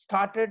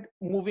started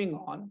moving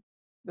on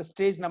the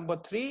stage number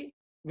 3,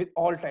 with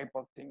all type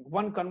of things.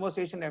 One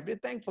conversation,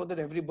 everything, so that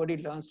everybody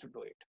learns to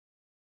do it.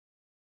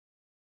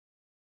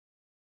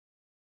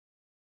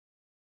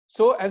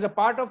 So as a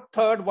part of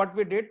third, what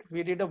we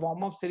did a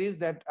warm-up series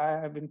that I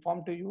have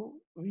informed to you.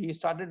 We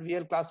started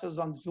real classes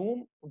on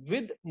Zoom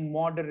with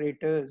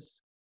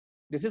moderators.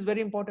 This is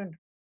very important.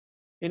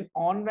 In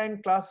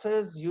online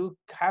classes, you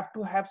have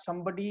to have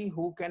somebody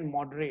who can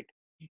moderate.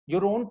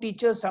 Your own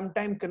teacher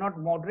sometimes cannot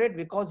moderate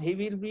because he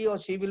will be or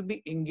she will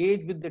be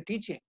engaged with the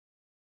teaching.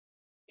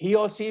 He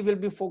or she will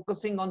be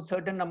focusing on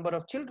certain number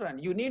of children.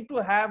 You need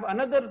to have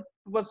another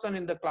person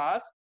in the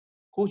class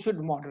who should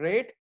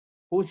moderate,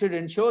 who should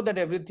ensure that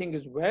everything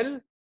is well,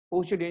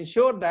 who should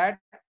ensure that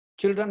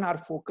children are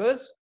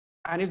focused,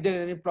 and if there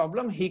is any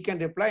problem, he can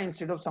reply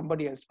instead of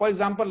somebody else. For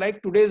example,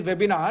 like today's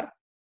webinar,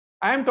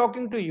 I am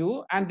talking to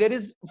you and there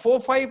is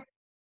 4-5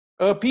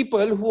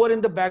 people who are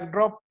in the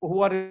backdrop,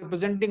 who are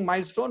representing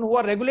milestone, who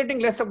are regulating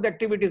less of the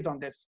activities on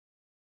this.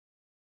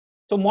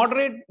 So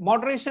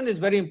moderation is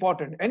very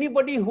important.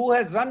 Anybody who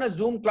has run a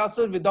Zoom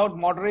classes without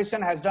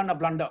moderation has done a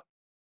blunder.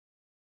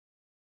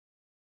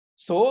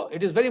 So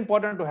it is very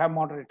important to have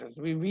moderators.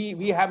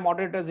 We have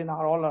moderators in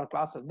all our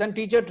classes. Then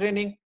teacher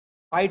training,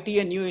 IT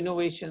and new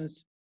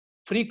innovations,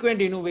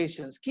 frequent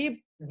innovations,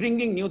 keep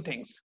bringing new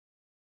things.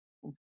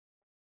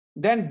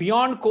 Then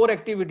beyond core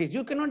activities,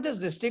 you cannot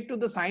just restrict to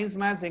the science,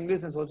 maths,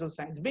 English and social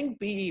science. Being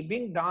PE,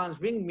 being dance,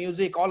 being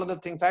music, all other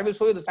things. I will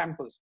show you the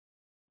samples.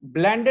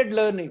 Blended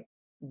learning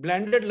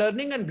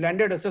and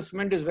blended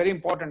assessment is very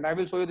important. I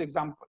will show you the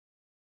example.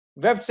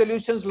 Web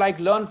solutions like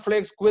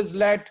LearnFlix,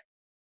 Quizlet,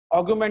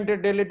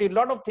 augmented reality, a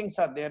lot of things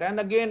are there. And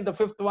again, the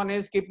fifth one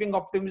is keeping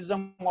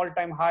optimism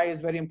all-time high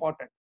is very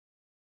important.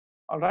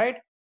 All right.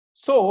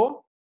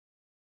 So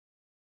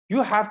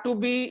you have to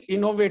be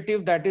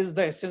innovative. That is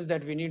the essence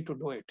that we need to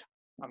do it.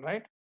 All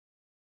right.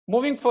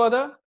 Moving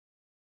further,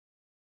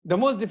 the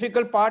most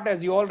difficult part,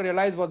 as you all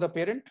realize, was the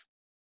parent.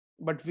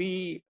 But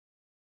we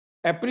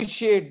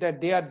appreciate that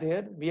they are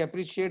there. We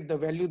appreciate the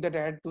value that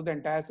add to the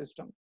entire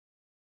system.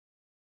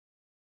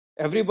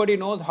 Everybody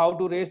knows how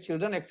to raise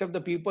children except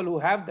the people who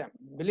have them.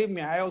 Believe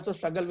me, I also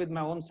struggle with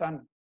my own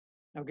son.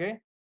 Okay,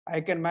 I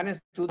can manage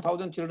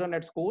 2,000 children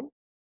at school,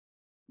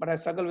 but I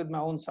struggle with my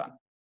own son.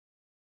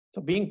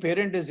 So being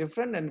parent is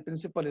different and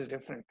principal is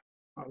different.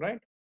 All right.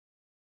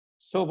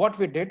 So what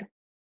we did,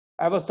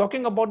 I was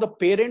talking about the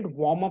parent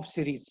warm-up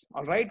series.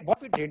 All right.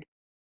 What we did,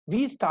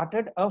 we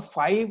started a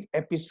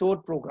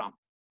 5-episode program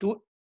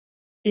to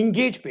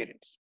engage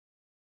parents.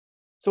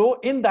 So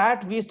in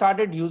that, we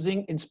started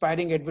using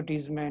inspiring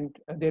advertisement.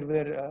 There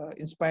were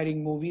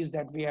inspiring movies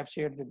that we have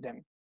shared with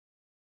them.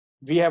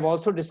 We have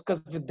also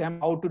discussed with them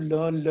how to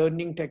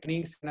learning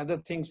techniques and other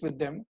things with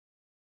them,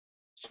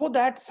 so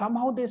that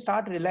somehow they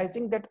start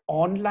realizing that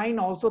online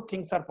also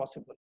things are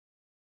possible.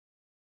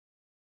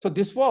 So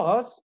this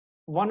was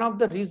one of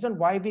the reasons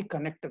why we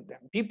connected them.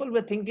 People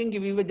were thinking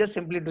we were just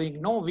simply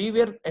doing. No, we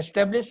were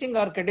establishing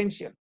our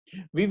credential.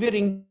 We were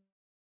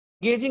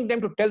engaging them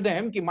to tell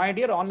them, my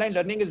dear, online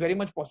learning is very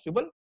much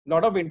possible. A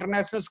lot of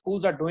international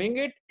schools are doing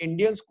it.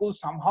 Indian schools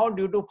somehow,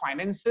 due to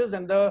finances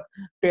and the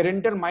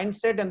parental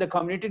mindset and the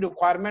community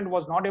requirement,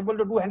 was not able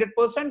to do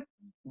 100%.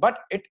 But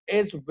it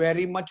is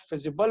very much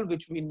feasible,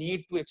 which we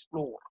need to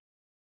explore.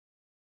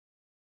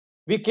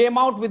 We came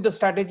out with the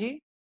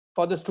strategy.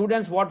 For the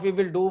students, what we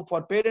will do,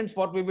 for parents,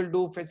 what we will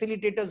do,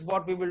 facilitators,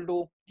 what we will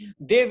do.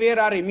 They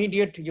were our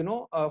immediate,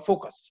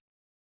 focus.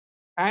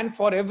 And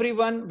for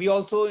everyone, we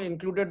also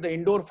included the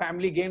indoor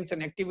family games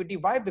and activity.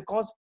 Why?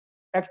 Because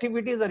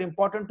activities are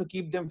important to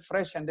keep them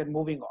fresh and then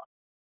moving on.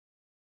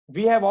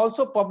 We have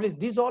also published,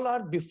 these all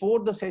are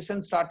before the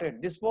session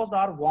started. This was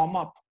our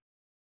warm-up.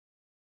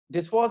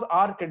 This was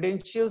our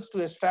credentials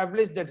to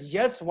establish that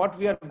yes, what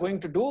we are going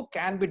to do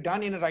can be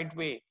done in a right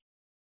way.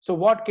 So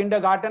what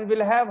kindergarten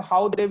will have,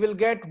 how they will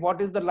get,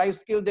 what is the life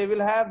skill they will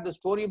have, the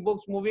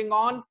storybooks moving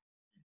on,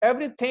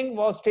 everything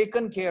was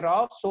taken care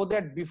of so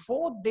that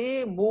before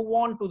they move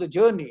on to the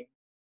journey,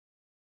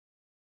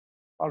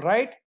 all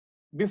right,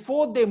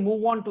 before they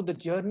move on to the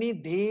journey,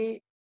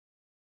 they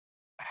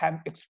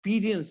have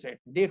experienced it.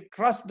 They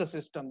trust the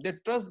system. They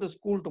trust the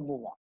school to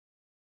move on.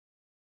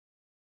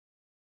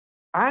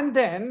 And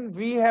then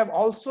we have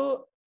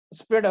also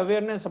spread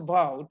awareness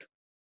about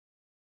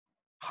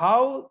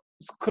how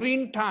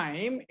screen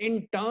time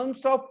in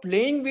terms of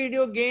playing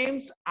video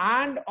games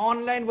and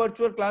online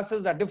virtual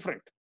classes are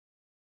different.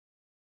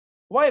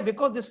 Why?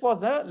 Because this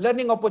was a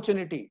learning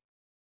opportunity.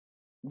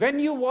 When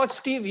you watch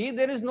TV,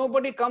 there is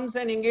nobody comes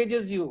and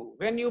engages you.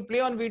 When you play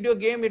on video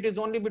game, it is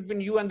only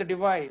between you and the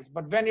device.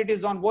 But when it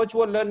is on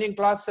virtual learning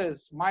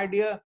classes, my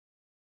dear,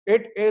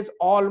 it is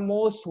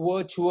almost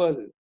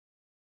virtual.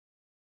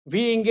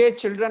 We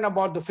engage children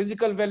about the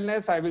physical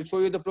wellness. I will show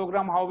you the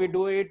program, how we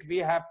do it. We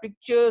have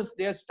pictures.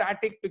 They are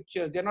static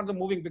pictures. They're not the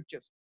moving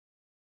pictures.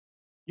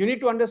 You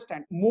need to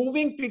understand,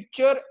 moving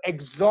picture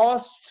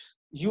exhausts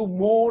you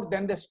more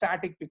than the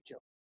static picture.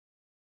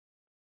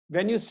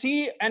 When you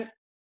see an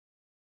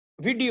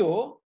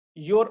video,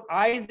 your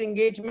eyes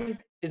engagement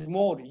is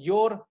more,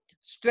 your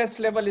stress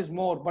level is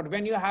more. But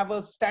when you have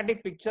a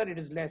static picture, it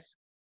is less.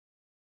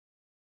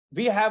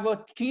 We have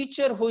a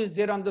teacher who is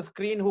there on the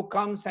screen who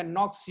comes and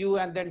knocks you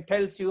and then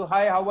tells you,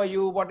 hi, how are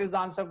you? What is the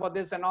answer for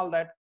this and all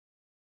that?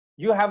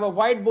 You have a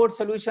whiteboard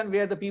solution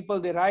where the people,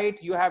 they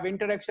write. You have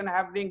interaction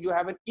happening. You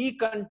have an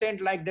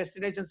e-content like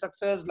Destination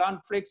Success,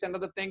 LearnFlix and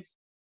other things.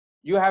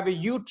 You have a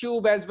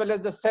YouTube as well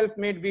as the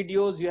self-made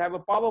videos. You have a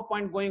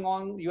PowerPoint going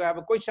on. You have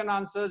a question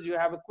answers. You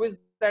have a quiz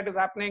that is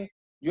happening.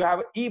 You have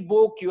an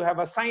e-book. You have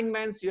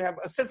assignments. You have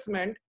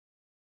assessment.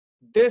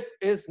 This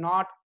is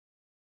not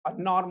a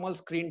normal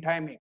screen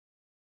timing.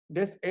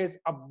 This is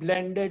a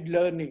blended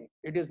learning.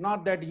 It is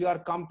not that you are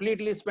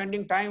completely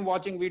spending time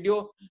watching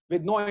video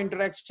with no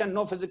interaction,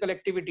 no physical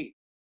activity.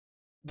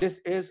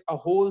 This is a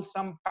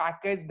wholesome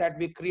package that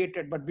we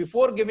created. But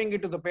before giving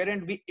it to the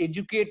parent, we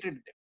educated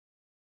them.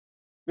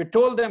 We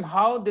told them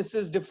how this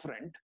is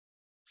different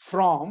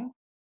from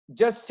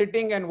just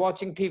sitting and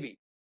watching TV.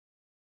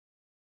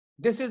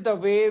 This is the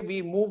way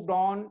we moved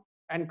on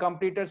and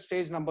completed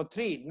stage number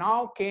 3.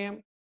 Now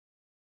came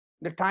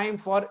the time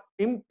for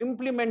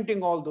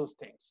implementing all those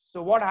things.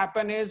 So what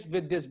happened is,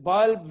 with this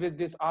bulb, with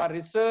this our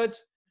research,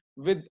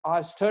 with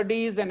our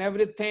studies and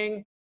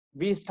everything,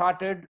 we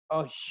started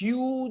a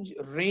huge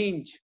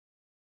range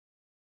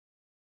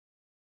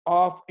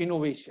of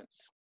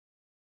innovations.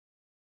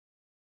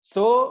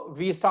 So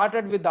we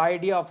started with the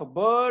idea of a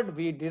bird,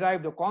 we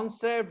derived the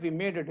concept, we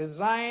made a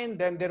design,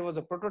 then there was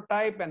a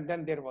prototype, and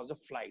then there was a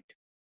flight.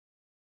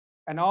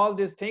 And all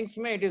these things,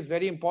 it is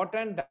very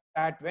important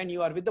that when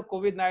you are with the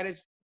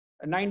COVID-19,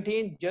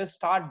 just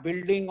start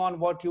building on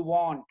what you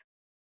want.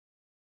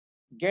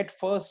 Get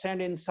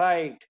first-hand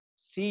insight,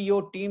 see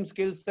your team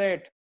skill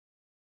set.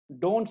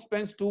 Don't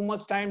spend too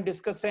much time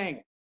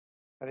discussing.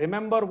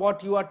 Remember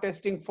what you are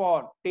testing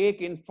for.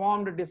 Take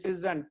informed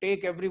decision,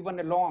 take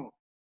everyone along.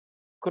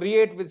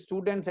 Create with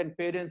students and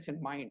parents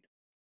in mind.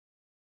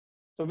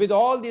 So with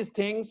all these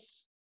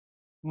things,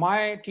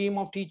 my team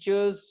of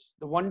teachers,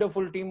 the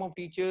wonderful team of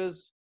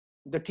teachers,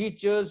 the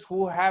teachers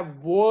who have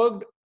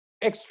worked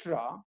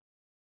extra,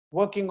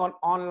 working on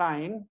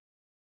online,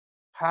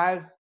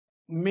 has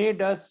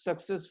made us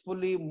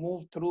successfully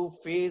move through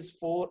phase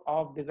 4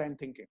 of design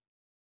thinking.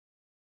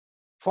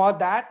 For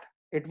that,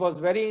 it was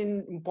very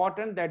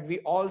important that we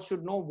all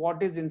should know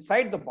what is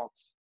inside the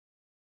box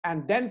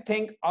and then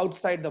think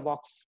outside the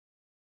box.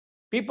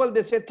 People,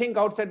 they say, think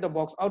outside the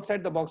box,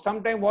 outside the box.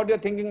 Sometimes what you're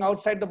thinking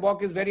outside the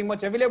box is very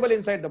much available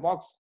inside the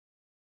box.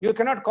 You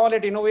cannot call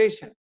it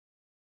innovation.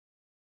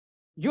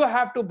 You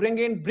have to bring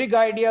in big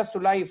ideas to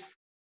life.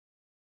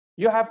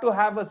 You have to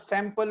have a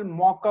sample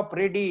mock-up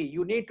ready.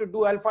 You need to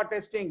do alpha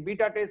testing,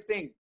 beta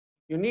testing.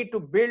 You need to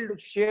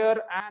build,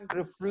 share, and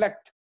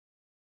reflect.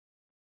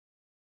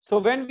 So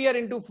when we are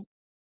into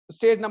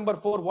stage number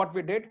 4, what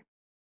we did,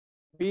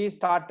 we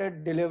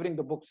started delivering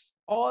the books.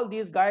 All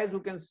these guys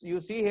who you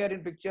see here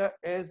in picture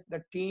is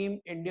the team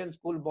Indian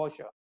School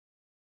Bosher.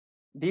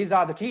 These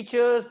are the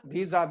teachers,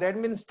 these are the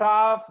admin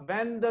staff.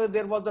 When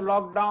there was the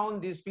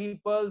lockdown, these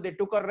people, they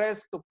took a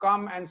risk to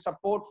come and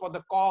support for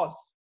the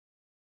cause.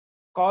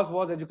 Cause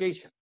was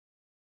education.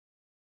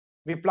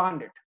 We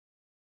planned it.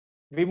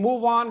 We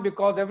move on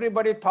because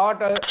everybody thought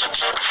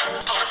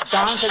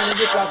dance and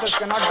music classes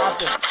cannot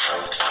happen.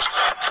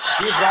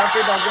 We brought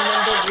it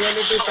augmented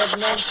reality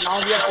segment. Now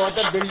we are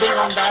further building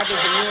on that.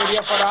 It's a new area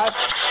for us.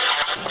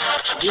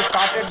 We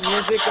started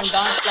music and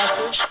dance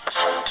classes.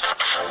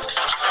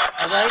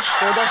 Alright,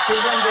 so that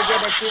children, they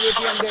get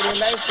activity and they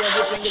realize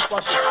everything is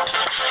possible.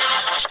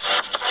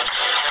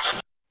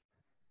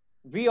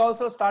 We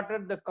also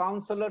started the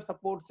counselor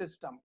support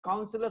system.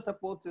 Counselor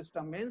support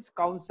system means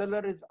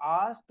counselor is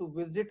asked to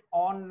visit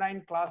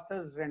online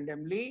classes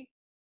randomly,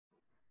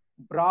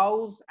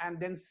 browse, and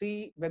then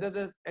see whether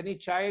there's any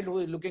child who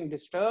is looking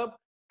disturbed,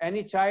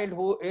 any child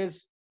who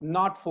is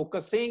not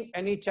focusing,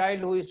 any child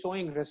who is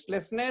showing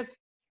restlessness.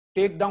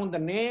 Take down the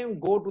name,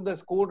 go to the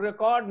school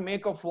record,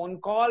 make a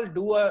phone call,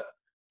 do a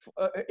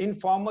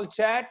informal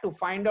chat to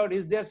find out,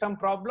 is there some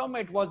problem?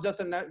 It was just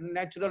a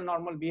natural,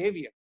 normal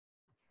behavior.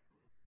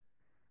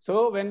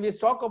 So when we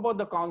talk about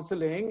the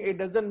counseling, it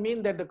doesn't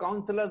mean that the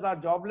counselors are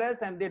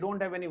jobless and they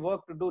don't have any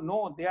work to do.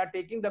 No, they are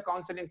taking the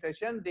counseling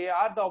session. They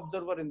are the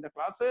observer in the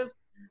classes.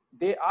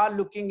 They are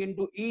looking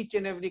into each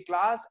and every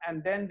class,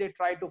 and then they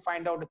try to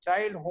find out a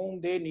child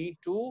whom they need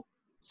to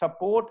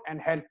support and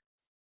help.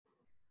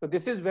 So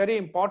this is very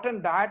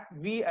important that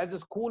we as a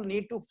school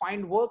need to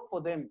find work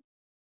for them.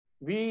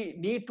 We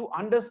need to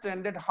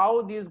understand that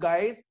how these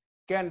guys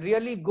can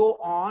really go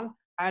on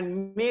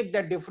and make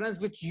that difference,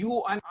 which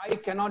you and I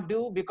cannot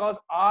do, because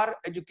our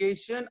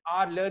education,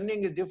 our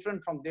learning is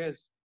different from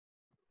theirs.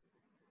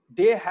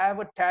 They have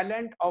a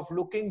talent of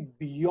looking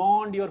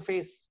beyond your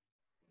face.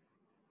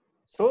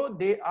 So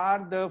they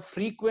are the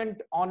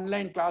frequent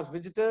online class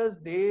visitors.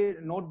 They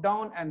note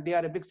down and they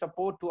are a big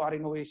support to our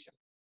innovation.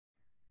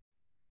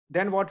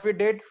 Then what we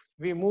did,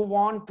 we move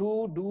on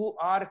to do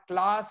our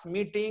class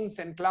meetings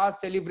and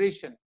class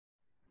celebration.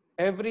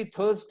 Every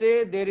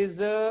Thursday, there is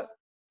a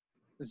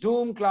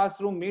Zoom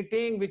classroom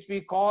meeting, which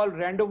we call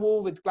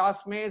rendezvous with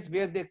classmates,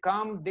 where they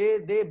come,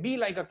 they be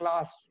like a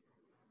class.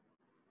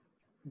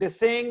 They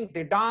sing,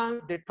 they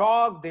dance, they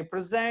talk, they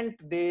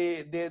present,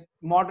 the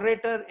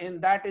moderator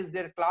in that is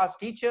their class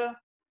teacher,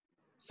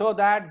 so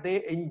that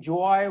they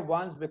enjoy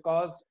once,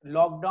 because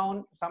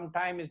lockdown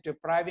sometimes is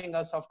depriving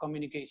us of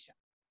communication.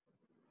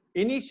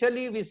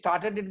 Initially, we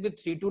started it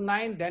with 3 to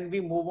 9, then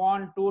we move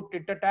on to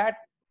tit-a-tat.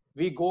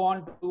 We go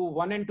on to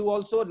 1 and 2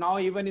 also. Now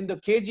even in the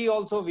KG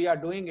also we are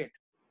doing it.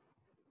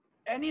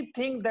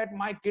 Anything that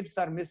my kids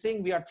are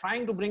missing, we are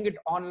trying to bring it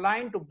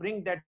online to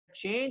bring that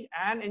change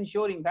and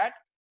ensuring that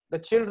the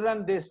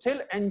children, they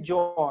still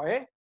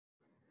enjoy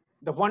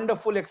the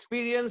wonderful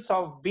experience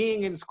of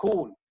being in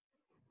school.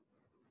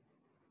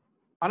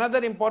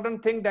 Another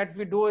important thing that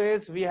we do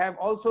is we have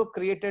also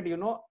created,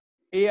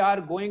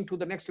 AR going to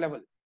the next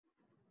level.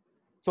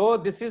 So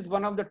this is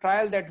one of the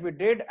trial that we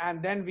did,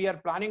 and then we are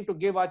planning to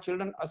give our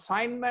children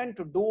assignment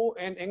to do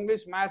in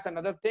English, maths, and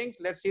other things.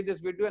 Let's see this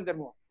video and then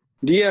more.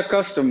 Dear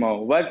customer,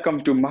 welcome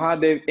to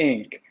Mahadev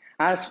Inc.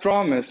 As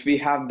promised, we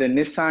have the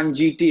Nissan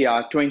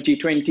GTR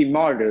 2020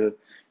 model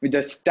with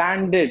the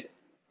standard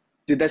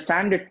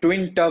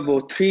twin turbo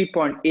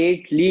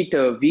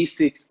 3.8-liter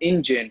V6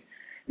 engine,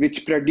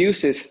 which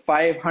produces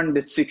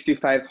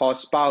 565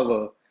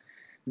 horsepower.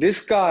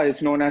 This car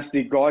is known as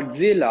the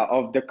Godzilla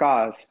of the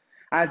cars,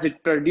 as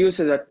it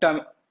produces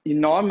an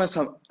enormous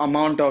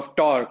amount of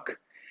torque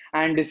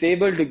and is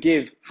able to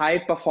give high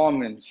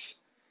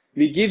performance.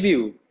 We give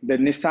you the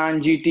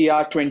Nissan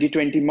GTR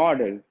 2020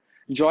 model.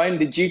 Join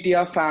the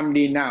GTR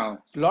family now.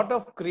 A lot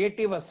of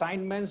creative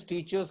assignments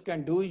teachers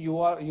can do. You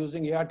are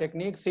using AR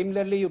techniques.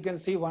 Similarly, you can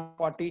see one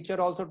of our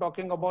teacher also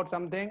talking about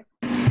something.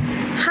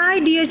 Hi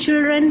dear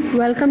children,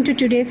 welcome to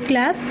today's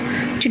class.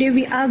 Today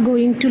we are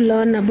going to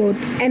learn about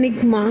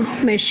Enigma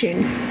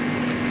machine.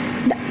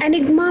 The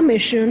Enigma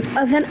machine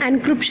is an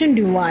encryption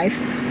device.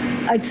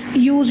 It's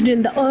used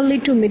in the early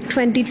to mid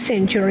 20th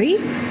century,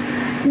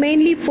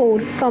 mainly for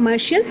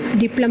commercial,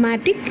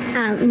 diplomatic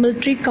and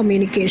military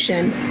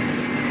communication.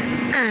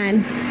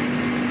 And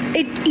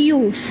it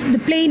uses the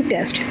plain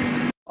text.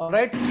 All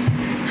right.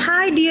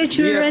 Hi dear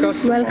children,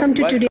 welcome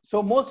to today.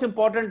 So most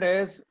important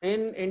is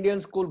in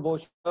Indian school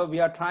Bosha, we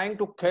are trying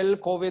to kill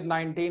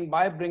COVID-19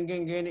 by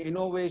bringing in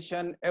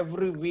innovation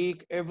every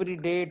week, every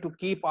day to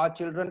keep our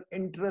children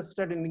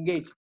interested and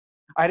engaged.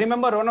 I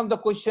remember one of the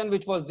questions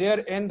which was there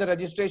in the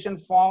registration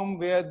form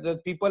where the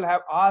people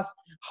have asked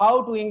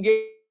how to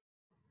engage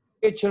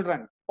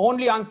children.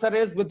 Only answer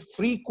is with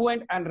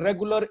frequent and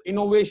regular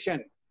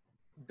innovation.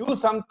 Do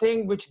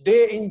something which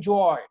they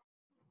enjoy.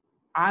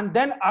 And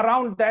then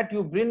around that,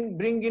 you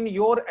bring in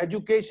your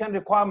education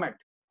requirement.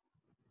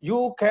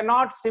 You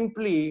cannot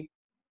simply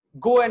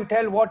go and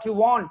tell what you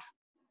want.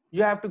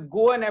 You have to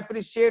go and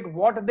appreciate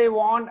what they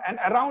want, and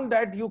around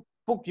that you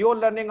put your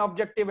learning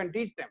objective and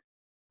teach them.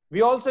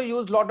 We also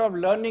use a lot of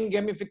learning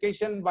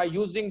gamification by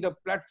using the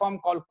platform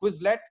called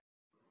Quizlet.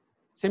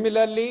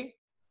 Similarly,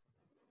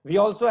 we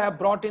also have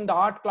brought in the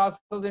art classes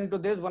into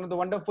this. One of the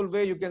wonderful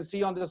way you can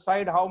see on the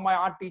side how my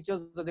art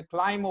teachers, they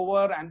climb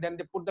over and then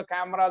they put the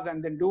cameras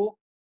and then do.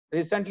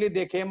 Recently,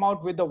 they came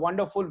out with a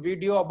wonderful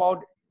video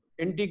about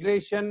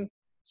integration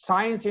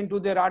science into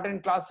their art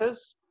and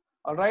classes.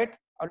 All right,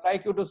 I'd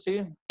like you to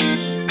see.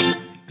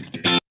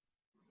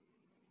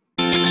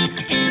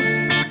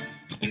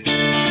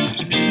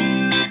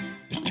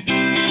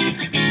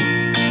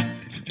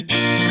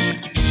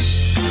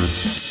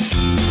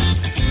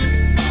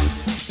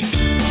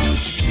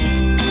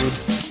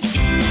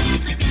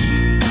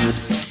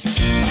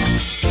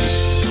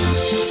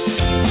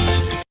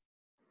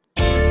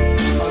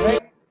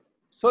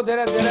 So there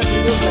are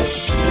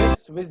videos like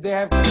this which they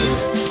have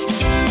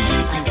created,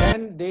 and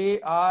then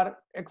they are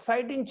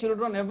exciting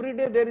children. Every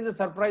day there is a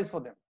surprise for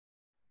them.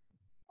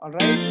 All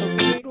right, so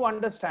we need to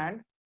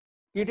understand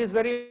it is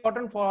very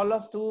important for all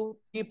of us to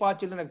keep our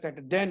children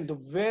excited. Then the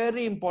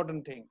very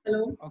important thing,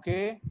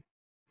 okay,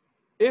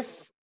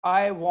 if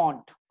I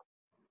want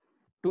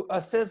to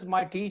assess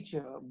my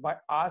teacher by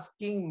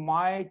asking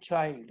my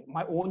child,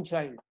 my own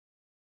child,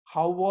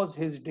 how was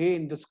his day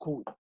in the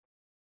school?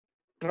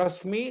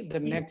 Trust me, the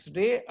next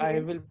day I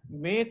will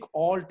make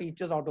all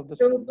teachers out of the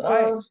school.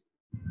 Why?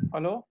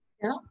 Hello?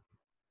 Yeah.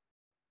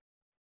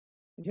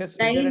 Yes.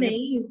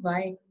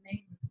 Why?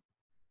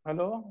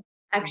 Hello?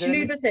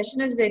 Actually, the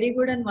session is very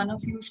good and one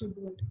of you should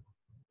do it.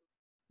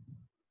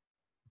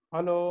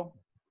 Hello?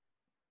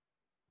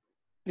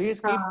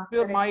 Please keep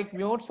your mic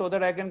mute so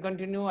that I can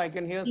continue. I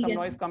can hear some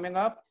noise coming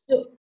up.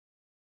 So,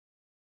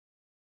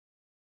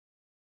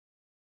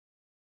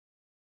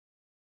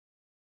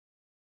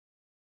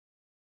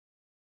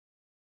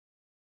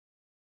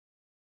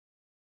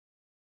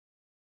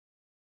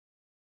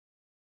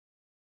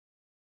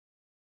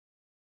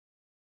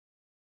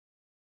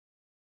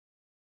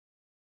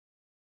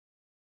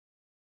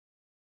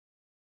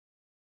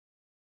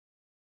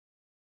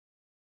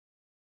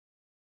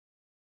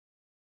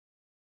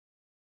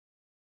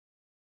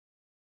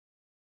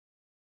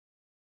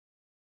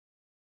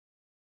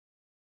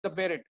 The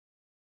parent.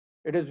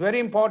 It is very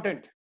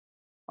important.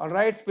 All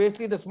right,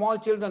 especially the small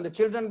children, the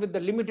children with the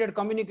limited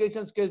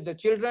communication skills, the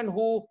children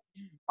who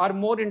are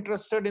more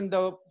interested in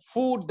the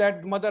food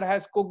that mother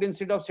has cooked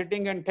instead of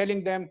sitting and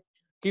telling them,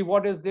 "Ki,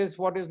 what is this,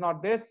 what is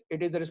not this."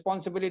 It is the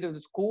responsibility of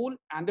the school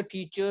and the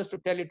teachers to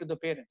tell it to the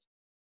parents.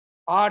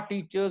 Our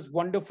teachers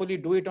wonderfully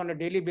do it on a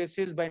daily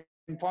basis by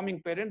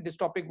informing parents, this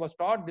topic was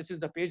taught, this is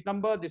the page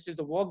number, this is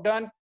the work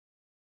done,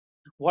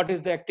 what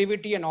is the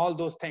activity, and all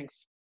those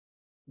things.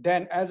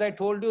 Then, as I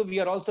told you, we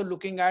are also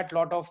looking at a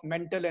lot of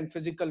mental and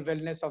physical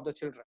wellness of the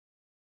children.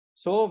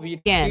 So we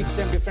teach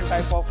them different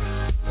type of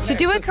To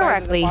do it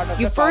correctly,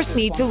 you first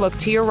need to look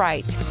to your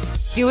right.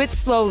 Do it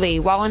slowly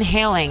while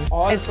inhaling,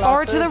 as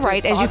far to the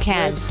right as you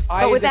can,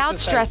 but without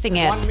stressing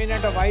it.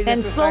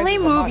 Then slowly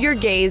move your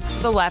gaze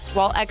to the left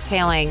while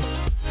exhaling.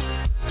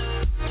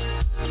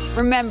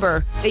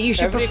 Remember that you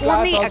should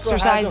perform the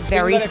exercise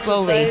very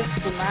slowly.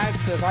 To match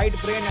the right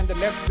brain and the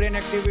left brain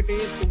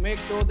activities to make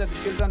sure that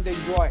the children they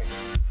enjoy.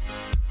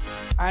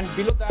 And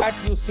below that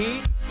you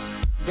see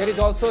there is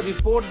also a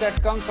report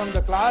that comes from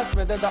the class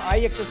whether the eye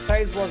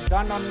exercise was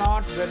done or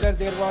not, whether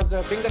there was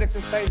a finger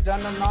exercise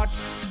done or not,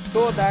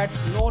 so that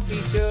no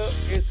teacher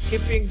is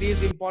skipping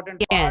these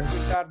important parts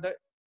which are the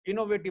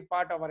innovative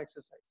part of our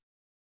exercise.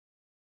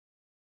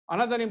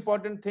 Another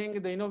important thing,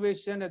 the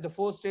innovation at the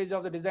fourth stage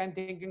of the design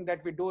thinking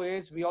that we do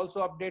is we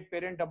also update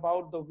parent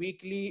about the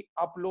weekly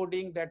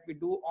uploading that we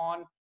do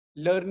on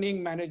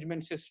learning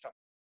management system.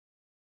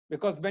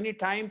 Because many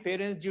times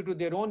parents, due to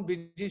their own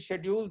busy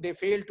schedule, they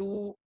fail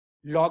to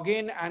log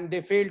in and they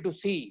fail to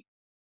see.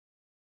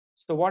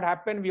 So what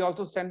happened, we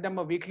also send them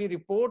a weekly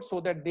report so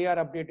that they are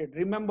updated.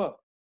 Remember,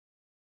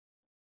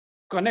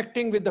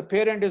 connecting with the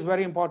parent is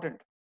very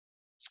important.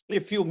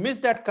 If you miss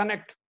that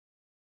connect,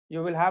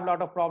 you will have a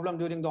lot of problem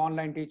during the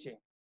online teaching.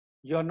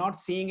 You're not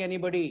seeing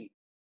anybody.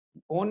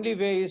 Only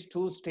way is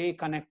to stay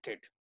connected.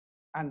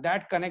 And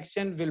that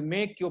connection will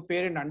make your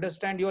parent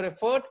understand your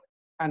effort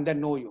and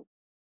then know you.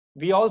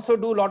 We also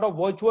do a lot of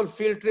virtual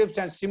field trips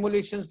and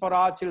simulations for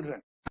our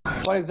children.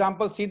 For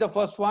example, see the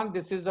first one.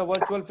 This is a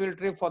virtual field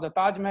trip for the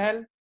Taj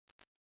Mahal.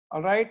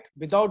 All right,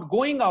 without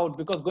going out,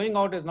 because going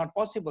out is not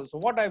possible. So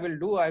what I will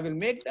do, I will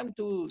make them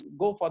to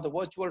go for the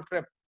virtual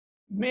trip.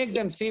 Make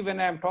them see when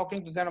I am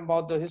talking to them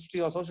about the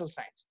history or social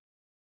science.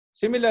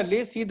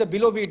 Similarly, see the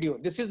below video.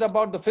 This is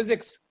about the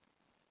physics.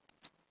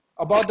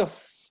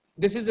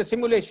 This is the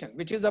simulation,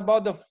 which is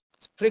about the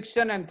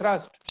friction and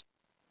thrust,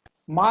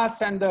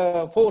 mass and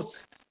the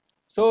force.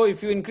 So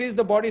if you increase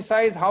the body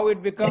size, how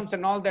it becomes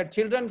and all that,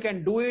 children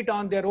can do it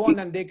on their own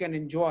and they can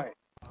enjoy.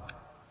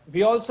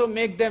 We also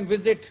make them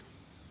visit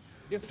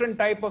different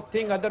type of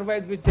thing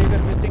otherwise which they were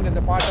missing as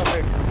a part of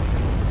it.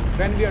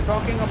 When we are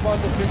talking about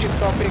the physics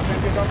topic,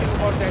 when we are talking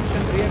about the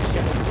action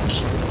reaction,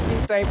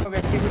 these type of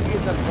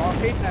activities are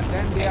brought in and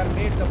then they are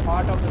made the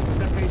part of the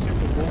presentation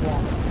to go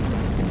on.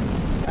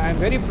 I am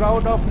very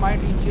proud of my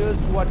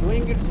teachers who are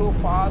doing it so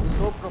fast,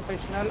 so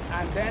professional,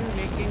 and then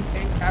making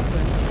things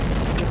happen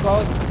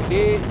because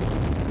they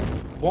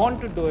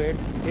want to do it.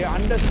 They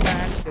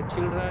understand the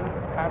children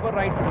have a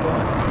right to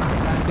learn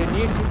and they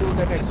need to do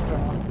that extra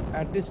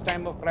at this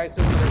time of crisis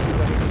for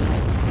everybody to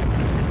know.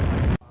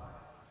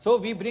 So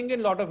we bring in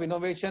a lot of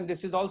innovation.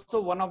 This is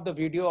also one of the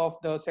video of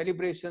the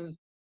celebrations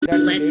that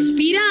we did.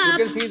 Speed up.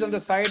 You can see it on the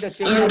side, the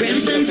children are doing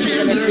the physical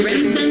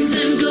activity. This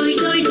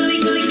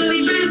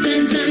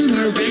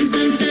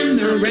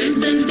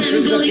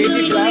is the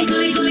KG class.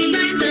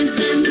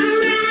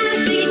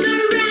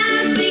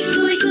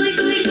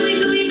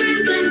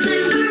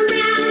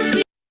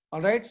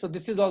 All right, so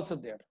this is also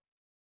there.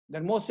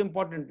 Then most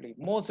importantly,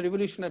 most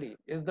revolutionary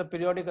is the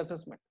periodic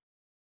assessment.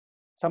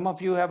 Some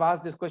of you have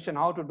asked this question,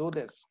 how to do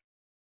this?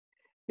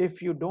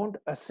 If you don't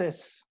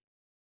assess,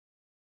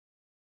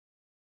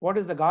 what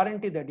is the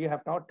guarantee that you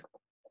have taught?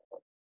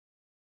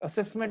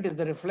 Assessment is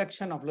the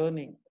reflection of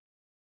learning.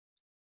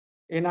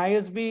 In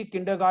ISB,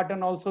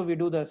 kindergarten also we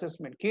do the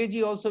assessment.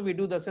 KG also we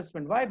do the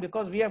assessment. Why?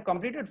 Because we have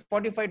completed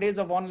 45 days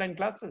of online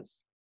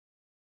classes.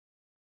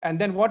 And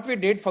then what we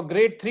did for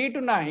grade 3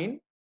 to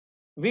 9,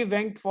 we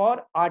went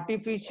for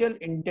artificial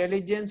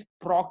intelligence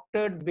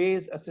proctored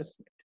based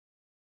assessment,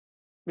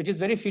 which is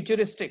very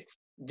futuristic.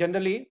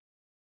 Generally,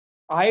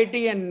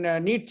 IIT and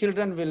NEET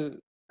children will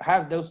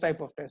have those type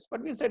of tests.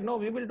 But we said, no,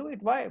 we will do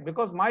it. Why?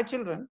 Because my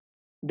children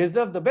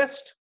deserve the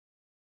best.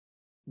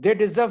 They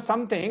deserve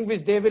something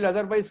which they will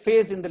otherwise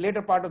face in the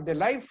later part of their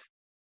life.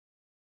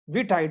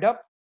 We tied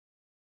up,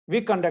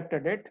 we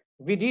conducted it,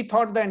 we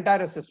rethought the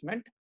entire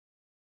assessment,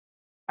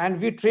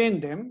 and we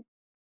trained them.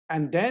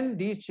 And then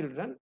these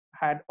children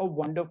had a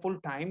wonderful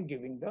time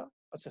giving the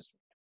assessment.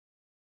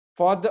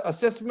 For the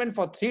assessment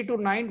for 3 to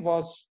 9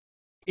 was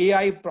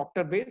AI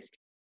proctor based.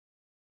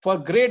 For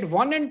grade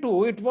 1 and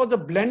 2, it was a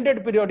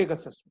blended periodic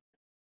assessment.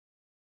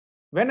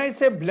 When I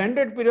say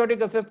blended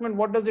periodic assessment,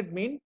 what does it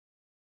mean?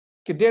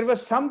 There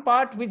was some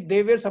part which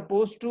they were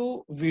supposed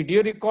to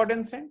video record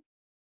and send.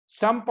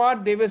 Some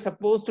part they were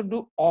supposed to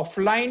do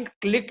offline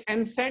click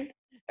and send.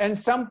 And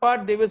some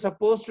part they were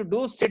supposed to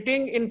do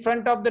sitting in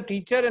front of the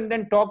teacher and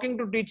then talking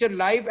to teacher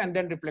live and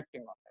then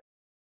reflecting on that.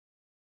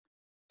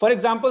 For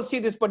example, see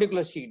this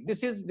particular sheet.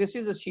 This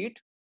is a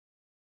sheet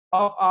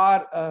of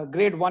our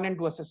grade 1 and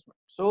 2 assessment.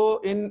 So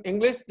in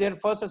English, their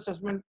first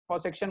assessment for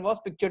section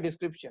was picture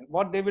description.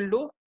 What they will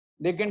do,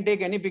 they can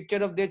take any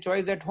picture of their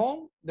choice at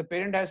home. The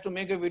parent has to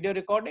make a video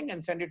recording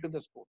and send it to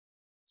the school.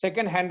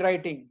 Second,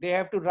 handwriting. They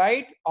have to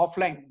write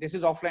offline. This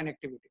is offline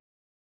activity.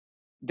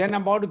 Then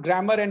about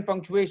grammar and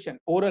punctuation,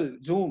 oral,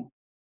 Zoom.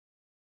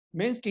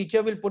 Means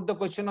teacher will put the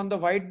question on the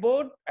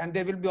whiteboard and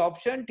there will be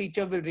option.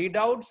 Teacher will read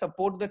out,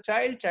 support the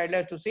child. Child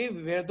has to see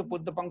where to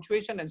put the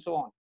punctuation and so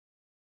on.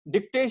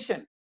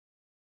 Dictation.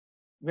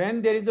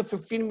 When there is a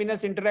 15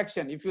 minutes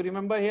interaction, if you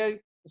remember here,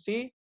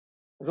 see,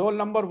 roll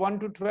number 1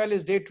 to 12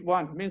 is date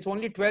 1, means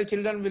only 12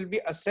 children will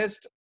be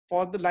assessed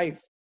for the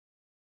life.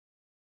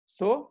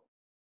 So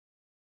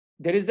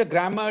there is the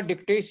grammar,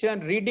 dictation,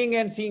 reading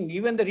and seeing.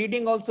 Even the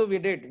reading also we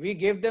did. We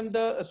gave them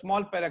the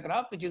small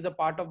paragraph, which is a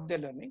part of their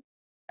learning.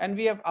 And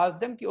we have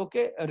asked them,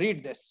 okay,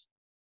 read this.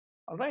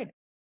 All right.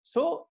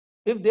 So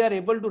if they are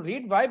able to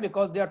read, why?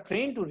 Because they are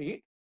trained to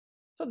read.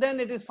 So then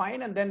it is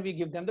fine. And then we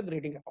give them the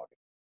grading accordingly.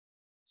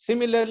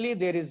 Similarly,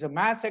 there is a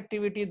maths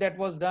activity that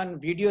was done,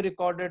 video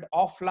recorded,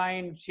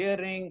 offline,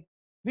 sharing.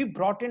 We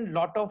brought in a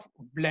lot of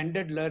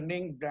blended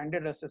learning,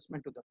 blended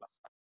assessment to the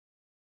class.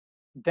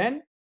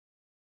 Then,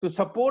 to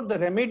support the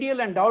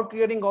remedial and doubt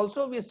clearing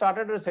also, we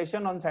started a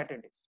session on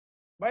Saturdays.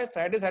 Why?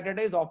 Friday,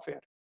 Saturday is off fair.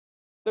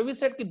 So we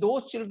said,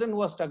 those children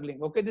who are struggling,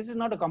 okay, this is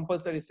not a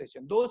compulsory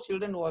session. Those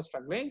children who are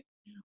struggling,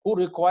 who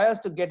requires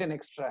to get an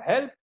extra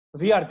help,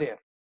 we are there.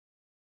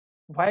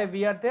 Why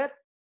we are there?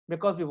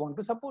 Because we want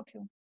to support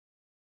you.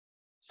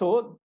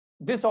 So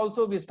this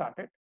also we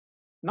started.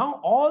 Now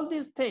all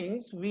these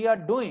things we are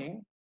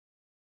doing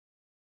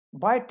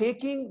by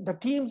taking the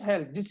team's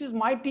help. This is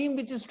my team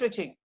which is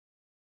stretching.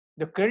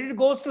 The credit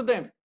goes to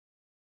them.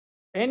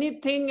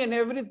 Anything and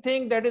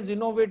everything that is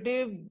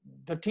innovative,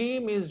 the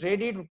team is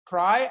ready to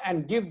try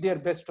and give their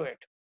best to it.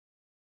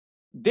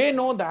 They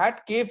know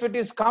that if it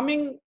is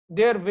coming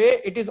their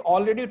way, it is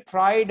already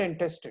tried and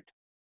tested.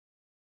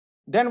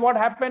 Then what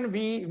happened?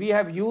 We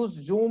have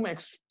used Zoom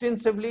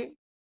extensively.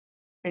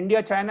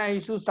 India-China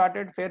issue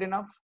started, fair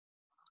enough.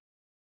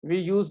 We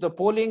use the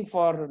polling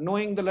for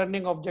knowing the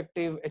learning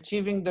objective,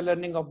 achieving the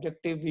learning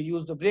objective. We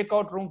use the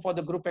breakout room for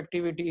the group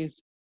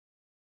activities.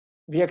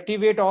 We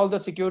activate all the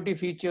security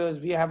features.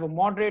 We have a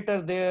moderator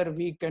there.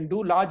 We can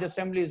do large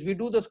assemblies. We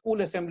do the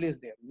school assemblies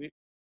there.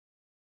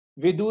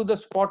 We do the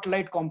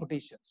spotlight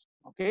competitions,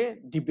 okay?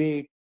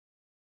 Debate,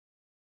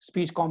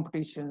 speech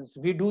competitions.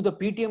 We do the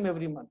PTM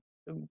every month.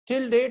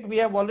 Till date, we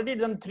have already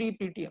done 3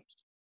 PTMs.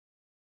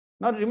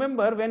 Now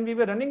remember, when we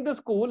were running the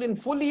school, in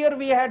full year,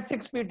 we had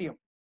 6 PTM.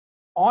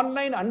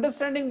 Online,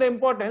 understanding the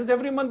importance,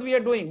 every month we are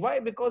doing. Why?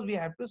 Because we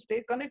have to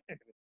stay connected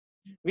with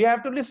them. We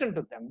have to listen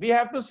to them. We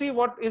have to see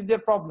what is their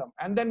problem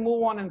and then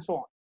move on and so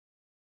on.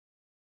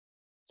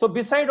 So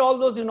beside all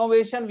those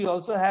innovation, we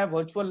also have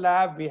virtual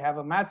lab. We have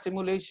a math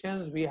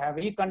simulations. We have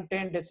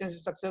e-content, essential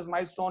success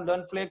milestone,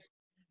 LearnFlex.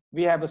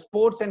 We have a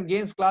sports and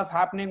games class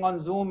happening on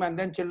Zoom and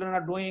then children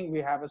are doing.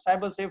 We have a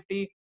cyber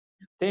safety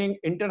thing,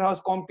 inter-house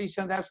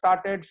competitions have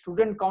started,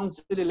 student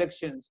council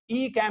elections,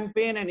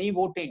 e-campaign and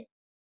e-voting.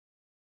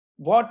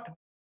 What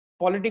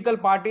political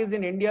parties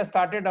in India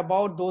started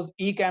about those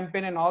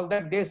e-campaign and all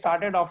that, they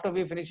started after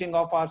we finishing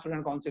off our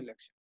student council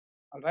election.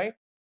 All right.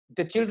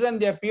 The children,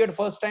 they appeared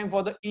first time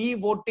for the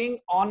e-voting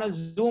on a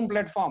Zoom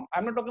platform.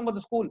 I'm not talking about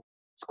the school.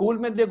 School,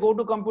 they go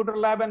to computer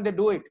lab and they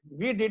do it.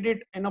 We did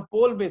it in a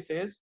poll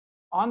basis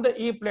on the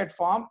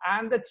e-platform,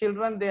 and the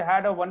children, they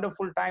had a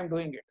wonderful time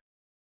doing it.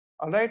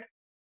 All right.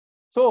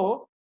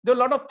 So there are a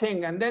lot of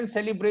things, and then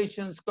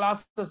celebrations,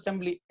 class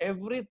assembly,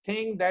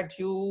 everything that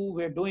you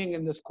were doing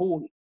in the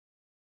school,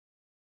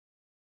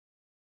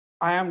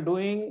 I am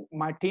doing,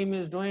 my team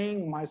is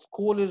doing, my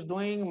school is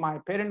doing, my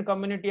parent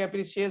community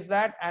appreciates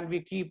that, and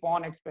we keep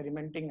on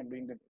experimenting and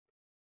doing it.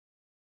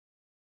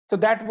 So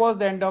that was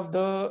the end of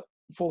the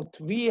 4th.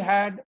 We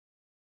had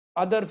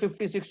other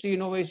 50, 60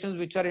 innovations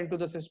which are into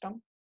the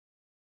system.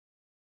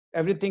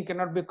 Everything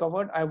cannot be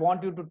covered. I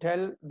want you to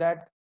tell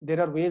that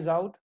there are ways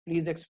out.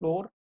 Please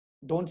explore.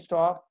 Don't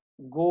stop.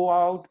 Go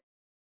out.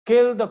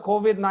 Kill the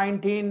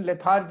COVID-19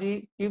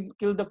 lethargy.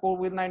 Kill the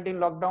COVID-19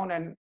 lockdown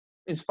and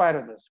inspire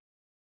others.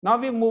 Now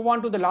we move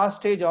on to the last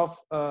stage of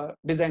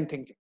design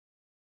thinking.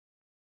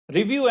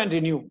 Review and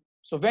renew.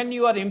 So when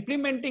you are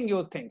implementing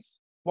your things,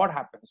 what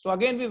happens? So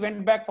again, we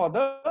went back for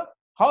the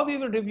how we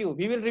will review.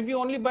 We will review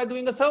only by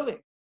doing a survey.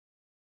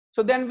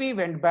 So then we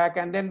went back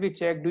and then we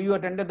checked, do you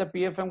attended the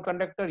PFM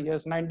conductor?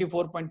 Yes,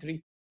 94.3.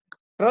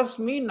 Trust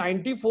me,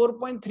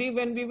 94.3,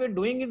 when we were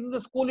doing it in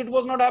the school, it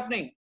was not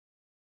happening.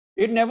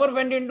 It never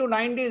went into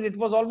 90s. It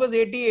was always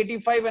 80,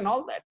 85 and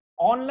all that.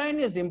 Online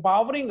is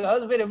empowering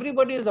us where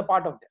everybody is a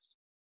part of this.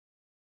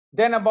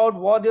 Then about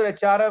was your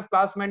HRF,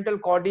 class mental,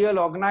 cordial,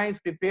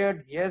 organized,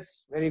 prepared?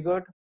 Yes, very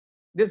good.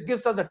 This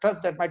gives us the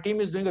trust that my team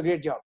is doing a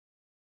great job.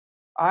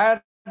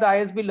 Are the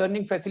ISB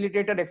learning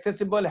facilitator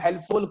accessible,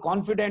 helpful,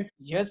 confident?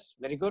 Yes,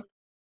 very good.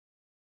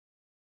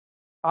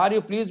 Are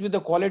you pleased with the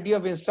quality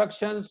of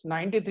instructions?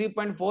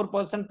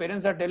 93.4%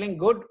 parents are telling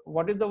good.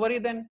 What is the worry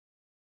then?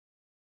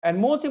 And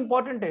most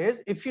important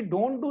is, if you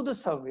don't do the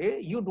survey,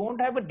 you don't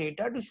have a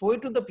data to show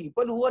it to the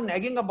people who are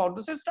nagging about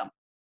the system.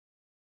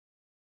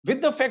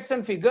 With the facts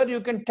and figure, you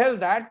can tell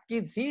that,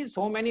 see,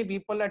 so many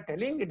people are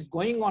telling it's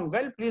going on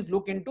well. Please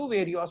look into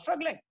where you are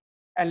struggling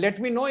and let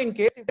me know in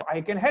case if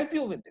I can help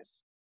you with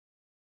this.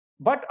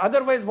 But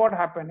otherwise, what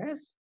happens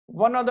is,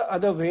 one or the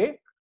other way,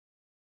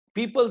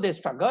 people, they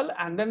struggle,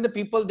 and then the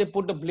people, they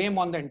put the blame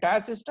on the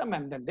entire system,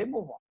 and then they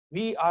move on.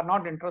 We are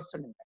not interested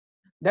in that.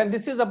 Then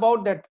this is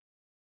about that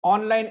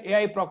online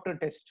AI proctor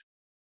test.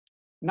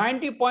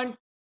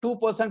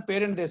 90.2%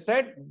 parents, they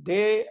said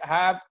they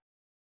have,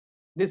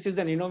 this is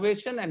an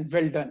innovation and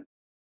well done.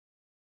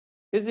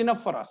 Is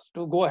enough for us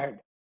to go ahead.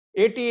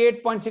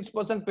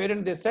 88.6%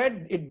 parents, they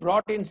said it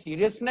brought in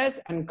seriousness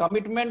and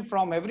commitment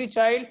from every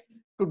child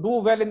to do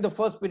well in the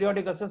first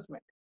periodic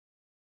assessment.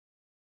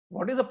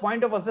 What is the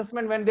point of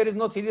assessment when there is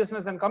no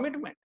seriousness and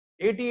commitment?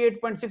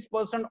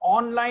 88.6%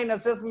 online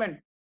assessment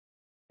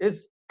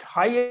is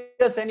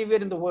highest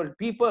anywhere in the world.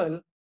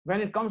 People,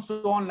 when it comes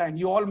to online,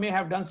 you all may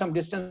have done some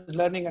distance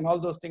learning and all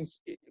those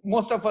things.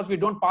 Most of us, we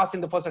don't pass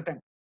in the first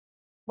attempt.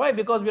 Why?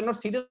 Because we're not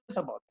serious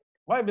about it.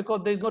 Why?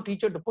 Because there is no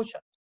teacher to push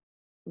us.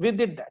 We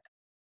did that.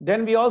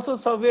 Then we also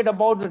surveyed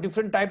about the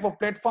different type of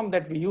platform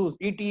that we use: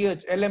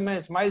 ETH,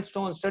 LMS,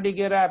 Milestone, Study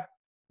Gear app,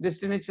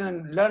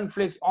 Destination,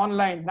 LearnFlix,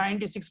 online.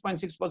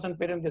 96.6%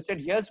 parents, they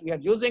said yes, we are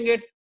using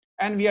it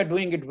and we are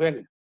doing it well.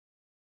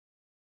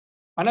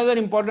 Another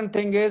important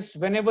thing is,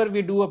 whenever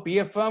we do a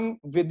PFM,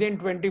 within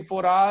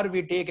 24 hours,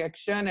 we take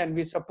action and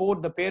we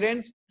support the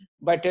parents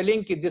by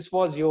telling that this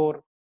was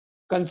your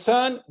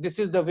concern, this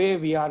is the way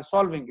we are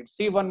solving it.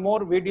 See one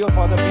more video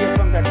for the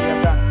PFM that we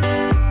have done.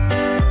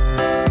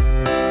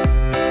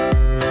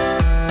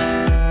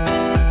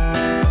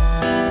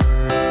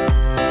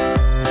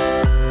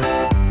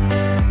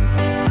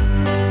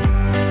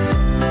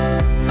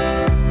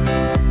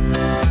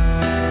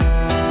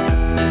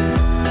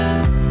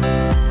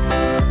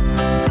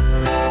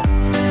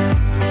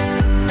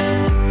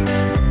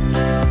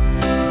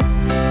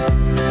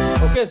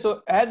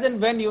 So as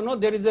and when,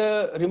 there is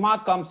a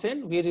remark comes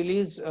in, we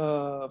release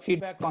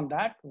feedback on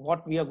that,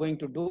 what we are going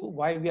to do,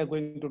 why we are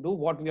going to do,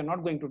 what we are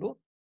not going to do.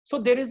 So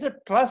there is a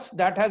trust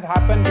that has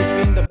happened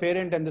between the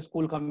parent and the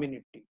school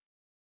community.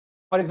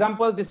 For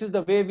example, this is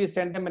the way we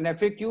send them an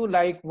FAQ,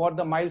 like what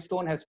the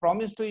Milestone has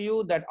promised to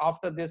you, that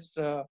after this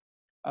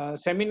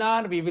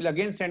seminar, we will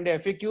again send a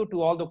FAQ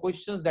to all the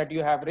questions that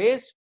you have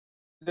raised.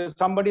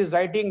 Somebody is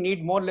writing,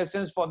 need more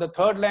lessons for the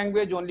third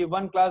language, only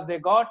one class they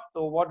got.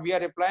 So what we are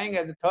replying,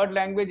 as a third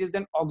language is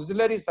an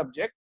auxiliary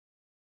subject,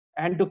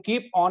 and to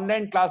keep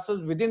online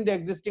classes within the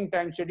existing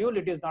time schedule,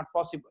 it is not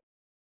possible.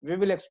 We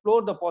will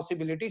explore the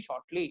possibility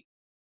shortly.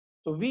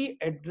 So we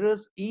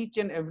address each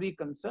and every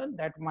concern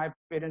that my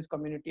parents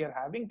community are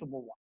having to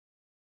move on.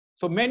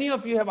 So many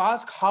of you have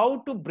asked how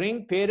to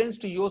bring parents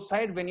to your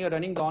side when you're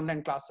running the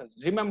online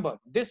classes. Remember,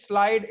 this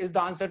slide is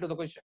the answer to the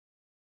question.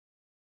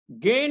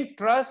 Gain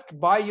trust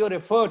by your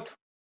effort.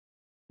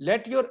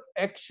 Let your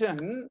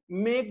action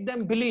make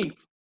them believe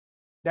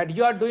that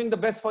you are doing the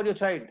best for your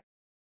child,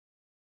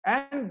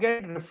 and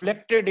get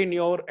reflected in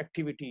your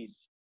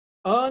activities.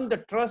 Earn the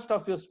trust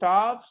of your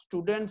staff,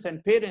 students,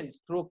 and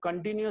parents through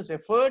continuous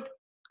effort,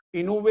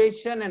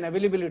 innovation, and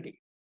availability.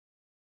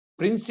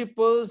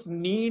 Principals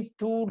need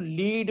to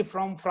lead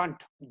from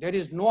front. There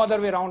is no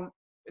other way around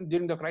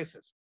during the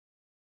crisis.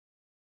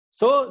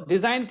 So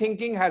design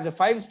thinking has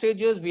 5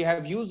 stages. We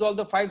have used all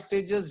the 5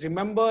 stages.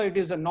 Remember, it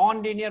is a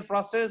non-linear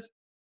process.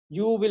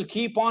 You will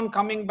keep on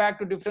coming back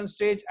to different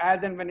stage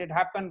as and when it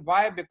happens.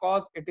 Why?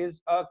 Because it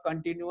is a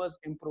continuous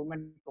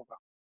improvement program.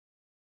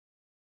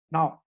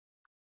 Now,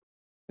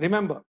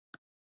 remember,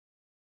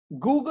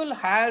 Google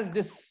has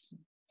this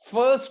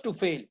first to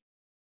fail.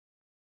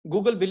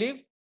 Google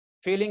believe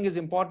failing is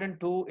important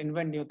to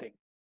invent new things.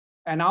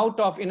 And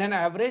in an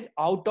average,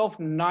 out of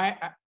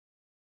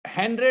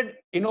 100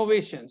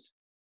 innovations,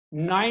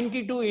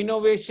 92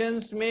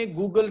 innovations may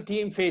Google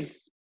team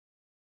fails.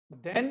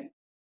 Then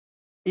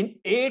in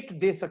 8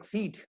 they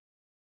succeed.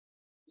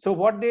 So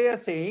what they are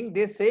saying,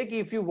 they say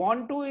if you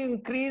want to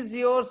increase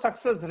your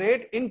success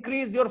rate,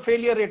 increase your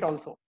failure rate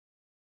also,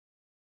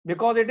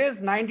 because it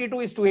is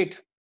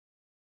 92:8.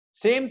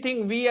 Same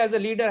thing we as a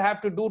leader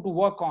have to do to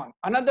work on.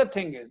 Another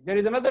thing is, there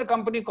is another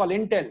company called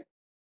Intel.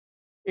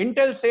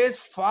 Intel says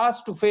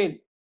fast to fail.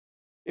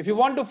 If you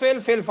want to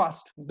fail, fail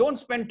fast. Don't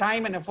spend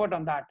time and effort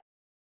on that.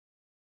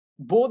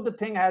 Both the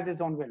thing has its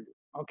own value.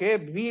 Okay,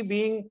 we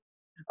being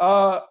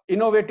a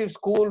innovative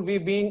school, we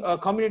being a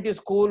community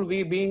school,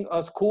 we being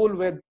a school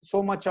with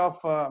so much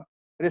of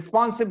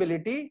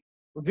responsibility,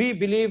 we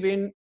believe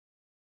in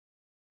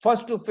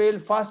first to fail,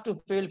 fast to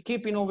fail,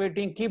 keep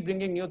innovating, keep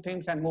bringing new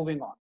things and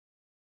moving on.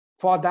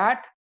 For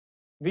that,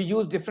 we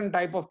use different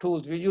type of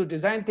tools. We use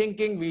design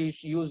thinking, we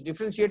use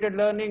differentiated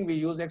learning, we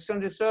use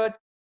external research,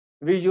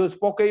 we use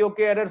Poke-Yoke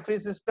error-free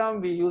system,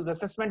 we use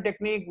assessment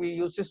technique, we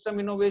use system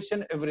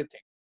innovation,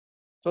 everything.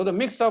 So the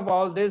mix of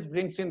all this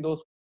brings in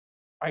those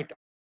items.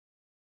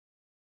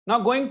 Now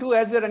going to,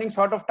 as we are running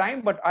short of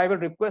time, but I will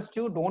request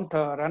you, don't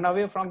run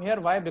away from here.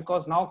 Why?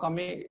 Because now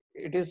coming,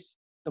 it is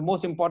the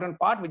most important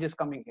part which is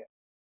coming here.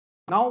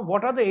 Now,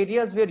 what are the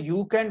areas where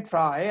you can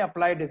try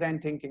apply design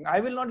thinking? I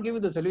will not give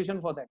you the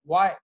solution for that.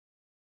 Why?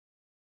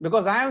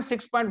 Because I am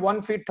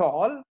 6.1 feet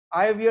tall,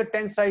 I wear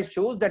 10 size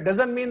shoes. That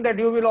doesn't mean that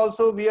you will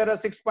also wear a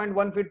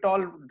 6.1 feet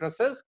tall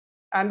dresses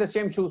and the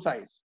same shoe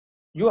size.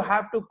 You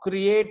have to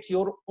create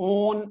your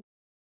own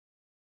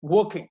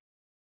working.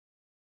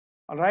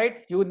 All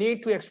right. You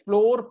need to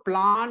explore,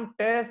 plan,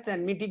 test,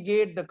 and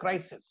mitigate the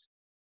crisis.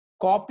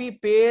 Copy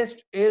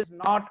paste is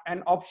not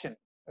an option.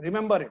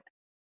 Remember it.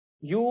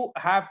 You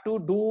have to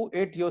do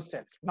it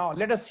yourself. Now,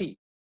 let us see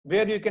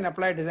where you can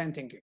apply design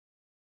thinking.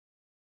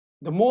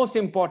 The most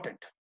important,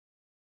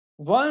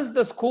 once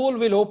the school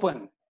will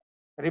open,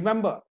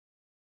 remember,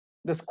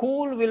 the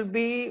school will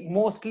be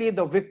mostly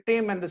the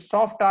victim and the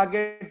soft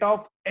target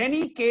of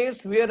any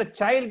case where a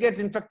child gets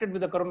infected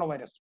with the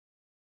coronavirus.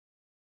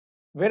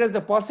 Whereas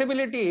the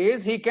possibility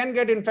is he can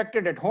get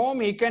infected at home,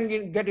 he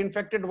can get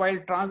infected while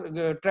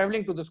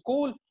traveling to the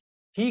school,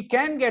 he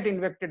can get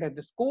infected at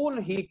the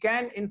school, he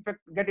can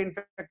get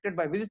infected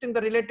by visiting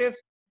the relatives,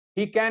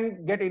 he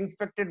can get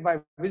infected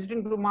by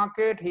visiting to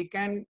market, he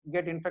can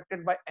get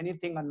infected by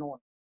anything unknown.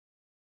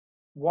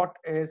 What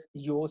is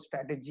your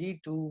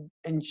strategy to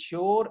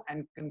ensure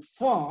and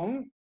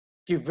confirm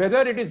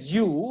whether it is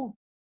you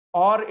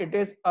or it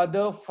is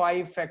other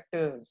 5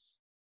 factors?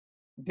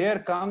 There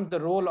comes the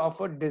role of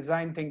a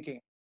design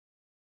thinking,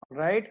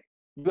 right?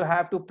 You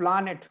have to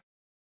plan it.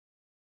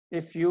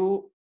 If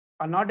you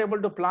are not able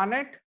to plan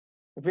it,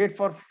 wait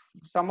for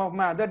some of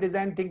my other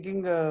design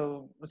thinking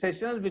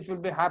sessions, which will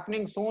be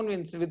happening soon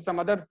with some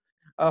other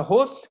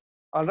host.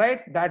 All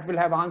right, that will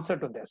have answer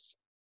to this.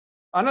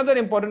 Another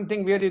important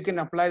thing where you can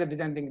apply the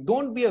design thinking,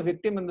 don't be a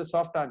victim in the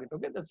soft target.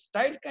 Okay, the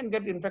child can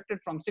get infected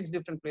from 6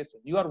 different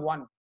places. You are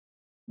one,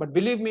 but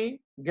believe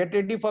me, get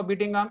ready for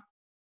beating up.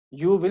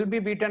 You will be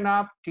beaten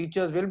up,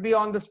 teachers will be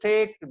on the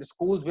stake, the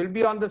schools will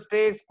be on the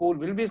stake, school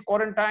will be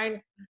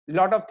quarantined, a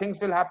lot of things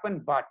will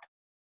happen, but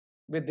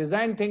with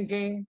design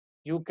thinking,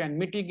 you can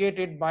mitigate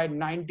it by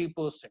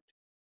 90%.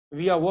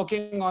 We are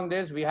working on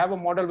this, we have a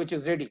model which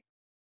is ready.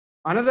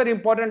 Another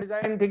important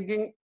design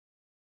thinking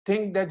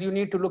thing that you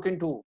need to look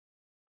into,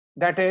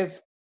 that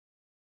is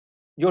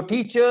your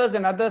teachers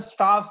and other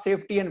staff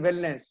safety and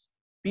wellness.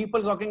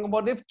 People talking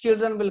about if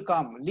children will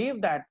come,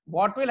 leave that.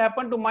 What will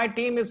happen to my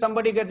team if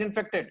somebody gets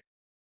infected?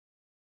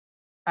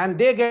 And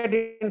they get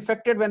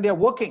infected when they are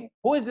working?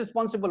 Who is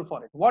responsible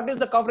for it? What is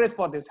the coverage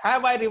for this?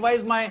 Have I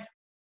revised my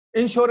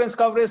insurance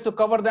coverage to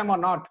cover them or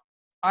not?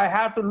 I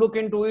have to look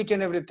into each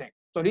and everything.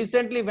 So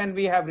recently, when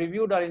we have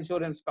reviewed our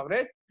insurance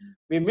coverage,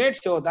 we made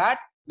sure that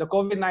the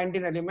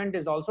COVID-19 element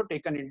is also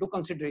taken into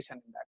consideration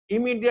in that.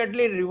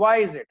 Immediately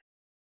revise it.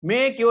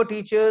 Make your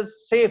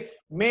teachers safe,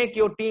 make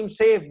your team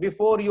safe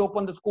before you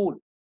open the school.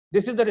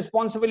 This is the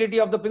responsibility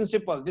of the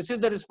principal. This is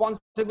the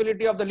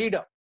responsibility of the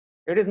leader.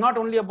 It is not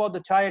only about the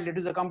child, it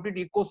is a complete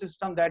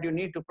ecosystem that you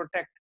need to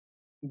protect.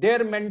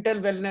 Their mental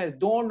wellness,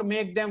 don't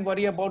make them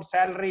worry about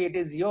salary. It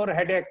is your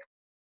headache.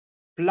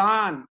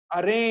 Plan,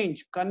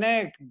 arrange,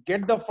 connect,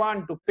 get the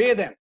fund to pay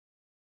them.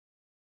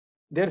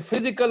 Their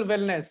physical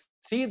wellness,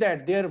 see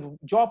that their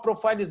job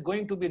profile is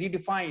going to be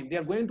redefined. They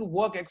are going to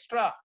work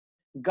extra.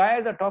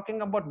 Guys are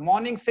talking about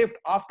morning shift,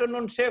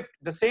 afternoon shift,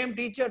 the same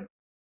teacher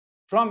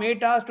from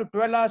 8 hours to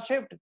 12 hours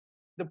shift.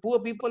 The poor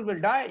people will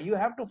die. You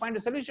have to find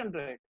a solution to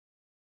it.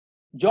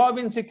 Job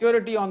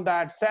insecurity on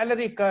that,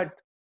 salary cut,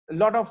 a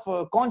lot of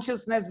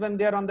consciousness when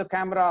they're on the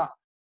camera,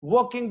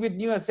 working with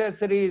new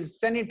accessories,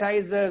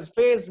 sanitizers,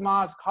 face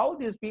masks. How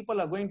these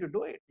people are going to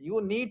do it?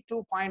 You need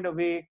to find a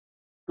way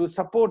to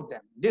support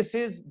them. This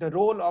is the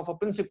role of a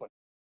principal.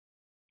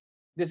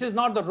 This is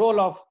not the role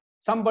of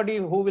somebody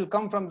who will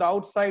come from the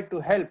outside to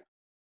help.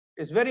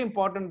 It's very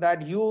important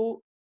that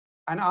you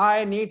and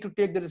I need to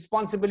take the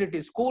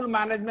responsibility. School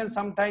management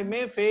sometimes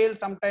may fail,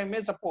 sometimes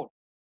may support.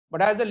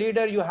 But as a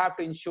leader, you have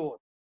to ensure,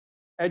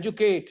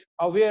 educate,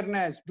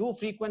 awareness, do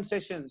frequent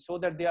sessions so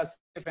that they are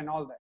safe and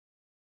all that.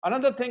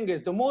 Another thing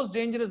is the most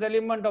dangerous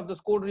element of the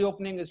school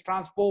reopening is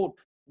transport,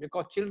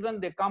 because children,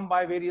 they come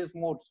by various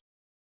modes.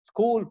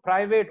 School,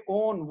 private,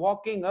 own,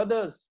 walking,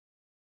 others.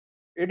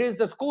 It is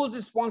the school's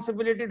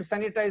responsibility to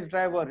sanitize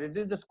driver. It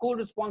is the school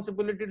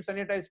responsibility to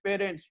sanitize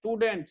parents,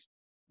 students.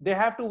 They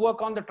have to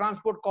work on the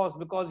transport cost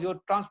because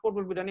your transport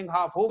will be running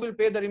half. Who will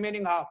pay the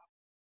remaining half?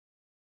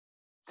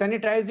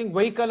 Sanitizing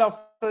vehicle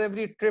after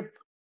every trip.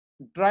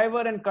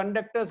 Driver and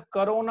conductors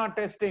corona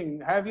testing.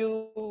 Have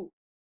you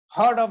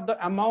heard of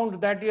the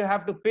amount that you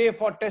have to pay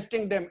for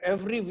testing them?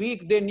 Every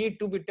week they need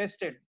to be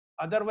tested.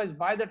 Otherwise,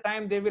 by the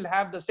time they will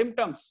have the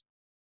symptoms,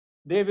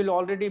 they will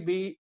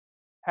already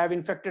have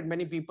infected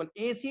many people.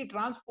 AC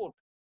transport.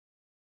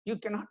 You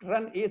cannot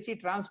run AC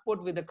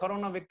transport with a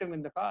corona victim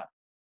in the car.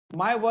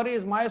 My worry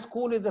is my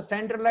school is a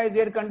centralized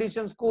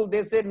air-conditioned school.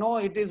 They say, no,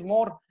 it is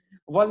more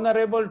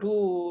vulnerable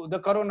to the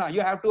corona.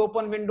 You have to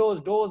open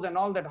windows, doors and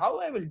all that. How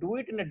I will do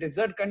it in a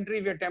desert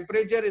country where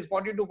temperature is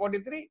 42,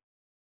 43?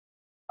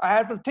 I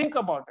have to think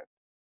about it.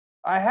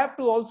 I have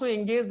to also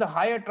engage the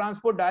higher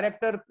transport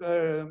director,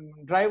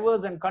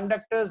 drivers and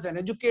conductors, and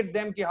educate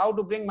them how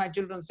to bring my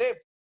children safe.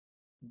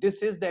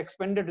 This is the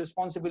expanded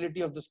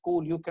responsibility of the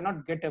school. You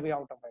cannot get away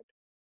out of it.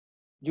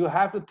 You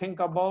have to think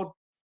about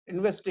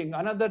investing.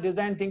 Another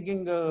design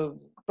thinking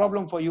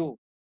problem for you.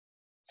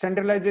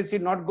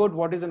 Centralization is not good.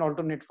 What is an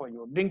alternate for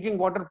you? Drinking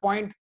water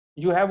point,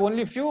 you have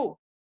only few.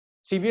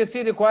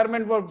 CBSE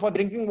requirement for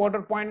drinking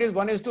water point is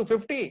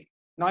 1:50.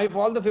 Now, if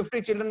all the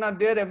 50 children are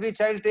there, every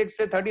child takes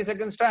say 30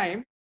 seconds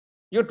time,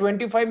 your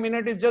 25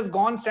 minutes is just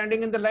gone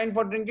standing in the line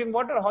for drinking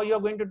water. How you are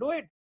going to do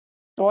it?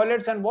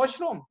 Toilets and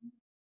washroom.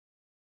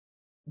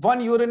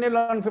 One urinal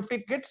on 50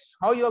 kids.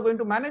 How you are going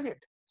to manage it?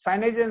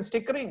 Signage and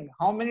stickering.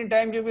 How many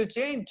times you will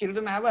change?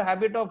 Children have a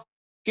habit of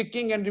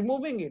kicking and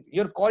removing it.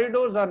 Your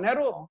corridors are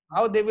narrow.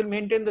 How they will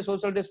maintain the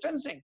social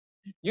distancing?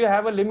 You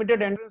have a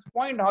limited entrance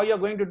point. How you are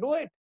going to do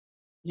it?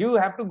 You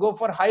have to go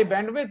for high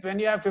bandwidth. When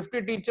you have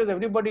 50 teachers,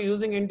 everybody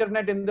using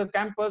internet in the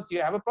campus,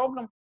 you have a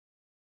problem.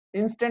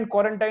 Instant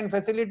quarantine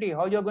facility,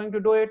 how you're going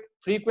to do it?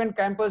 Frequent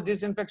campus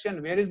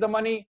disinfection, where is the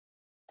money?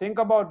 Think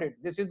about it.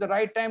 This is the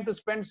right time to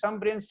spend some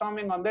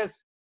brainstorming on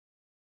this.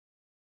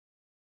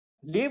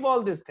 Leave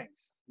all these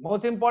things.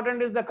 Most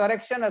important is the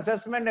correction,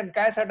 assessment, and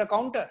cash at a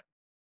counter.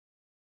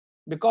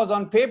 Because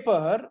on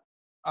paper,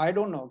 I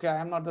don't know, okay,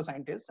 I am not the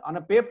scientist. On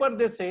a paper,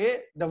 they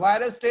say the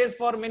virus stays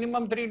for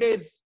minimum 3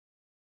 days.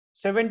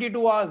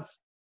 72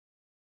 hours.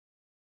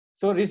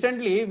 So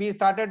recently we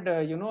started,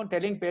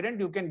 telling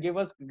parent, you can give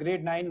us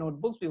grade 9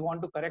 notebooks. We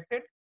want to correct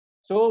it.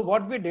 So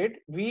what we did,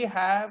 we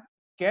have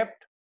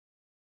kept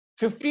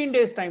 15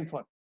 days time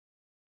for.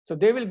 So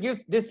they will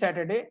give this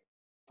Saturday.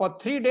 For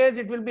 3 days,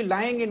 it will be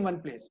lying in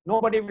one place.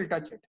 Nobody will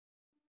touch it.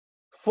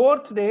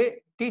 4th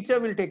day, teacher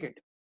will take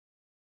it.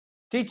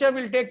 Teacher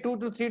will take 2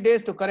 to 3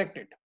 days to correct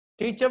it.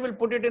 Teacher will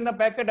put it in the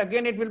packet.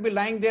 Again, it will be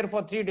lying there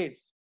for 3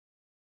 days.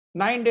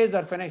 9 days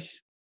are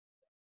finished.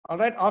 All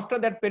right. After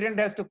that, parent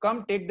has to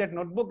come, take that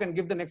notebook and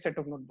give the next set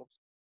of notebooks.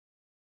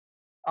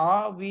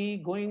 Are we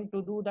going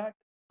to do that?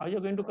 Are you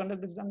going to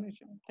conduct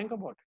examination? Think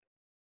about it.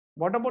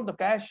 What about the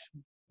cash?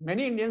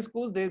 Many Indian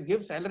schools, they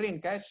give salary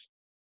in cash.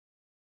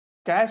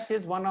 Cash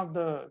is one of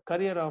the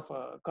career of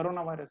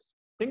coronavirus.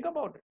 Think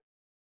about it.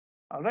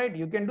 All right.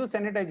 You can do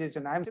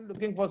sanitization. I'm still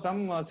looking for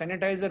some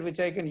sanitizer which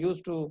I can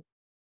use to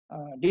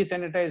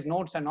desanitize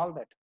notes and all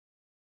that.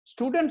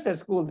 Students at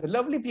school, the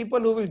lovely people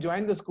who will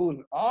join the school,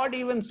 odd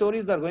even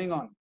stories are going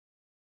on.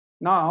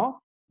 Now,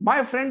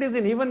 my friend is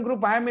in even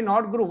group, I am in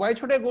odd group. Why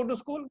should I go to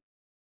school?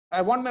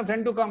 I want my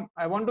friend to come.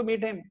 I want to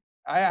meet him.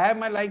 I have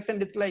my likes and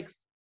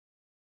dislikes.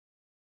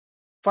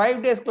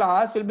 5 days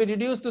class will be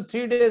reduced to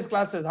 3 days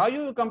classes. How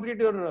you will complete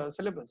your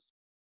syllabus?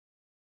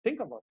 Think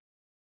about it.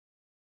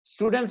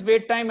 Students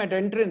wait time at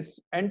entrance.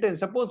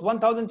 Suppose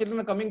 1,000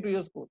 children are coming to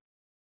your school.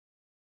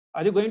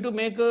 Are you going to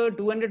make a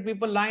 200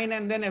 people line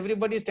and then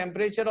everybody's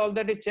temperature, all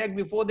that is checked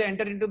before they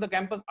enter into the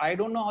campus? I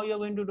don't know how you're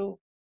going to do.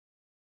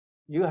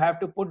 You have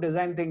to put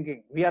design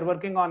thinking. We are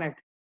working on it.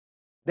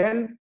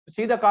 Then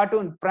see the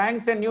cartoon,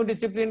 pranks and new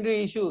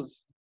disciplinary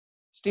issues.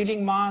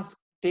 Stealing masks,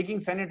 taking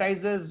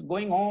sanitizers,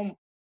 going home,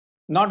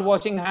 not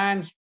washing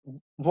hands,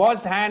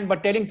 washed hand,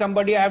 but telling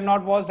somebody I have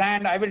not washed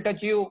hand, I will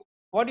touch you.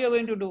 What are you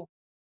going to do?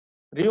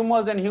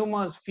 Rumors and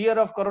humors, fear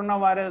of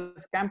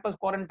coronavirus, campus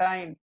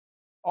quarantine.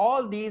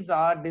 All these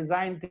are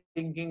design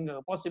thinking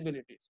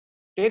possibilities.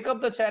 Take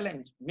up the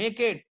challenge, make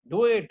it,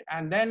 do it,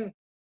 and then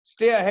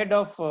stay ahead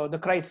of the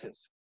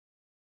crisis.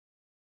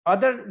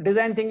 Other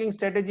design thinking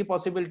strategy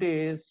possibility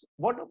is,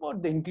 what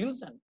about the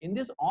inclusion? In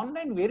this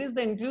online, where is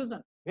the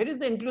inclusion? Where is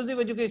the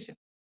inclusive education?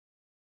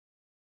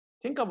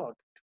 Think about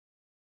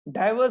it.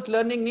 Diverse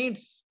learning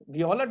needs.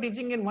 We all are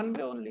teaching in one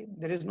way only.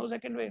 There is no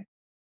second way.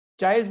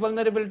 Child's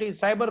vulnerability,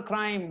 cyber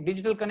crime,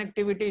 digital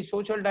connectivity,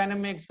 social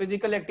dynamics,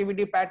 physical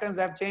activity patterns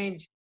have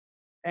changed.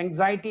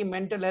 Anxiety,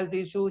 mental health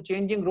issue,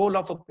 changing role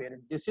of a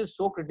parent. This is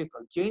so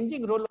critical.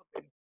 Changing role of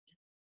parent.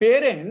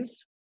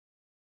 Parents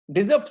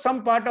deserve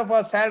some part of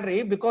our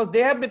salary because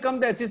they have become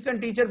the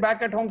assistant teacher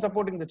back at home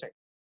supporting the child.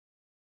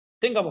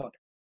 Think about it.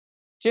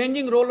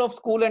 Changing role of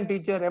school and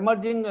teacher,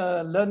 emerging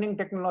learning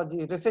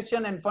technology,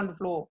 recession and fund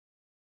flow,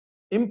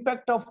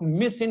 impact of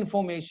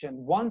misinformation.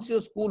 Once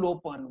your school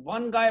open,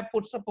 one guy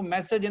puts up a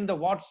message in the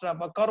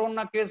WhatsApp, a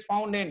corona case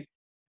found in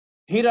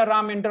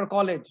Hiraram Inter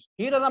College.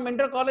 Hiraram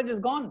Inter College is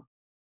gone.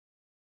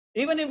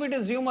 Even if it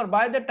is rumor,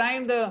 by the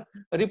time the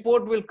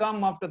report will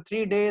come after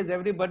 3 days,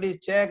 everybody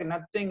check,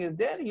 nothing is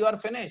there, you are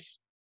finished.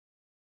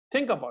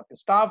 Think about it.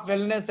 Staff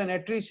wellness and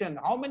attrition.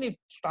 How many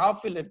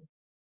staff will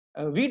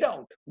weed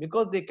out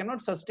because they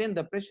cannot sustain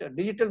the pressure?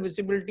 Digital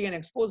visibility and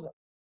exposure.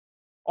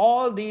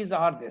 All these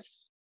are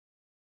this.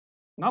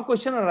 Now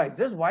question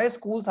arises, why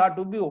schools are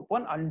to be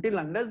open until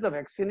unless the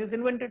vaccine is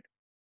invented?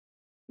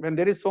 When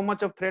there is so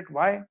much of threat,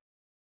 why?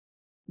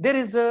 There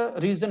is a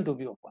reason to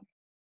be open.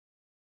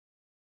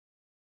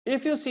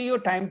 If you see your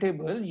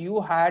timetable, you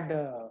had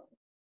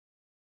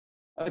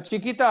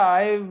Chiquita,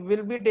 I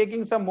will be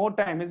taking some more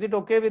time. Is it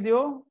okay with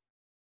you?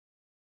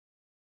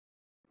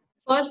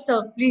 Of course,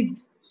 sir,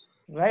 please.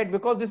 right?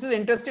 Because this is an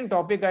interesting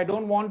topic. I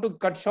don't want to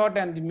cut short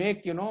and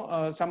make,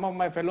 some of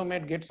my fellow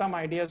mates get some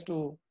ideas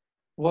to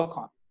work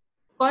on.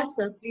 Of course,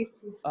 sir. Please.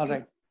 All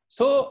right.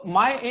 So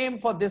my aim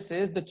for this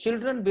is the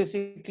children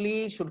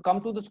basically should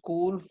come to the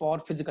school for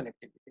physical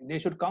activity. They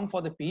should come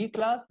for the PE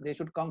class. They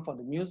should come for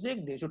the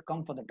music. They should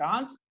come for the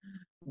dance.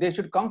 They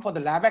should come for the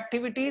lab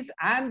activities,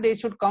 and they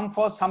should come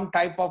for some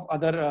type of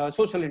other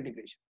social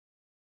integration.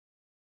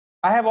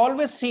 I have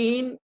always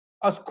seen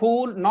a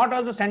school not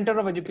as a center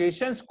of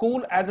education,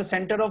 school as a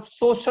center of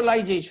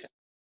socialization.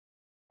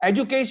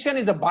 Education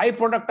is a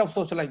byproduct of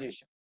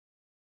socialization.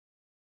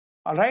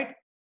 All right.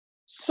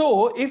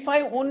 So if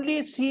I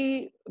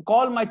only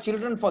call my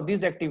children for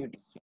these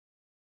activities,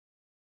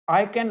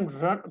 I can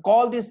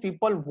call these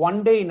people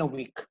one day in a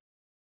week.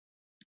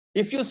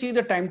 If you see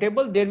the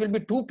timetable, there will be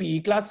 2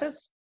 PE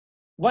classes,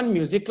 1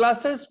 music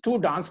classes, 2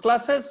 dance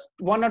classes,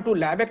 1 or 2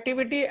 lab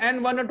activity,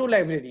 and 1 or 2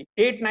 library.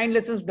 8-9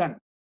 lessons done.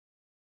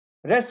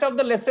 Rest of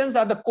the lessons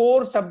are the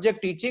core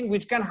subject teaching,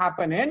 which can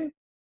happen in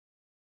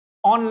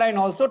online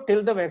also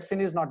till the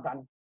vaccine is not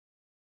done.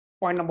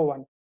 Point number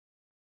 1.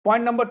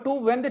 Point number 2,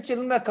 when the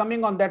children are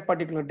coming on that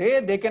particular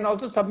day, they can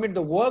also submit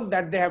the work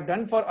that they have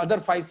done for other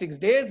 5-6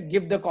 days,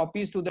 give the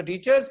copies to the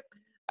teachers,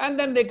 and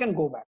then they can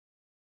go back.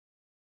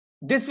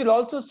 This will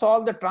also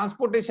solve the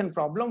transportation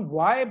problem.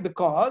 Why?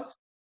 Because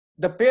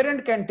the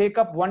parent can take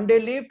up 1 day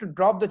leave to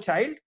drop the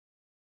child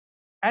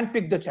and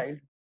pick the child.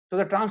 So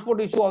the transport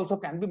issue also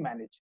can be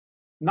managed.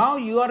 Now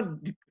you are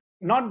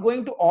not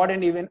going to odd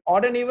and even.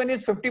 Odd and even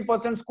is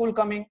 50% school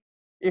coming.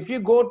 If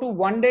you go to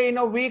 1 day in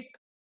a week,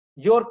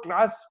 your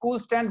class school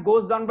stand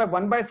goes down by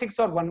 1/6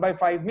 or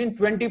 1/5, means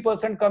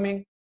 20%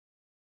 coming.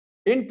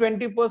 In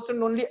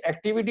 20% only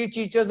activity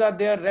teachers are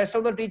there. Rest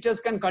of the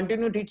teachers can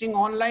continue teaching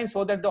online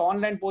so that the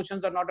online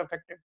portions are not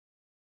affected.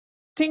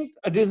 Think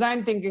a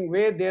design thinking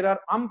way. There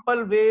are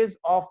ample ways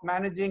of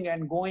managing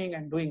and going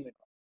and doing it.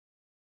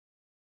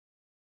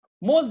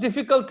 Most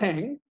difficult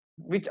thing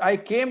which I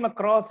came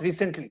across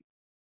recently,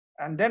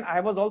 and then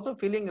I was also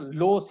feeling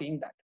low seeing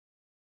that.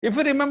 If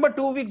you remember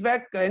 2 weeks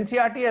back,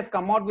 NCERT has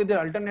come out with their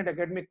alternate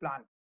academic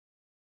plan.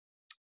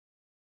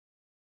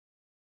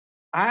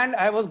 And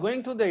I was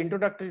going through the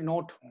introductory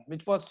note,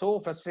 which was so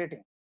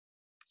frustrating.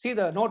 See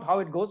the note, how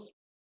it goes.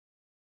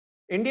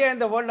 India and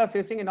the world are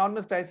facing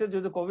enormous crisis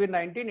due to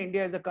COVID-19.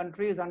 India as a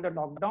country is under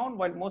lockdown,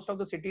 while most of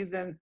the cities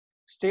and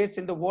states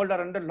in the world are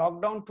under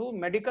lockdown too.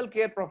 Medical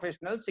care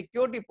professionals,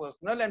 security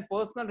personnel, and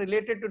personnel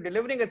related to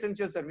delivering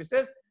essential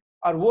services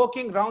are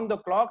working round the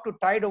clock to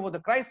tide over the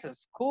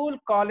crisis. School,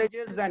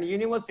 colleges, and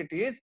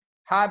universities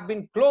have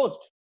been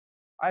closed.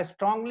 I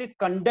strongly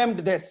condemned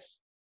this.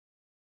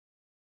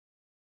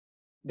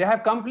 They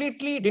have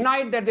completely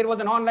denied that there was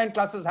an online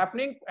classes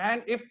happening.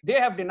 And if they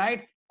have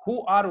denied,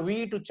 who are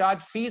we to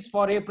charge fees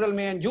for April,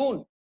 May, and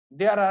June?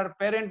 They are our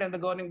parent and the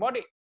governing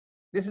body.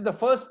 This is the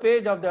first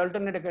page of the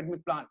alternate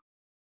academic plan.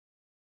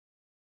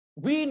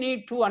 We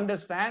need to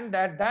understand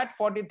that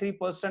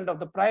 43% of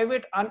the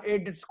private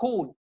unaided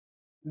school,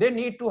 they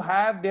need to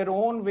have their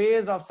own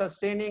ways of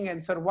sustaining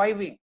and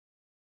surviving.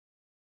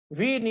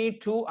 We need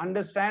to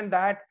understand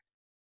that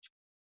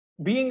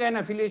being an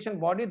affiliation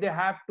body, they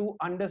have to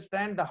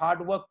understand the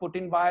hard work put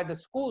in by the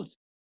schools.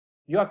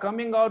 You are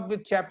coming out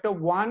with chapter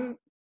 1,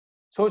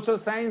 social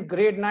science,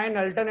 grade 9,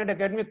 alternate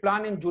academic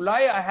plan in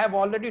July. I have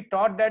already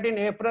taught that in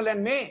April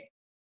and May.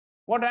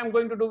 What I am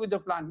going to do with the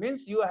plan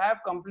means you have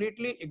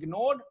completely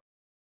ignored,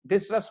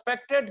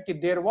 disrespected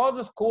that there was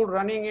a school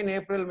running in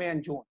April, May,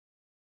 and June.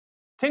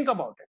 Think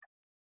about it.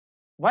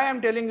 Why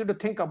I'm telling you to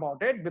think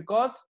about it?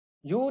 Because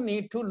you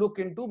need to look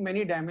into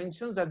many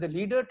dimensions as a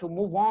leader to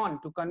move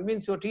on, to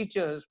convince your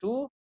teachers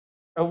to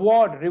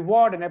award,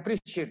 reward, and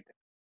appreciate them.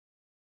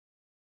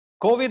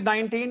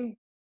 COVID-19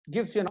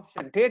 gives you an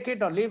option. Take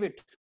it or leave it.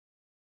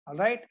 All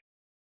right?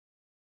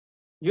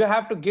 You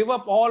have to give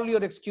up all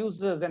your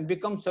excuses and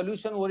become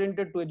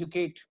solution-oriented to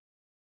educate,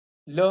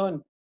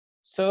 learn,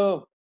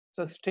 serve,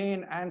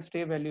 sustain, and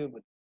stay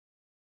valuable.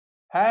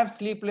 Have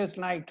sleepless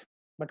night,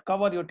 but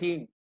cover your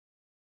team.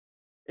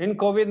 In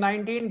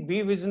COVID-19,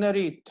 be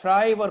visionary.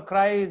 Thrive or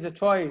cry is a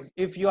choice.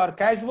 If you are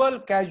casual,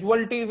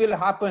 casualty will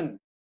happen.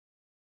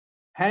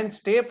 Hence,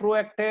 stay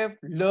proactive,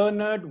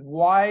 learned,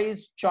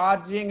 wise,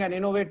 charging, and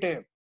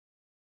innovative.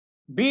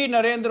 Be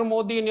Narendra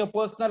Modi in your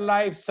personal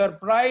life.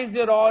 Surprise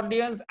your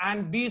audience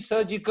and be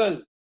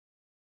surgical.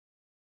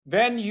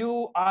 When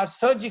you are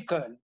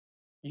surgical,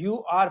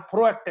 you are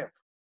proactive.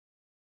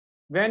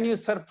 When you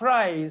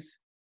surprise,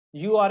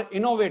 you are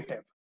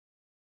innovative.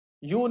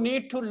 You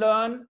need to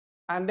learn,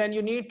 and then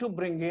you need to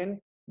bring in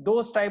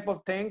those type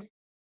of things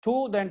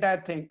to the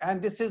entire thing.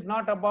 And this is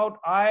not about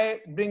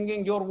I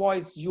bringing your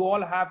voice. You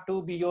all have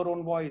to be your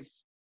own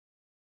voice.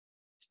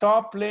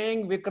 Stop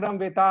playing Vikram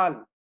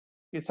Vetal.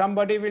 If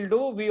somebody will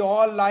do, we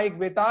all like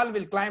Vetal,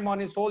 will climb on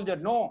his soldier.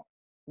 No,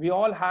 we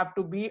all have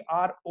to be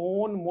our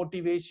own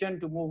motivation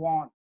to move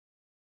on.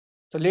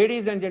 So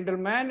ladies and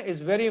gentlemen,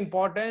 it's very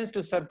important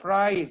to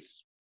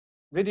surprise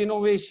with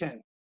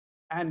innovation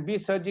and be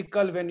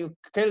surgical when you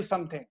kill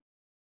something,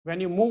 when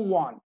you move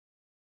on.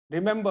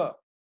 Remember,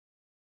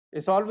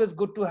 It's always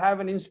good to have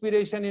an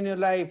inspiration in your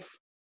life.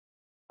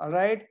 All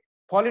right.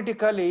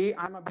 Politically,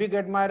 I'm a big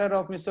admirer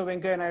of Mr.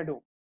 Venkaiah Naidu.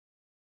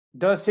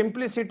 The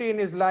simplicity in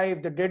his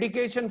life, the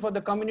dedication for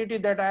the community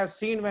that I have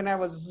seen when I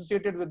was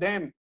associated with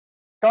him,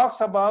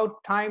 talks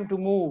about time to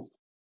move.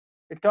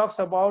 It talks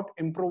about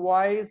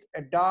improvise,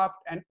 adapt,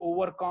 and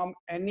overcome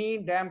any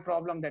damn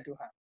problem that you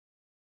have.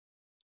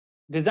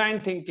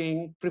 Design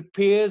thinking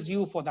prepares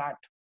you for that.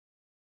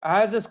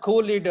 As a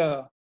school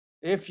leader,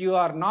 if you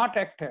are not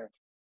active,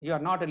 you are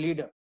not a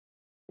leader.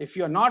 If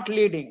you are not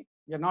leading,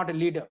 you're not a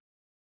leader.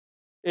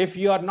 If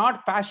you are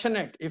not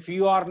passionate, if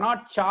you are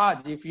not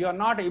charged, if you are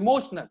not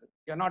emotional,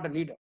 you're not a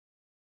leader.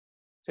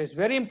 So it's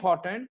very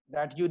important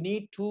that you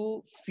need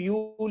to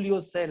fuel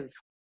yourself.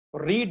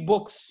 Read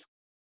books,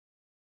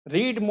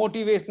 read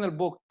motivational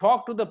book,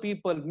 talk to the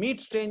people,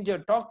 meet stranger,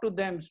 talk to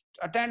them,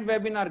 attend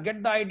webinar,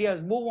 get the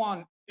ideas, move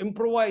on,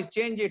 improvise,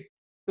 change it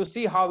to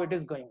see how it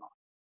is going on.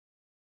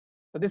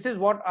 So this is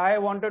what I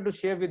wanted to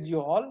share with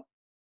you all.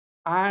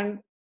 And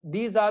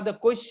these are the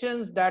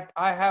questions that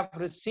I have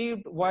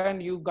received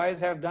when you guys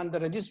have done the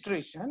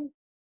registration.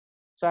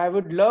 So I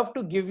would love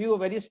to give you a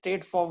very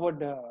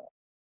straightforward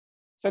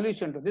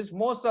solution to this.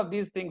 Most of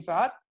these things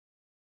are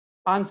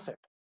answered.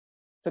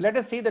 So let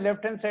us see the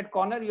left-hand side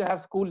corner. You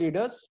have school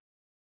leaders.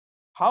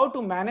 How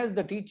to manage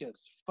the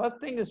teachers.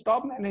 First thing is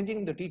stop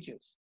managing the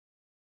teachers.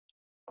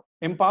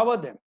 Empower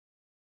them.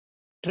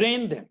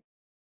 Train them.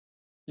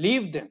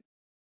 Leave them.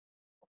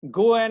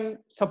 Go and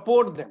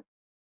support them.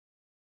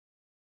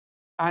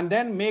 And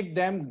then make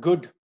them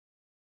good,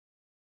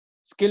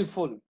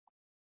 skillful.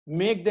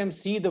 Make them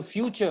see the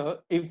future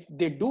if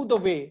they do the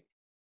way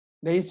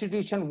the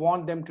institution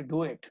want them to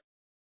do it.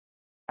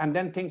 And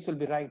then things will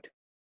be right.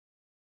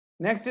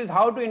 Next is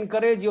how to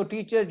encourage your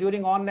teachers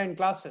during online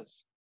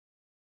classes.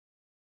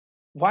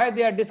 Why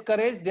they are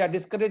discouraged? They are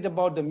discouraged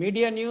about the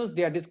media news.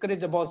 They are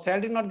discouraged about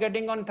salary not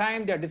getting on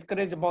time. They are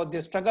discouraged about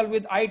their struggle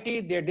with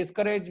IT. Their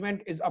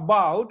discouragement is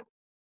about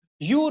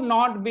you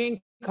not being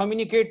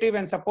communicative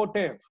and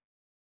supportive.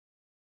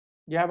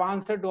 You have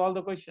answered to all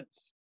the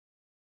questions.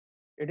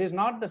 It is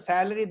not the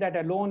salary that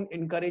alone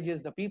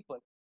encourages the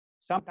people.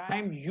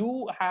 Sometimes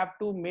you have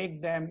to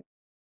make them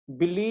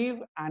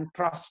believe and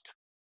trust.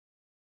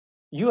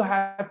 You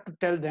have to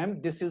tell them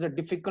this is a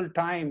difficult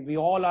time. We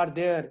all are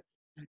there.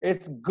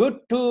 It's good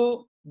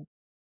to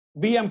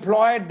be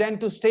employed than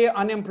to stay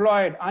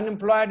unemployed.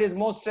 Unemployed is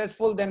more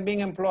stressful than being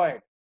employed.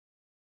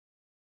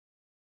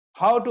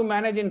 How to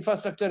manage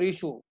infrastructure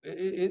issue?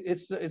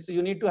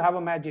 You need to have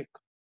a magic.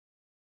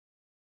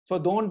 So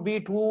don't be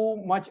too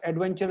much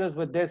adventurous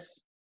with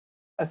this.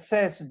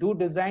 Assess, do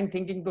design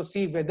thinking to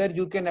see whether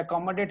you can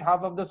accommodate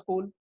half of the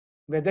school,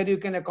 whether you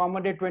can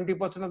accommodate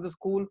 20% of the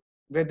school,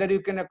 whether you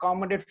can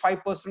accommodate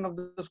 5% of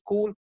the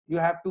school. You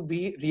have to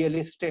be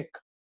realistic.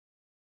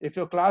 If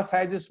your class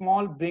size is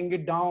small, bring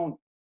it down.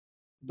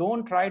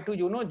 Don't try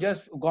to,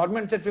 just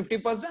government said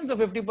 50%, so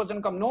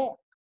 50% come. No.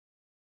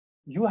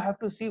 You have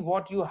to see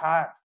what you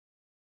have.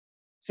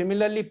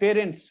 Similarly,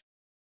 parents,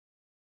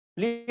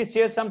 please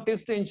share some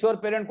tips to ensure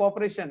parent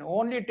cooperation.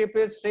 Only tip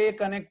is stay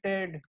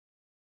connected.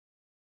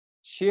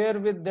 Share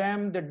with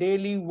them the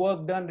daily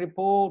work done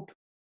report.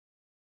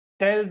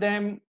 Tell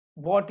them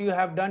what you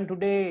have done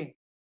today.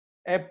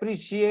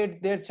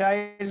 Appreciate their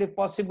child if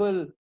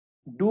possible.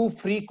 Do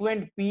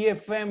frequent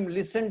PFM,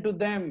 listen to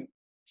them.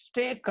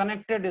 Stay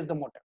connected is the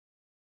motto.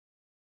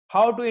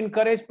 How to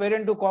encourage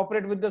parents to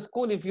cooperate with the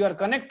school? If you are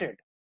connected,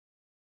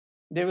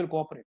 they will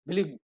cooperate.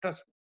 Believe me, trust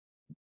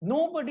me.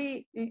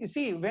 Nobody, you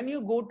see, when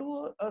you go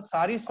to a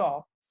sari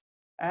shop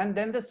and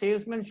then the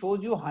salesman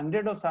shows you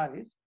 100 of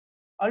saris,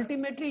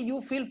 ultimately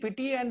you feel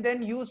pity and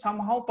then you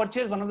somehow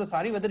purchase one of the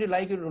sari, whether you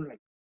like it or don't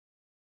like.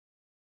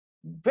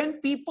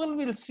 When people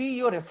will see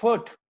your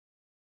effort,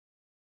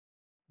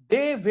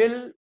 they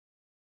will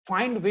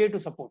find way to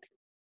support you.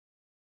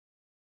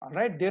 All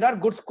right, there are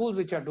good schools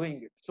which are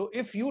doing it. So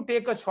if you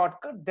take a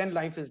shortcut, then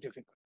life is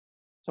difficult.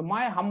 So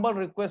my humble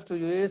request to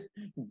you is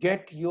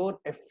get your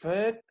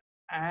effort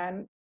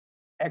and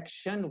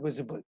action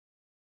visible.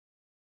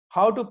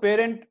 How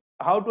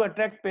to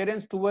attract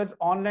parents towards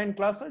online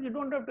classes? You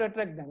don't have to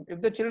attract them.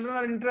 If the children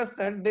are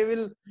interested, they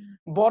will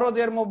borrow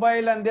their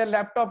mobile and their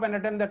laptop and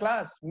attend the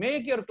class.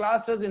 Make your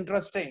classes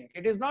interesting.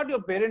 It is not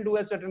your parent who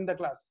has to attend the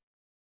class.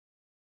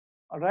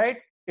 All right.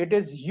 It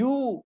is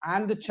you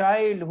and the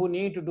child who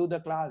need to do the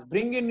class.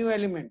 Bring in new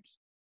elements.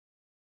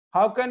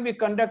 How can we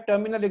conduct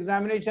terminal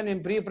examination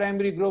in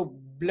pre-primary group?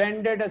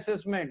 Blended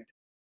assessment,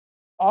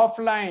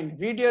 offline,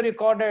 video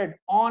recorded,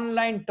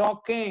 online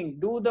talking,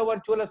 do the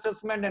virtual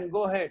assessment and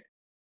go ahead.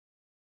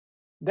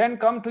 Then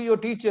come to your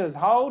teachers.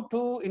 How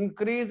to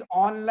increase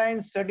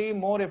online study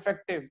more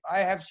effective? I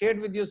have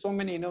shared with you so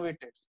many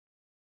innovators.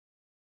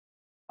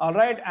 All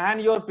right. And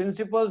your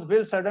principals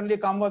will certainly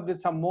come up with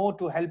some more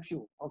to help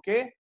you.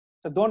 Okay.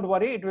 So don't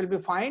worry, it will be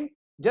fine.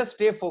 Just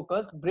stay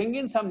focused, bring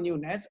in some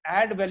newness,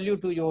 add value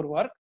to your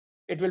work.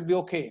 It will be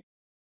okay.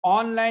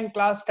 Online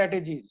class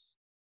strategies.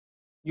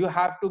 You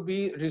have to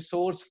be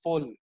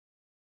resourceful.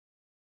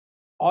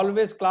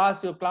 Always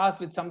your class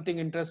with something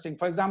interesting.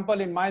 For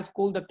example, in my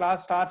school, the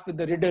class starts with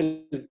the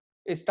riddle.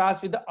 It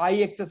starts with the eye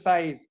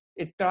exercise.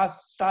 It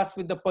starts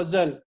with the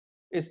puzzle.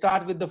 It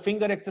starts with the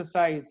finger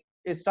exercise.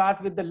 It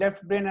starts with the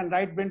left brain and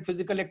right brain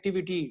physical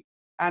activity.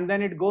 And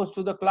then it goes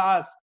to the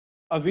class.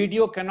 A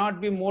video cannot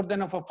be more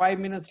than of a 5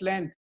 minutes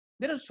length.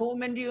 There are so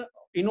many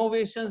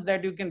innovations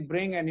that you can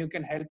bring and you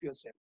can help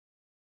yourself.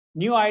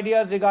 New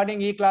ideas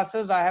regarding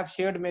e-classes, I have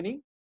shared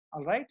many.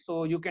 All right,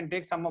 so you can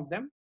take some of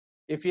them.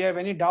 If you have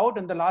any doubt,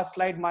 in the last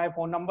slide, my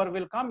phone number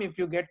will come. If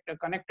you get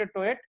connected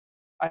to it,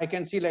 I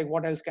can see like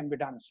what else can be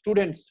done.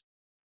 Students,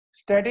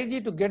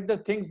 strategy to get the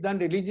things done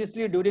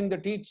religiously during the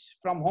teach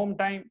from home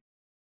time.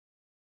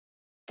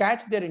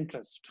 Catch their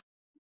interest.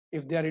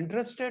 If they are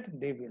interested,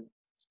 they will.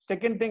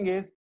 Second thing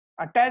is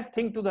attach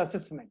thing to the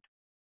assessment.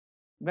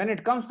 When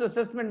it comes to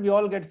assessment, we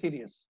all get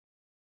serious.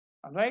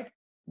 All right,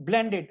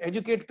 blend it,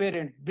 educate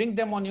parent, bring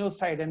them on your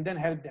side and then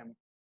help them.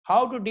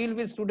 How to deal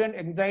with student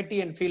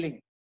anxiety and feeling.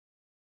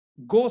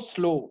 Go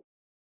slow,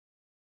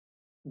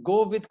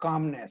 go with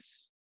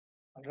calmness.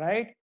 All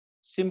right,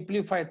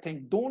 simplify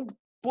things, don't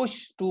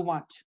push too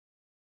much.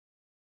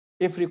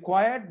 If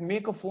required,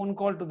 make a phone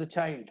call to the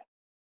child.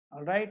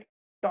 All right,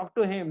 talk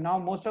to him. Now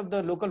most of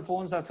the local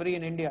phones are free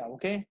in India.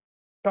 Okay,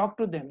 talk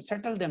to them,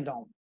 settle them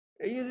down.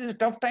 It is a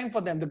tough time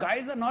for them. The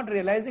guys are not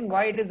realizing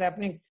why it is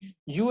happening.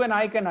 You and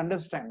I can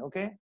understand.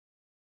 Okay,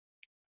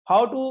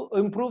 how to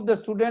improve the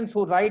students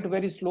who write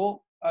very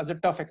slow as a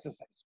tough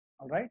exercise.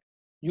 All right,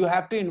 you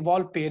have to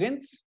involve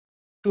parents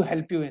to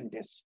help you in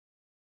this.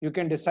 You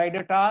can decide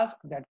a task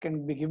that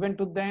can be given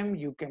to them.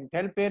 You can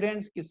tell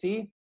parents, you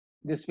see,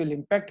 this will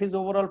impact his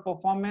overall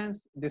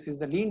performance. This is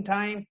the lean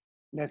time.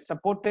 Let's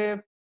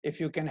supportive. If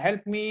you can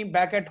help me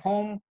back at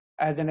home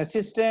as an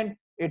assistant,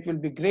 it will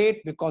be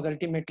great, because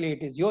ultimately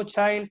it is your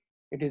child.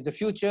 It is the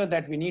future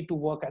that we need to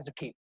work as a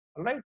team.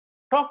 All right,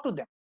 talk to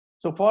them.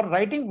 So for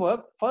writing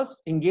work, first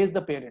engage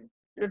the parent.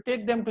 You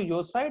take them to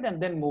your side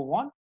and then move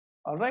on.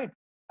 All right,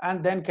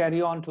 and then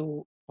carry on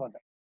to further.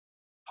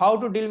 How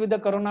to deal with the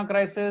corona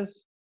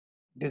crisis?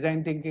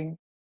 Design thinking.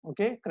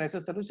 Okay,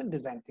 crisis solution,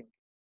 design thinking.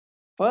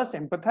 First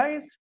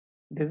empathize,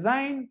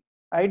 design,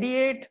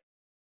 ideate,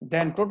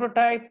 then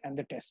prototype and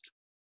the test.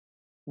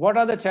 What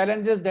are the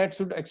challenges that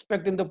should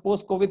expect in the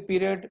post-COVID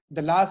period?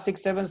 The last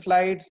 6-7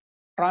 slides,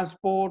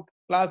 transport,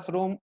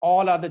 classroom,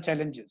 all are the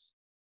challenges.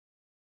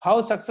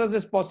 How success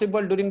is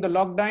possible during the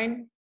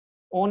lockdown?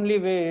 Only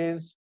way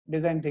is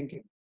design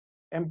thinking.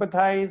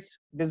 Empathize,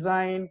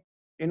 design,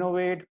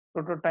 innovate,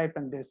 prototype,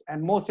 and this.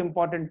 And most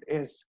important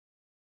is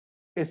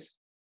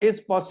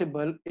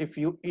possible if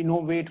you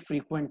innovate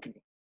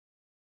frequently.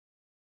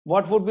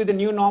 What would be the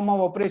new norm of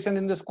operation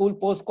in the school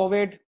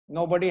post-COVID?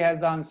 Nobody has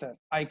the answer.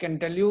 I can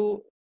tell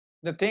you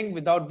the thing,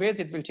 without base,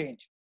 it will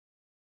change.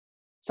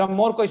 Some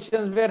more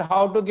questions were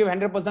how to give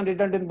 100%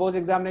 result in both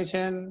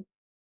examination.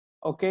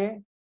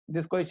 Okay,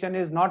 this question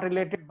is not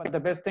related, but the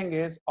best thing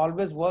is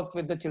always work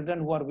with the children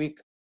who are weak.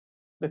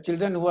 The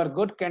children who are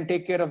good can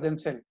take care of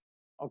themselves.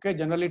 Okay,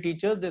 generally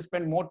teachers, they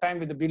spend more time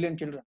with the brilliant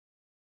children.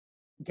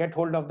 Get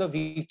hold of the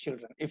weak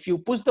children. If you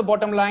push the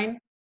bottom line,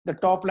 the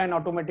top line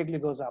automatically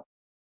goes up.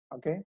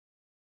 Okay,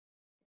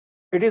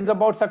 it is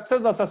about success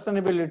or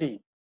sustainability.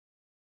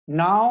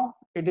 Now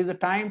it is a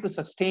time to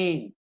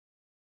sustain.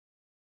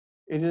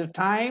 It is a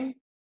time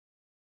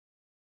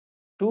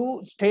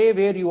to stay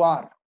where you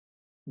are.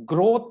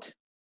 Growth,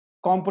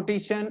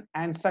 competition,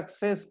 and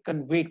success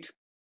can wait.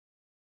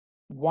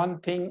 One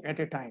thing at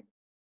a time.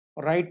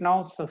 Right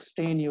now,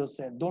 sustain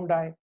yourself. Don't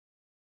die.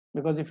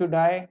 Because if you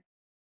die,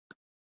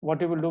 what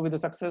you will do with the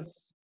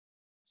success?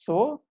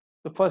 So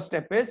the first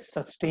step is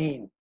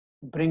sustain.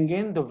 Bring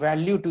in the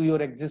value to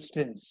your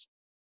existence.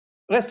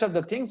 Rest of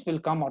the things will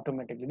come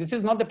automatically. This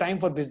is not the time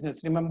for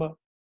business, remember.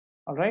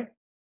 All right.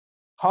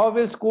 How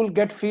will school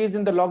get fees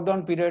in the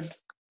lockdown period?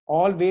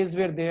 All ways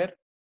were there.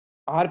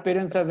 Our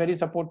parents are very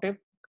supportive.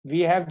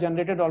 We have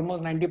generated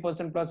almost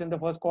 90% plus in the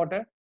first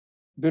quarter.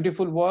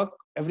 Beautiful work.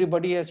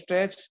 Everybody has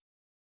stretched.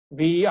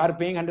 We are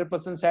paying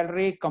 100%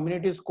 salary,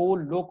 community school,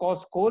 low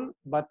cost school,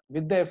 but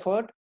with the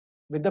effort,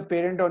 with the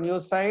parent on your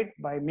side,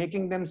 by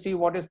making them see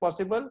what is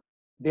possible,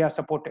 they are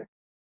supported.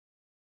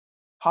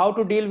 How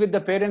to deal with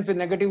the parents with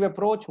negative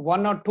approach?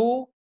 One or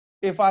two,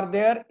 if are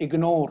there,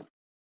 ignore.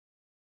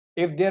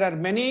 If there are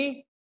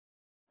many,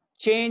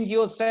 change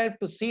yourself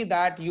to see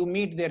that you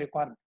meet their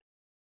requirement.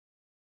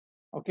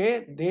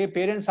 Okay, their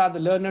parents are the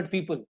learned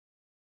people.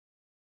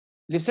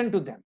 Listen to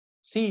them.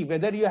 See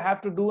whether you have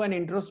to do an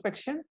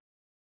introspection,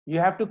 you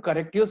have to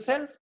correct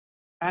yourself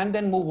and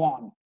then move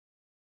on.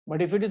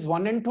 But if it is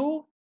 1 and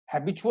 2,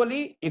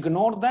 habitually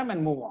ignore them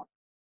and move on.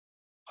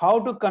 How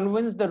to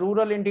convince the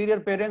rural interior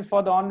parents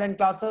for the online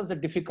classes? A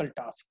difficult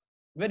task,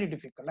 very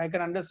difficult. I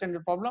can understand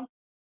your problem.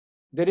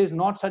 There is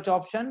not such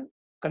option.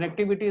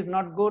 Connectivity is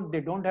not good. They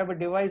don't have a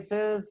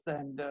devices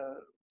and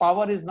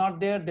power is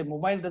not there. The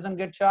mobile doesn't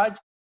get charged.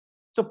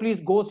 So please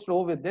go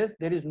slow with this.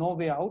 There is no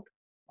way out.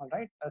 All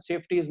right.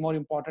 Safety is more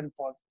important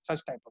for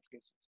such type of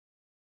cases.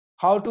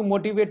 How to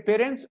motivate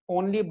parents?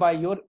 Only by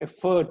your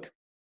effort,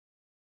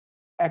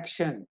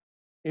 action.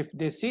 If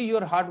they see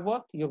your hard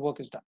work, your work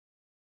is done.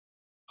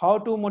 How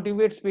to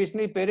motivate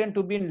especially parents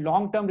to be in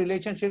long-term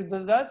relationships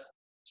with us?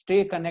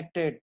 Stay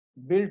connected,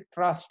 build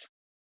trust,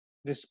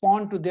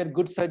 respond to their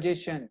good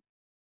suggestion,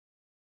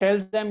 tell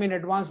them in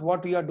advance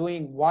what you are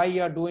doing, why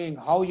you are doing,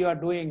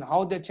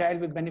 how the child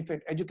will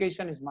benefit.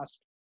 Education is must.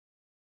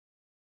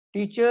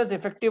 Teachers,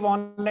 effective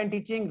online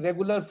teaching,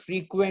 regular,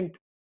 frequent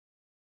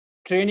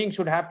training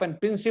should happen.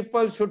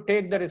 Principal should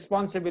take the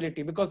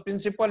responsibility, because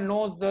principal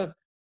knows the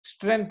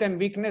strength and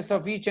weakness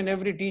of each and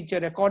every teacher.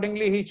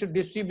 Accordingly, he should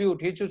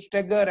distribute, he should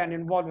stagger and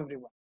involve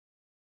everyone.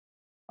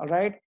 All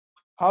right.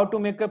 How to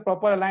make a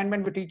proper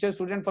alignment with teacher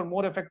student for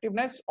more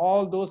effectiveness?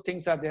 All those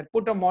things are there.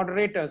 Put a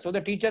moderator so the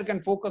teacher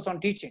can focus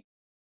on teaching.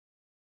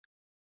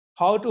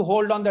 How to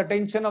hold on the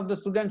attention of the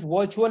students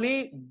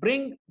virtually?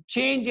 Bring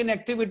change in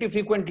activity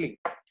frequently.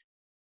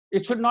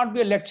 It should not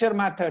be a lecture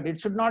method. It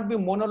should not be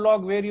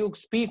monologue where you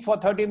speak for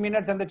 30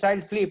 minutes and the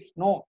child sleeps.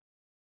 No.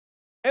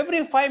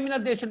 Every 5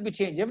 minutes there should be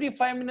change. Every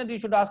 5 minutes you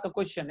should ask a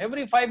question.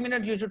 Every 5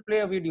 minutes you should play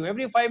a video.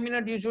 Every 5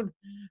 minutes you should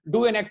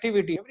do an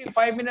activity. Every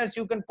 5 minutes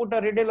you can put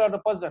a riddle or a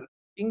puzzle.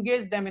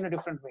 Engage them in a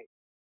different way.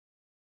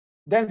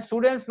 Then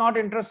students not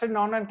interested in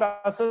online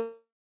classes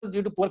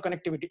due to poor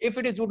connectivity. If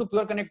it is due to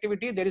poor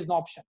connectivity, there is no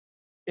option.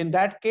 In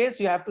that case,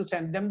 you have to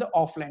send them the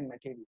offline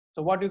material.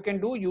 So what you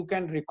can do, you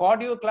can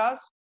record your class,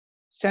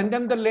 send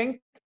them the link.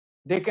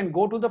 They can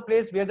go to the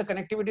place where the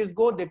connectivity is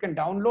good. They can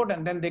download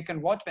and then they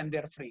can watch when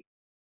they're free.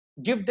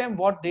 Give them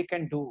what they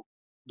can do.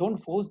 Don't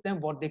force them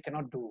what they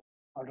cannot do.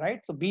 All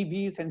right. So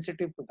be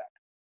sensitive to that.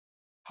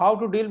 How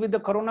to deal with the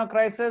corona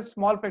crisis?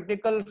 Small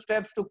practical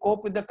steps to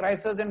cope with the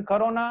crisis in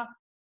corona.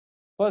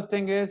 First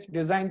thing is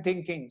design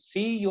thinking.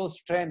 See your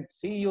strength,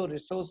 see your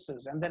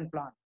resources, and then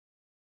plan.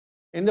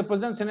 In the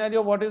present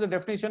scenario, what is the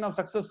definition of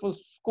successful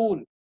school?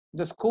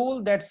 The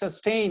school that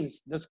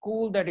sustains, the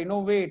school that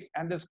innovates,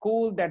 and the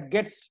school that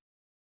gets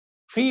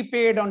fee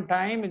paid on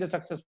time is a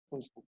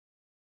successful school.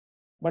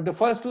 But the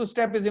first two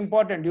steps is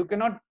important. You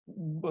cannot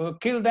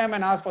kill them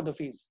and ask for the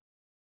fees.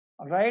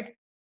 All right?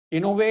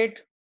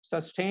 Innovate,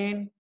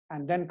 sustain,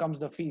 and then comes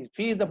the fee.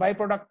 Fee is the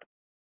byproduct.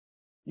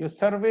 Your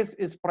service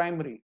is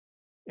primary.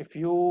 If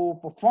you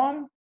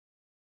perform,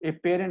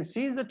 if parent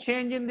sees the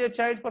change in their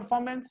child's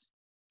performance,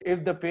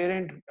 if the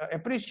parent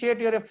appreciate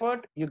your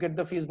effort, you get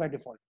the fees by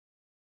default.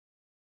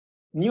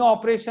 New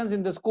operations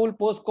in the school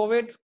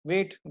post-COVID.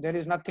 Wait, there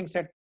is nothing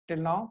set till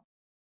now.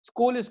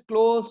 School is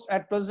closed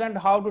at present.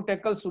 How to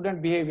tackle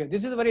student behavior?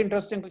 This is a very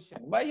interesting question.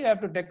 Why you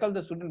have to tackle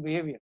the student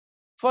behavior?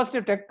 First,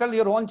 you tackle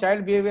your own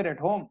child behavior at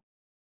home.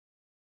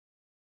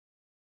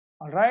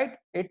 All right?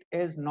 It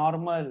is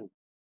normal.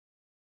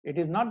 It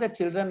is not that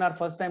children are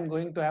first time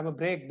going to have a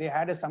break. They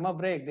had a summer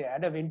break. They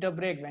had a winter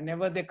break.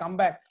 Whenever they come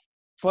back,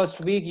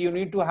 first week, you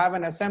need to have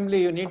an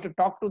assembly. You need to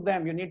talk to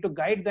them. You need to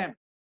guide them.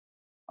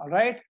 All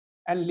right?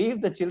 And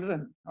leave the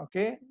children.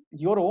 Okay?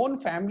 Your own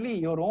family,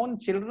 your own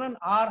children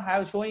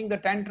are showing the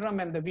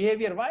tantrum and the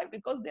behavior. Why?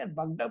 Because they are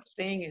bugged up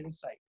staying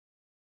inside.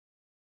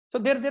 So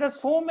there are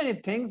so many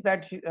things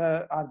that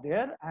are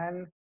there,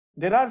 and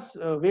there are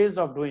ways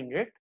of doing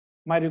it.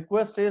 My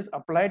request is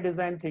apply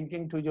design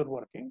thinking to your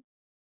working,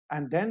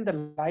 and then the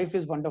life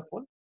is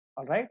wonderful.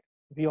 All right?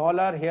 We all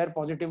are here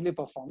positively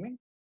performing.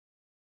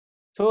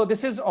 So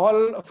this is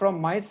all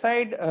from my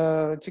side.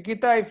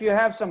 Chiquita, if you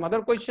have some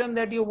other question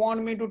that you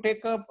want me to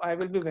take up, I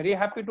will be very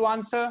happy to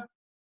answer.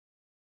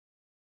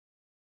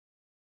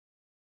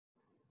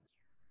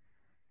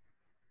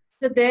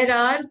 So there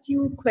are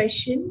few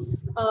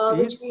questions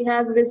which we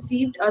have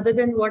received other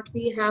than what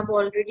we have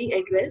already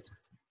addressed.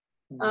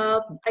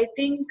 I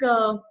think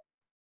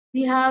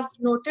we have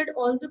noted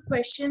all the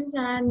questions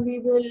and we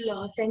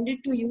will send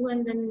it to you,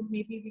 and then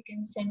maybe we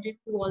can send it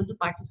to all the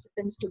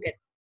participants together.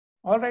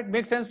 All right,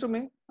 makes sense to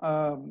me.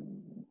 All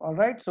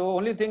right, so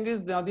only thing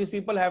is now these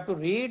people have to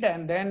read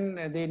and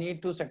then they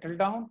need to settle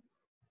down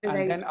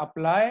and then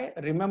apply.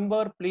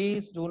 Remember,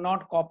 please do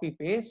not copy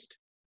paste.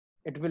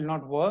 It will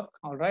not work.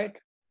 All right.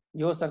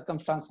 Your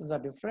circumstances are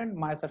different.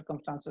 My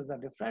circumstances are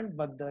different,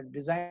 but the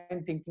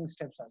design thinking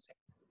steps are same.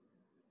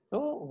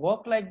 So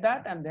work like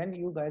that, and then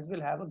you guys will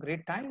have a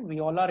great time.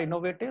 We all are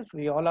innovatives.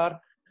 We all are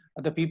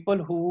the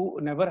people who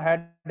never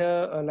had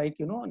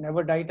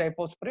never die type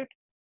of spirit.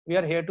 We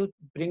are here to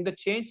bring the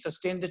change,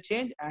 sustain the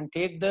change, and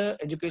take the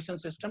education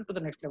system to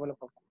the next level of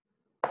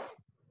performance.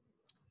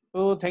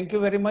 So thank you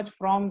very much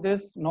from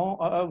this. No,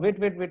 wait.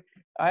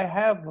 I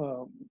have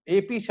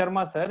AP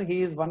Sharma sir.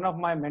 He is one of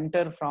my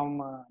mentor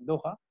from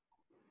Doha.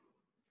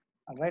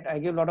 All right, I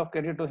give a lot of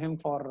credit to him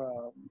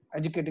for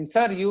educating.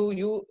 Sir,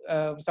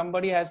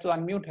 somebody has to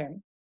unmute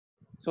him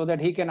so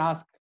that he can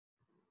ask.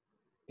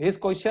 His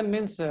question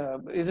means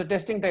is a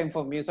testing time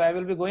for me, so I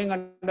will be going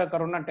under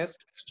Corona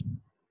test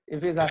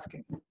if he's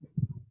asking.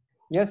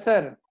 Yes,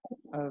 sir.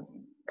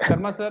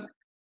 Sharma sir.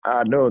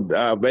 No,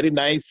 very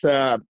nice,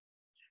 Mr.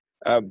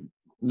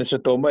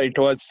 Tomar. It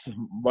was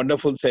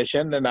wonderful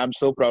session, and I'm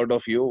so proud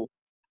of you.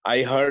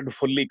 I heard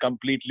fully,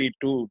 completely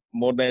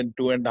more than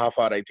 2.5 hours,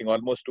 I think,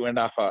 almost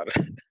 2.5 hours.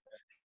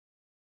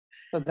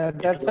 So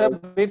that's a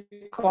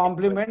big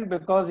compliment,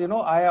 because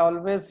I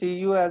always see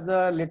you as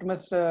a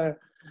litmus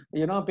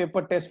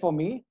paper test for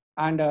me,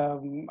 and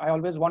I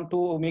always want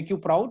to make you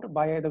proud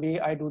by the way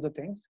I do the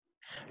things.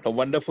 A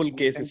wonderful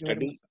case Thank you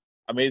very much. study.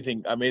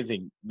 Amazing,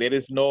 amazing. There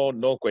is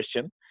no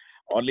question.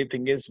 Only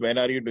thing is, when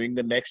are you doing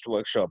the next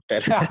workshop?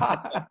 Tell.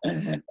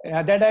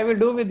 Yeah, that I will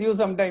do with you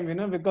sometime,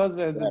 because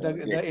Great.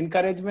 the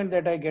encouragement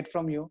that I get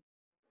from you,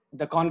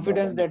 the No,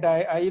 confidence that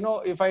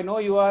wonderful. I if I know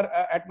you are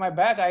at my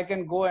back, I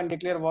can go and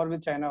declare war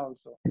with China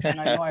also, and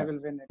I know I will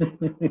win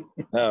it.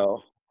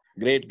 Oh,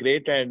 great,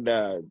 great, and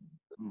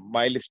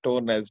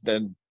milestone has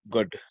done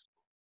good.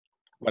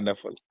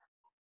 Wonderful.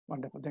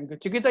 Wonderful, thank you.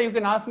 Chikita, you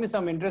can ask me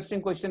some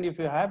interesting question if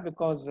you have,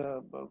 because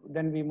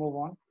then we move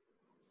on.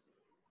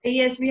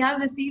 Yes, we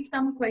have received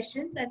some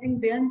questions. I think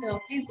Beyond,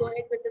 please go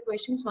ahead with the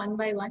questions one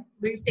by one.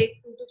 We'll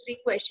take 2 to 3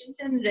 questions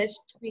and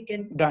rest we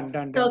can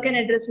talk and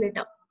address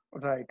later.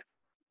 Right.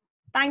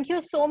 Thank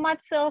you so much,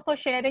 sir, for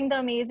sharing the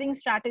amazing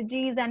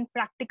strategies and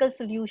practical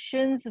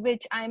solutions,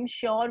 which I'm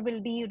sure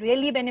will be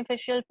really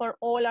beneficial for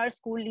all our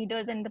school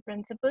leaders and the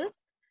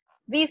principals.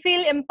 We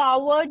feel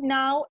empowered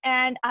now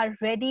and are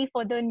ready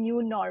for the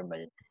new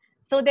normal.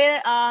 So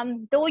there,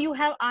 though you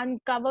have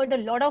uncovered a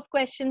lot of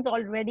questions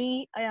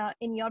already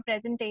in your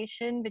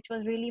presentation, which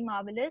was really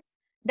marvelous,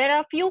 there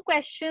are a few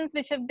questions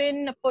which have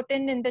been put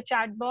in the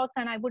chat box,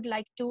 and I would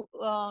like you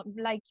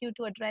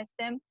to address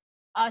them.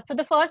 So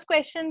the first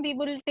question we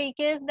will take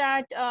is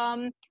that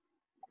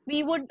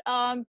we would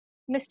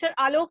Mr.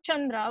 Alok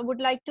Chandra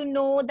would like to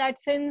know that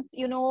since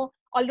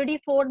already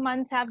 4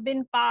 months have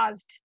been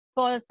passed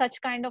for such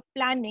kind of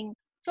planning,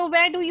 so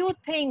where do you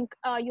think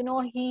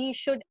he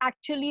should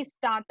actually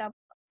start up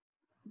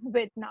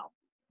with now?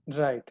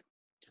 Right.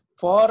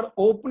 For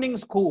opening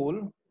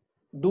school,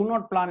 do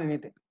not plan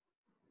anything.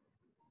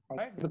 All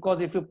right.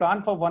 Because if you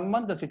plan for 1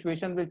 month, the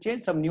situation will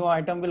change. Some new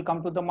item will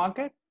come to the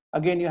market.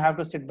 Again, you have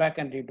to sit back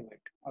and redo it.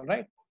 All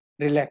right.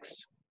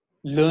 Relax.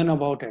 Learn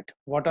about it.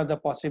 What are the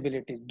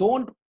possibilities?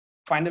 Don't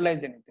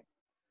finalize anything.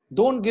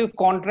 Don't give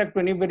contract to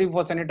anybody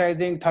for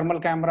sanitizing,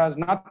 thermal cameras,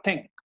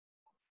 nothing.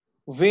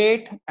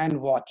 Wait and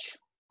watch.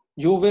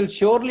 You will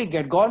surely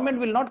get. Government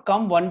will not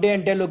come one day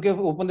and tell, okay,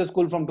 open the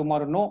school from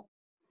tomorrow. No.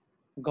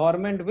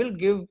 Government will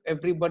give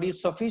everybody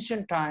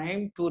sufficient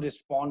time to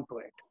respond to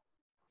it.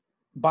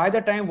 By the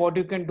time, what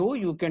you can do,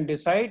 you can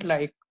decide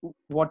like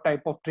what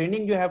type of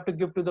training you have to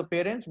give to the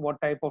parents,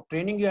 what type of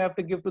training you have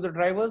to give to the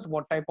drivers,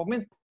 what type of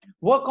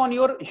work on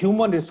your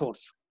human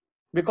resource,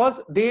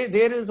 because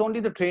there is only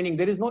the training,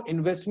 there is no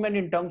investment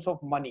in terms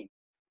of money.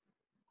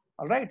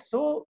 All right,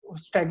 so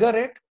stagger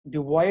it,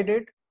 divide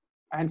it,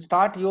 and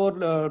start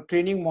your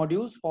training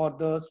modules for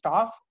the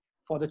staff,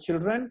 for the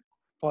children,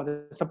 for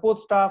the support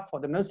staff, for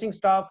the nursing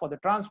staff, for the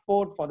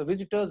transport, for the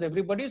visitors,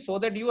 everybody, so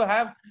that you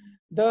have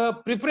the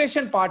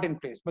preparation part in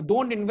place. But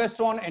don't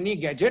invest on any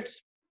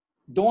gadgets,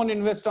 don't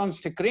invest on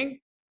stickering,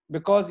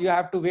 because you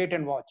have to wait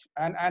and watch.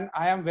 And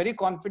I am very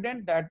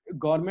confident that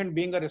government,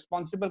 being a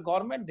responsible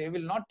government, they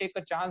will not take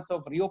a chance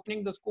of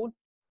reopening the school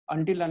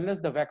until unless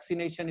the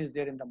vaccination is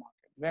there in the market.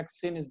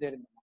 Vaccine is there in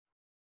the market.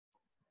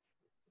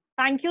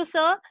 Thank you,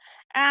 sir.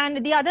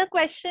 And the other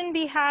question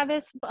we have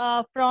is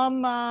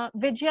from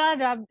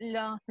Vijaya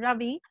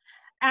Ravi.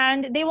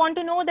 And they want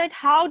to know that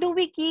how do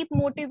we keep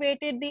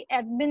motivated the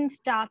admin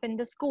staff in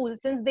the school,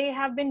 since they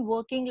have been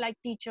working like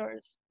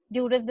teachers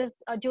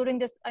during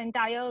this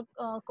entire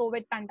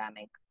COVID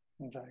pandemic?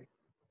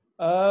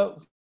 Right.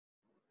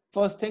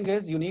 First thing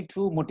is you need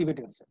to motivate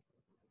yourself.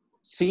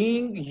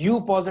 Seeing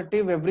you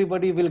positive,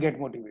 everybody will get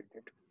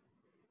motivated.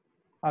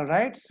 All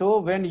right. So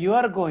when you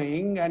are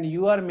going and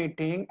you are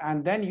meeting,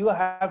 and then you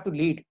have to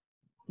lead,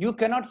 you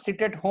cannot sit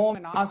at home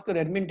and ask your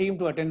admin team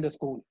to attend the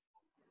school.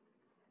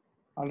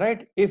 All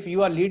right. If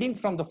you are leading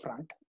from the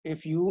front,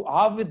 if you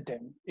are with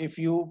them, if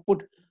you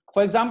put,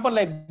 for example,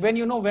 like when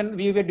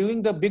we were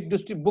doing the big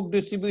book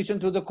distribution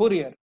through the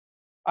courier,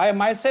 I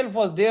myself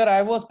was there.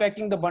 I was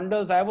packing the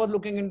bundles. I was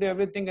looking into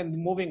everything and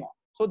moving on.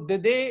 So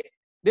there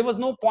was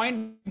no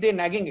point they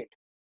nagging it.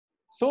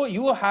 So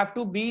you have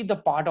to be the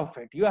part of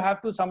it. You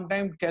have to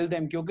sometimes tell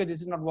them, okay,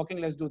 this is not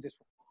working, let's do this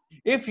one.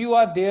 If you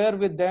are there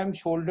with them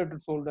shoulder to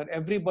shoulder,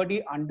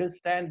 everybody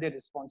understand their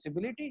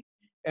responsibility.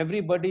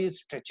 Everybody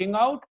is stretching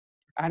out,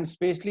 and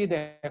especially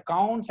the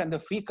accounts and the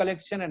fee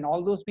collection and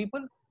all those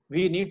people,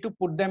 we need to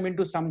put them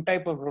into some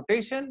type of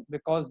rotation,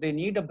 because they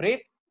need a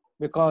break,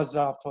 because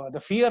of the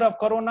fear of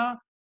corona,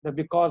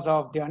 because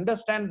of they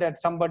understand that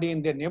somebody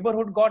in their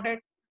neighborhood got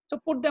it. So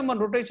put them on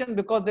rotation,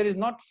 because there is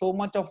not so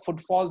much of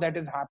footfall that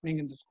is happening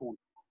in the school.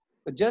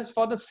 But just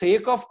for the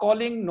sake of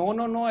calling,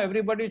 no,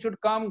 everybody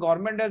should come,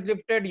 government has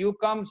lifted, you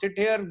come, sit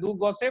here, do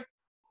gossip,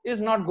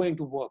 is not going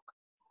to work.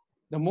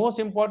 The most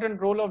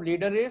important role of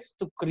leader is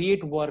to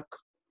create work.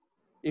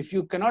 If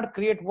you cannot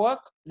create work,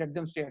 let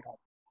them stay at home.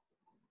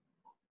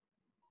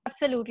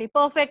 Absolutely,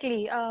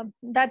 perfectly.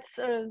 That's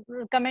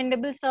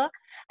commendable, sir.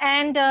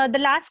 And the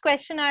last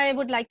question I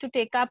would like to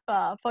take up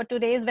for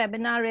today's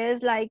webinar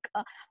is like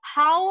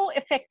how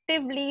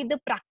effectively the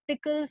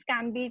practicals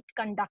can be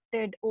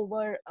conducted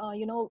over,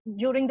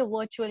 during the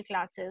virtual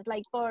classes.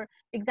 Like for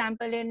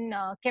example, in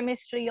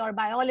chemistry or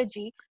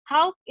biology,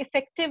 how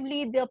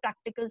effectively the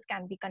practicals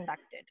can be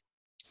conducted.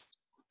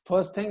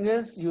 First thing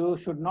is you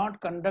should not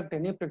conduct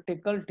any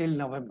practical till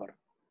November.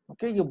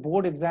 Okay, your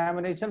board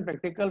examination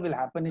practical will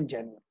happen in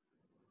January.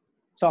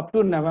 So up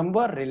to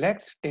November,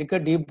 relax, take a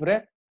deep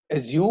breath,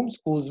 assume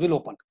schools will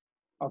open.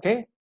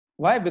 Okay,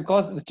 why?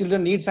 Because the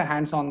children needs a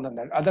hands-on than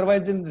that.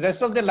 Otherwise, in the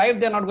rest of their life,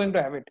 they're not going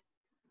to have it.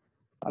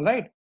 All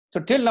right.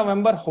 So till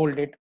November, hold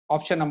it.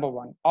 Option number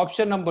one.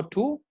 Option number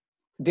two,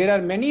 there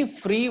are many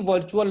free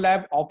virtual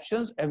lab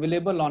options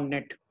available on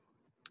net,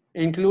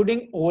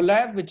 including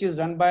OLAB, which is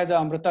run by the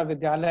Amrita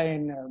Vidyalaya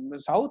in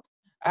South.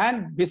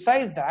 And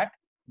besides that,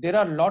 there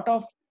are a lot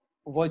of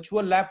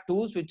virtual lab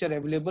tools which are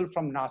available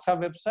from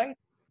NASA website.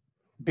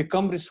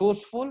 Become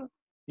resourceful,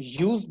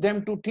 use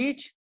them to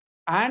teach,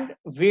 and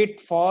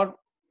wait for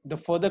the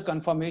further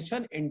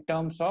confirmation in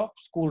terms of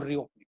school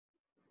reopening.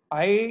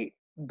 I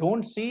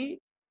don't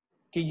see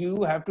that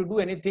you have to do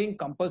anything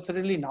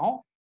compulsorily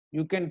now.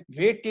 You can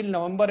wait till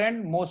November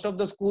end. Most of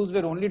the schools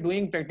were only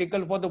doing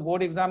practical for the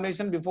board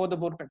examination before the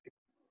board practical.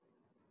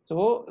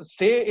 So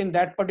stay in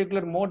that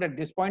particular mode at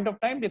this point of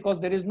time because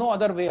there is no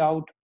other way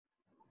out.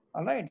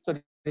 All right. So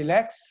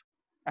relax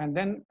and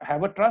then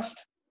have a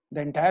trust.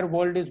 The entire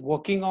world is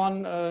working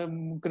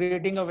on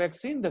creating a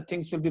vaccine. The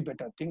things will be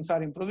better. Things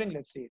are improving.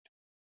 Let's see it.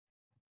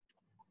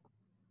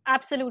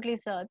 Absolutely,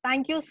 sir.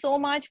 Thank you so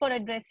much for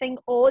addressing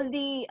all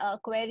the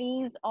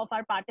queries of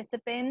our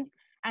participants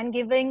and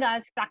giving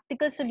us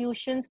practical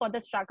solutions for the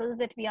struggles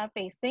that we are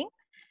facing.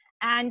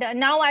 And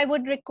now I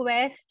would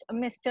request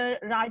Mr.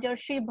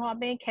 Rajarshi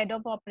Bhaumik, Head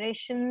of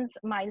Operations,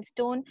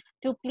 Milestone,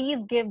 to please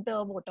give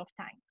the vote of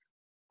thanks.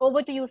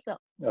 Over to you, sir.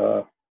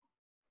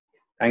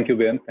 Thank you,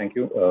 Ben. Thank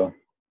you.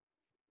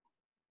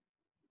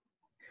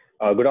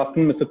 Good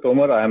afternoon, Mr.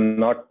 Tomar. I am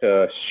not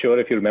sure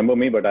if you remember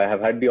me, but I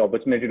have had the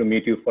opportunity to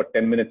meet you for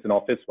 10 minutes in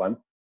office once.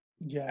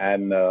 Yeah.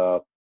 And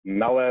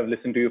now I have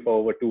listened to you for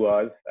over 2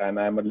 hours. And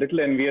I'm a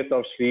little envious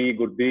of Shri,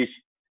 Gurdesh,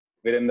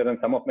 Virender, and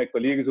some of my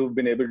colleagues who've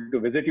been able to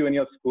visit you in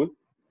your school.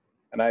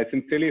 And I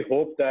sincerely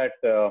hope that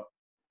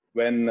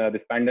when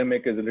this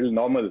pandemic is a little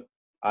normal,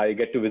 I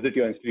get to visit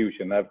your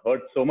institution. I've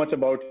heard so much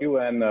about you,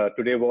 and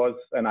today was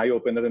an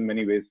eye-opener in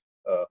many ways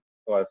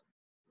for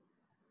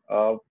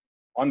us.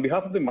 On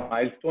behalf of the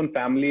Milestone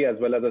family, as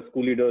well as the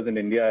school leaders in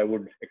India, I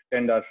would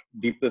extend our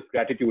deepest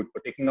gratitude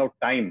for taking out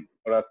time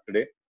for us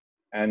today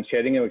and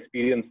sharing your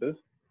experiences.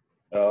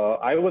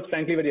 I was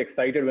frankly very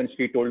excited when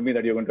Shri told me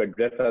that you're going to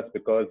address us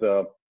because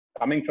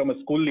coming from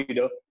a school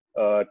leader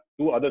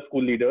to other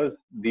school leaders,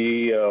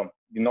 the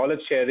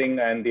knowledge sharing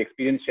and the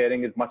experience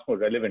sharing is much more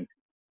relevant.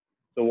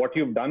 So what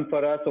you've done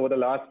for us over the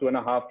last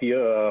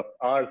 2.5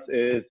 hours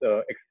is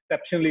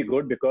exceptionally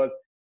good because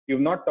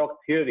you've not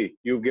talked theory.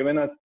 You've given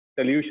us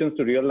solutions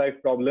to real life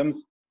problems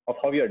of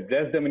how you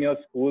address them in your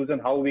schools and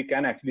how we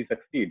can actually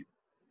succeed.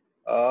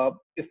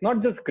 It's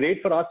not just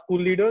great for our school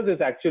leaders,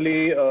 it's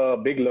actually a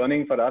big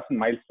learning for us in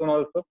Milestone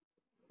also.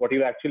 What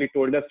you actually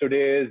told us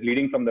today is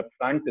leading from the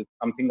front is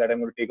something that I'm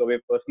going to take away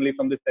personally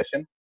from this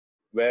session,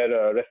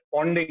 where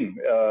responding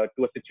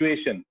to a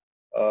situation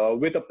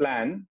with a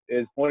plan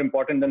is more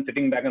important than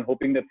sitting back and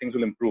hoping that things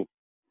will improve.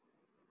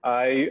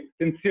 I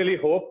sincerely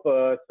hope,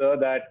 sir,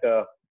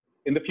 that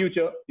in the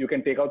future, you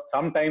can take out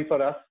some time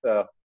for us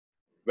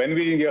when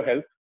we need your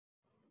help.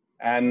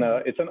 And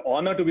it's an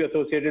honor to be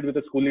associated with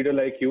a school leader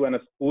like you and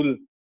a school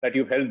that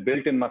you've helped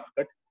build in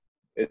Muscat.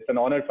 It's an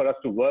honor for us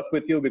to work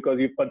with you because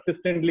you've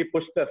consistently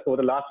pushed us over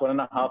the last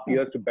 1.5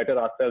 years to better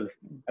ourselves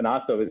and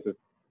our services.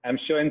 I'm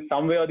sure in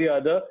some way or the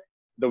other,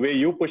 the way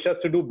you push us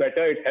to do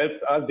better, it helps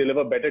us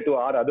deliver better to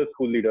our other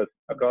school leaders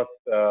across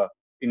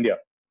India.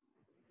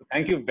 So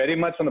thank you very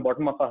much from the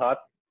bottom of our heart.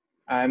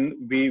 And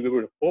we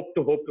would hope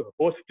to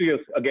host you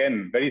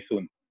again very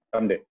soon,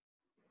 someday.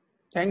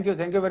 Thank you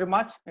very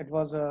much. It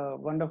was a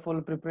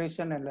wonderful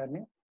preparation and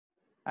learning.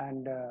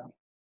 And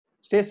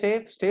stay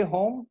safe, stay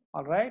home,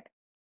 all right?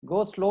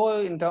 Go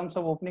slow in terms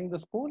of opening the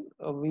school.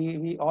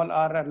 We all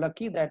are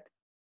lucky that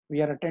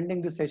we are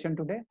attending this session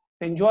today.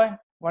 Enjoy,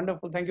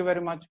 wonderful. Thank you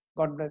very much.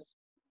 God bless.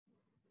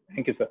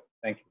 Thank you, sir.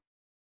 Thank you.